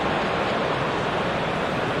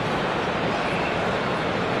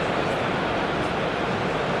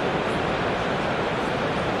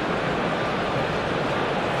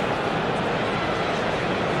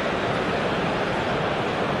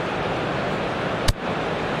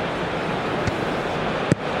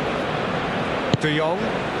 De Jong.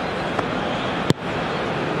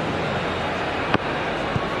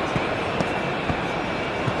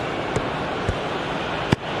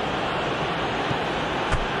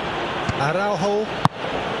 Araujo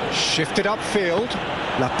shifted upfield.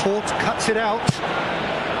 Laporte cuts it out.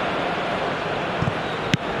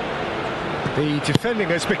 The defending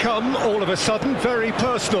has become, all of a sudden, very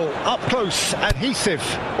personal, up close, adhesive.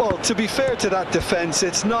 Well, to be fair to that defence,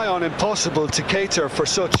 it's nigh on impossible to cater for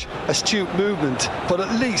such astute movement, but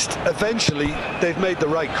at least, eventually, they've made the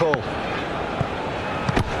right call.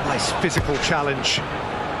 Nice physical challenge.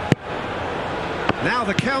 Now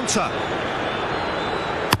the counter.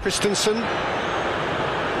 Christensen.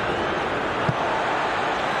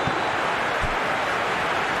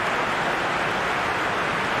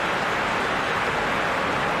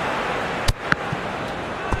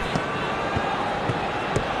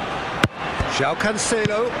 João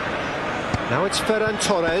Cancelo. Now it's Ferran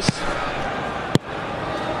Torres.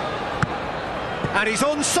 And he's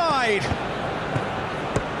onside.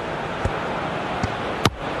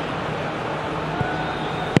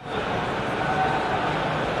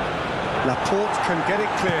 Laporte can get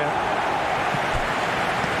it clear.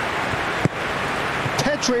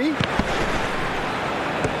 Pedri.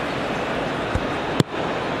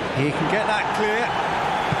 He can get that clear.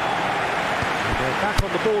 And they're back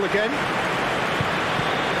on the ball again.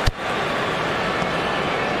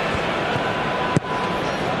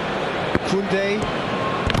 Koundé.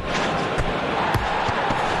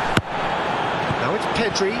 Now it's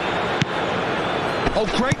Pedri. Oh,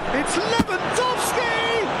 great! It's Lewandowski!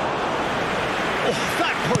 Oh,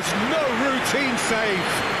 that was no routine save.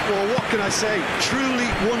 Well, what can I say? Truly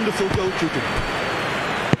wonderful goalkeeping.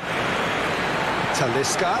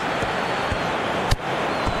 Talisca.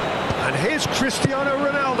 And here's Cristiano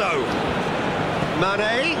Ronaldo.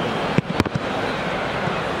 Mane.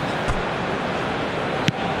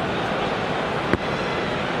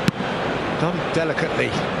 Done delicately.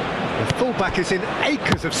 The fullback is in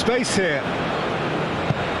acres of space here.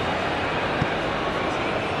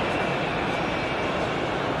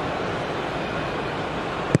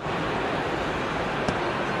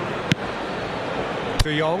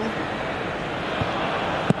 De Jong.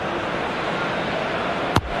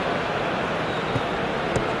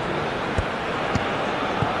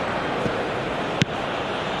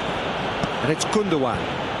 And it's Gundogan.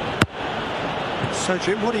 So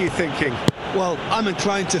Jim, what are you thinking? Well, I'm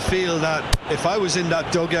inclined to feel that if I was in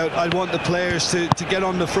that dugout, I'd want the players to get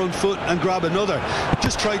on the front foot and grab another.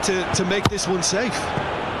 Just try to make this one safe.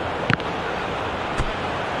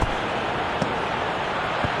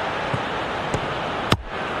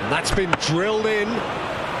 And that's been drilled in.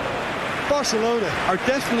 Barcelona are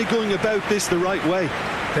definitely going about this the right way.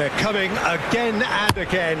 They're coming again and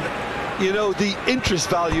again. You know, the interest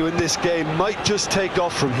value in this game might just take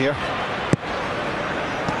off from here.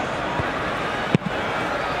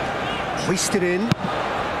 Hoisted in.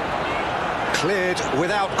 Cleared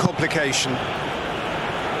without complication.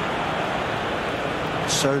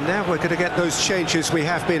 So now we're going to get those changes we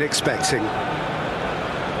have been expecting.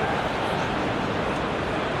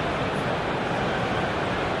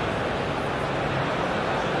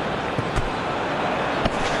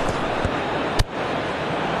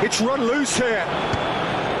 It's run loose here.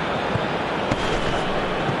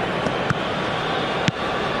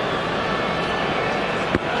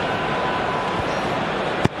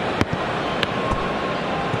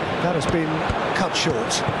 That has been cut short.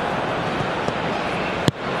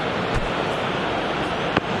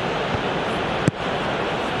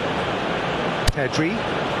 Pedri.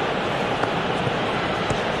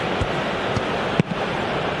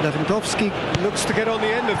 Lewandowski looks to get on the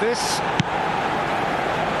end of this.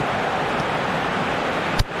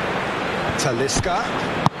 Talisca.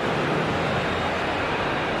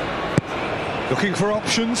 Looking for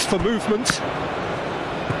options for movement.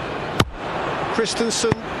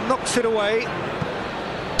 Christensen knocks it away.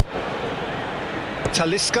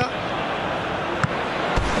 Talisca.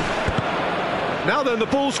 Now then, the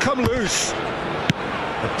ball's come loose.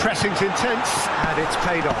 The pressing's intense and it's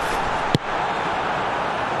paid off.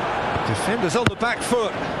 Defenders on the back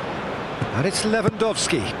foot. And it's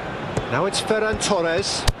Lewandowski. Now it's Ferran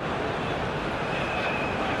Torres.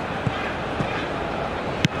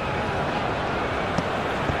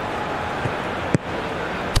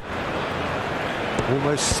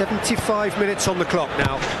 Almost 75 minutes on the clock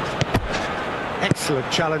now. Excellent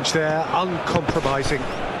challenge there, uncompromising.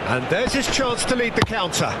 And there's his chance to lead the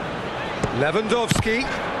counter. Lewandowski.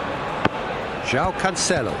 João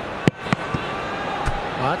Cancelo.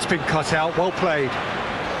 That's been cut out, well played.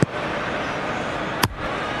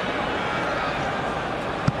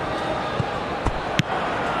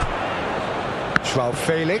 João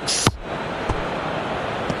Felix.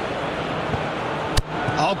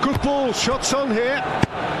 Oh, good ball, shots on here.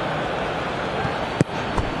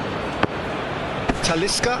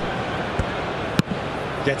 Talisca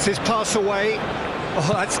gets his pass away. Oh,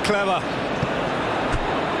 that's clever.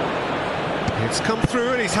 It's come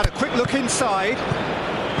through and he's had a quick look inside.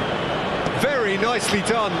 Very nicely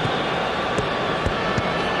done.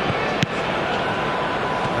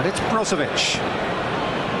 And it's Brozovic.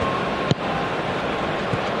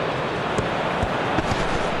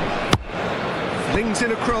 Flings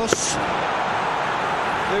in across.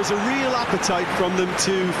 There's a real appetite from them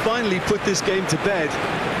to finally put this game to bed,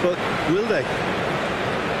 but will they?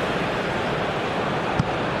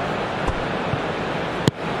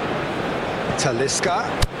 Talisca.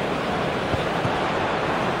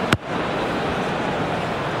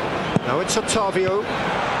 Now it's Otavio.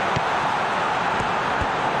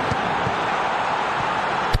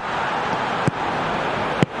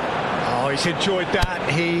 Oh, he's enjoyed that.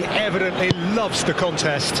 He evidently loves the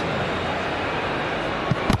contest.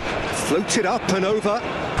 Floated up and over.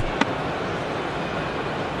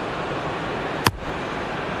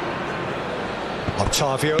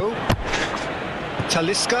 Otavio.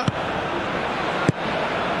 Talisca.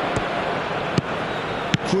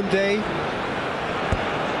 Koundé.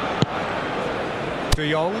 De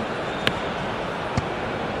Jong.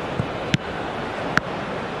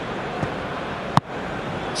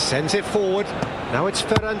 Sends it forward. Now it's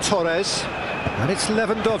Ferran Torres. And it's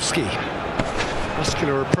Lewandowski.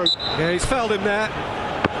 Muscular approach. Yeah, he's fouled him there.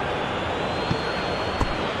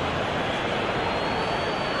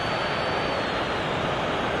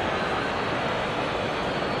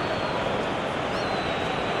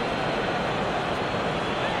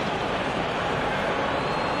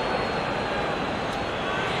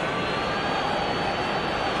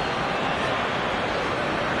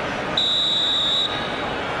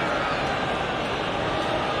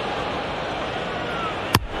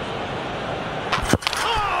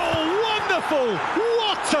 wonderful!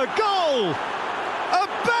 What a goal!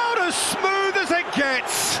 About as smooth as it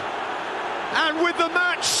gets. And with the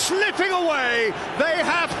match slipping away, they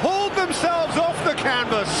have hauled themselves off the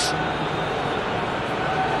canvas.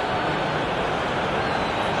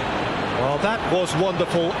 Well, that was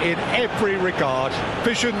wonderful in every regard.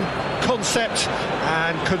 Vision, concept,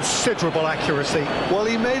 and considerable accuracy. Well,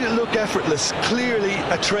 he made it look effortless. Clearly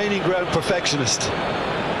a training ground perfectionist.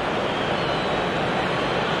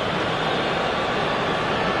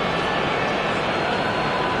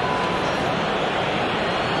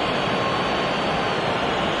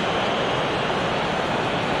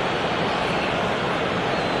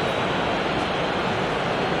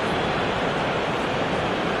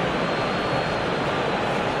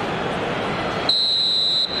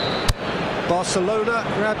 Barcelona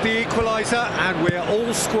grab the equaliser and we're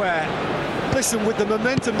all square. Listen, with the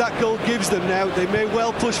momentum that goal gives them now, they may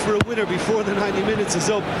well push for a winner before the 90 minutes is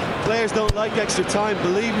up. Players don't like extra time,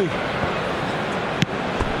 believe me.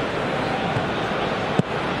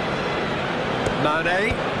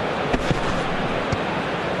 Mane.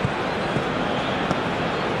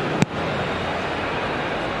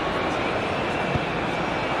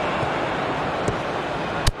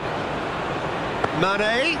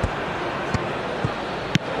 Mane.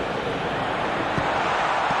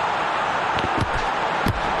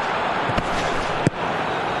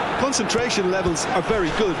 Concentration levels are very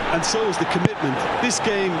good, and so is the commitment. This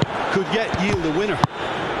game could yet yield a winner.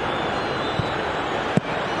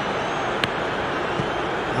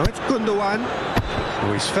 Now it's Gundogan.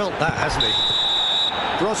 Oh, he's felt that, hasn't he?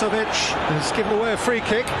 Brozovic has given away a free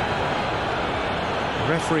kick.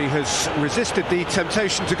 The referee has resisted the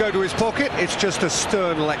temptation to go to his pocket. It's just a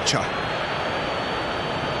stern lecture.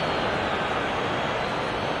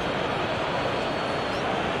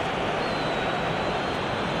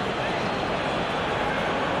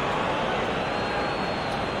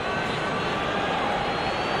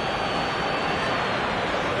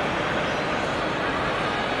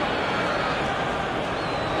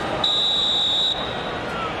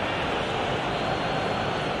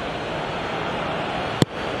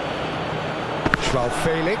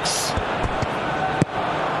 Felix.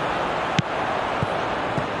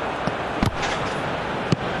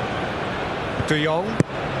 De Jong.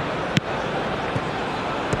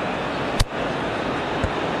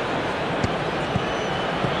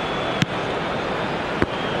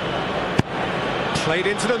 Played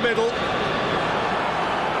into the middle.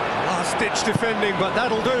 Last-ditch defending, but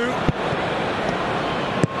that'll do.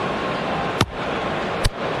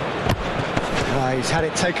 He's had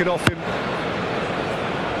it taken off him.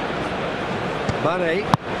 Mane.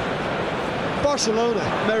 Barcelona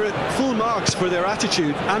merit full marks for their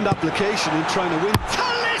attitude and application in trying to win.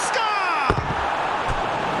 Talisca!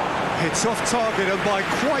 It's off target and by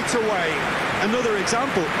quite a way. Another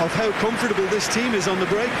example of how comfortable this team is on the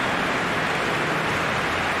break.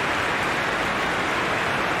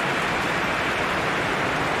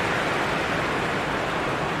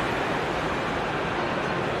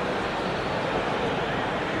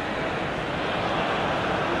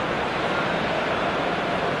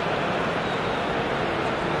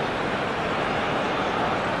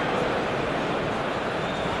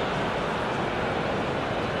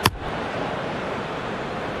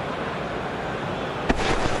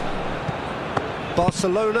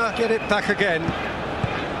 Barcelona get it back again.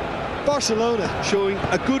 Barcelona showing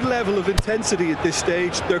a good level of intensity at this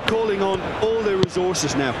stage. They're calling on all their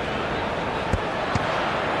resources now.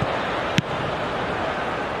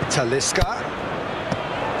 Talisca.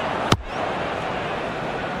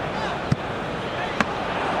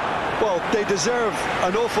 Well, they deserve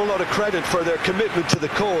an awful lot of credit for their commitment to the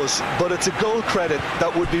cause, but it's a goal credit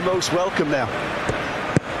that would be most welcome now.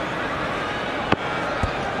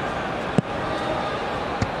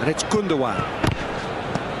 And it's Gundogan.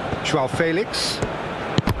 Joao Felix.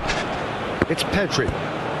 It's Pedri.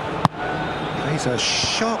 He's a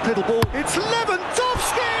sharp little ball. It's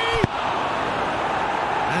Lewandowski!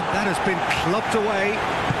 And that has been clubbed away.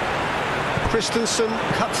 Christensen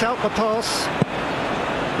cuts out the pass.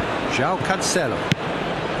 João Cancelo.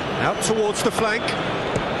 Out towards the flank.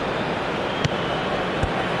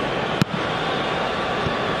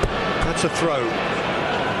 That's a throw.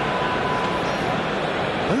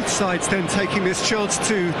 Both sides then taking this chance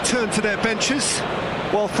to turn to their benches.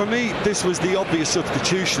 Well, for me, this was the obvious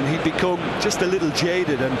substitution. He'd become just a little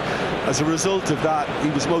jaded, and as a result of that, he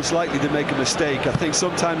was most likely to make a mistake. I think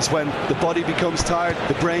sometimes when the body becomes tired,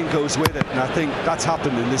 the brain goes with it, and I think that's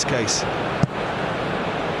happened in this case.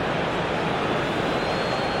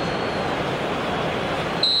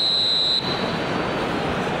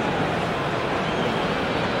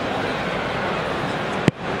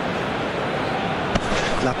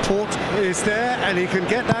 Laporte is there and he can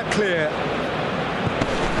get that clear.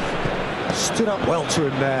 Stood up well to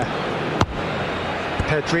him there.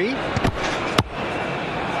 Pedri.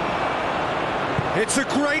 It's a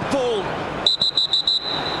great ball.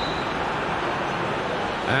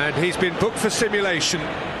 And he's been booked for simulation.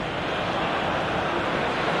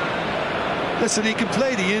 Listen, he can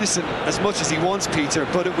play the innocent as much as he wants, Peter,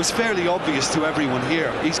 but it was fairly obvious to everyone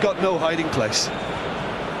here. He's got no hiding place.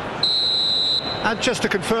 And just to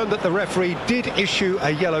confirm that the referee did issue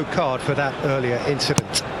a yellow card for that earlier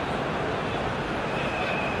incident.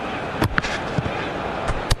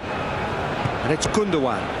 And it's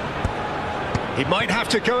Gundogan. He might have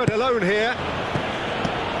to go it alone here.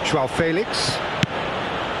 Joao Felix.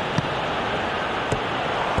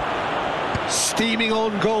 Steaming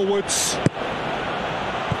on goalwards.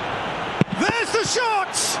 There's the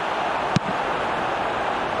shot!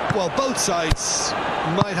 Well, both sides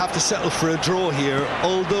might have to settle for a draw here,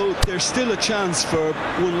 although there's still a chance for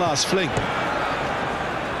one last fling.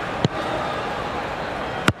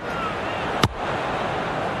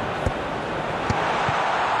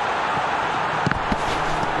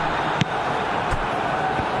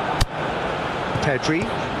 Pedri.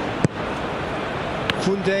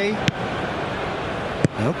 Koundé.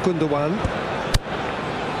 Now Gundogan.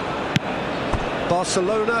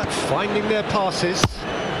 Barcelona finding their passes,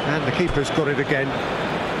 and the keeper's got it again.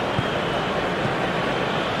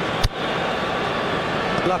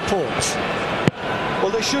 Laporte.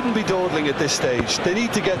 Well, they shouldn't be dawdling at this stage. They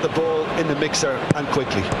need to get the ball in the mixer, and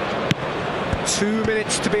quickly. 2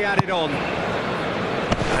 minutes to be added on.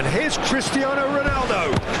 And here's Cristiano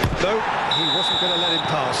Ronaldo. No, he wasn't going to let him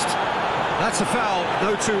past. That's a foul,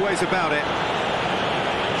 no two ways about it.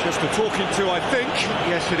 Just a talking to, I think.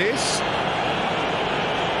 Yes, it is.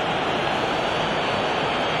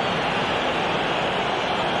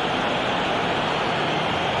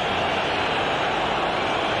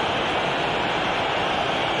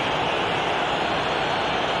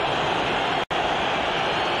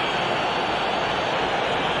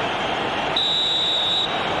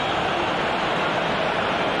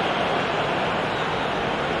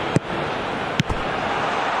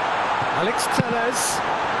 Alex Telles.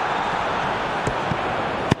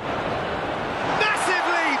 Massive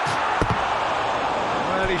leap!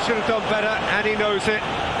 Well, he should have done better, and he knows it.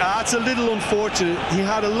 That's a little unfortunate. He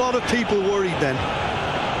had a lot of people worried then.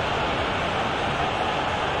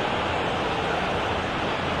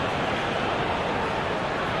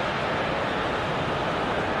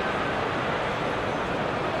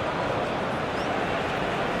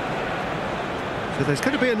 So there's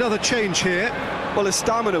going to be another change here. Well, his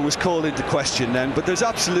stamina was called into question then, but there's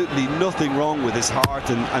absolutely nothing wrong with his heart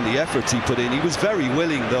and the efforts he put in. He was very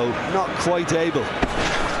willing, though, not quite able.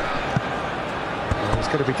 Well, he's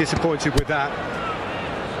going to be disappointed with that.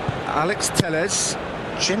 Alex Telles,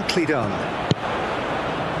 gently done.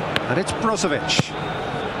 And it's Brozovic.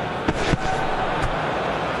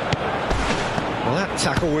 Well, that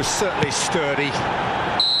tackle was certainly sturdy.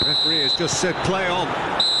 The referee has just said play on.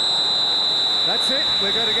 That's it,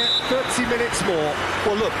 we're going to get 30 minutes more.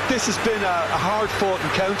 Well, look, this has been a hard-fought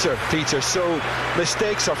encounter, Peter, so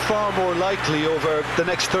mistakes are far more likely over the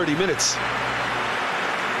next 30 minutes.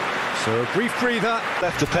 So a brief breather.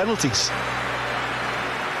 Left to penalties.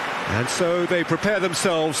 And so they prepare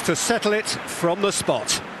themselves to settle it from the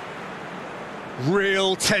spot.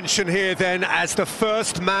 Real tension here then as the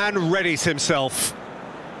first man readies himself.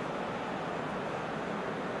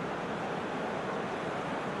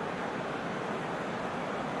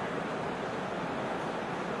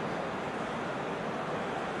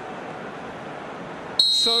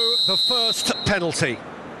 So the first penalty.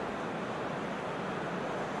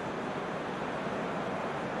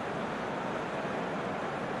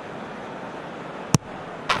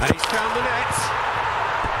 And he's found the net.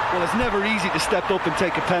 Well, it's never easy to step up and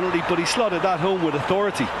take a penalty, but he slotted that home with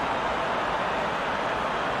authority.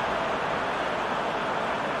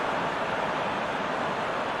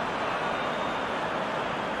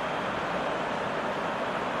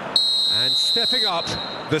 And stepping up,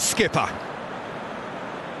 the skipper.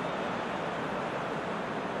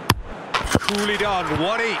 Coolly done,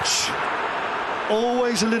 one each.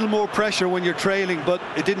 Always a little more pressure when you're trailing, but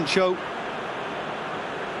it didn't show.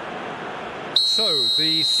 So,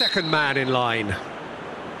 the second man in line.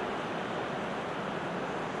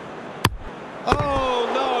 Oh,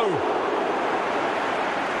 no!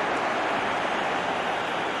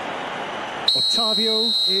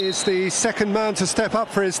 Otavio is the second man to step up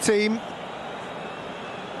for his team.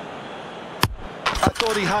 I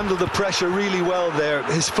thought he handled the pressure really well there.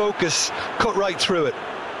 His focus cut right through it.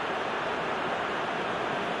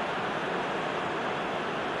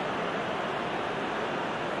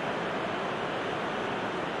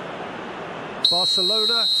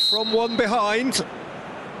 Barcelona from one behind.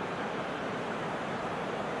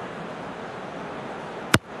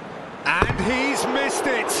 And he's missed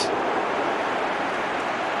it.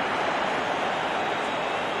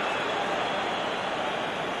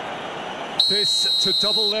 This to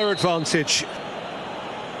double their advantage.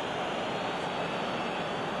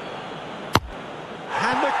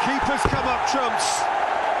 And the keeper's come up trumps.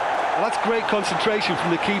 Well, that's great concentration from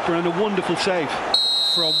the keeper and a wonderful save.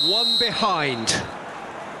 From one behind.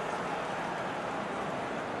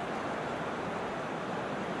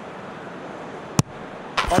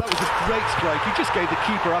 Oh, that was a great strike. He just gave the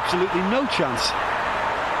keeper absolutely no chance.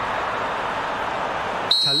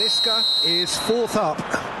 Talisca is fourth up.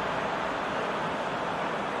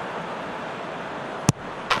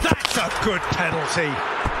 That's a good penalty.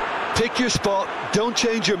 Pick your spot, don't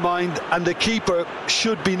change your mind, and the keeper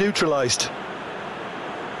should be neutralised.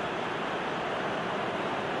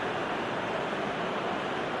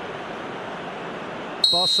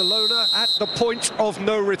 Barcelona at the point of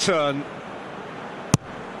no return.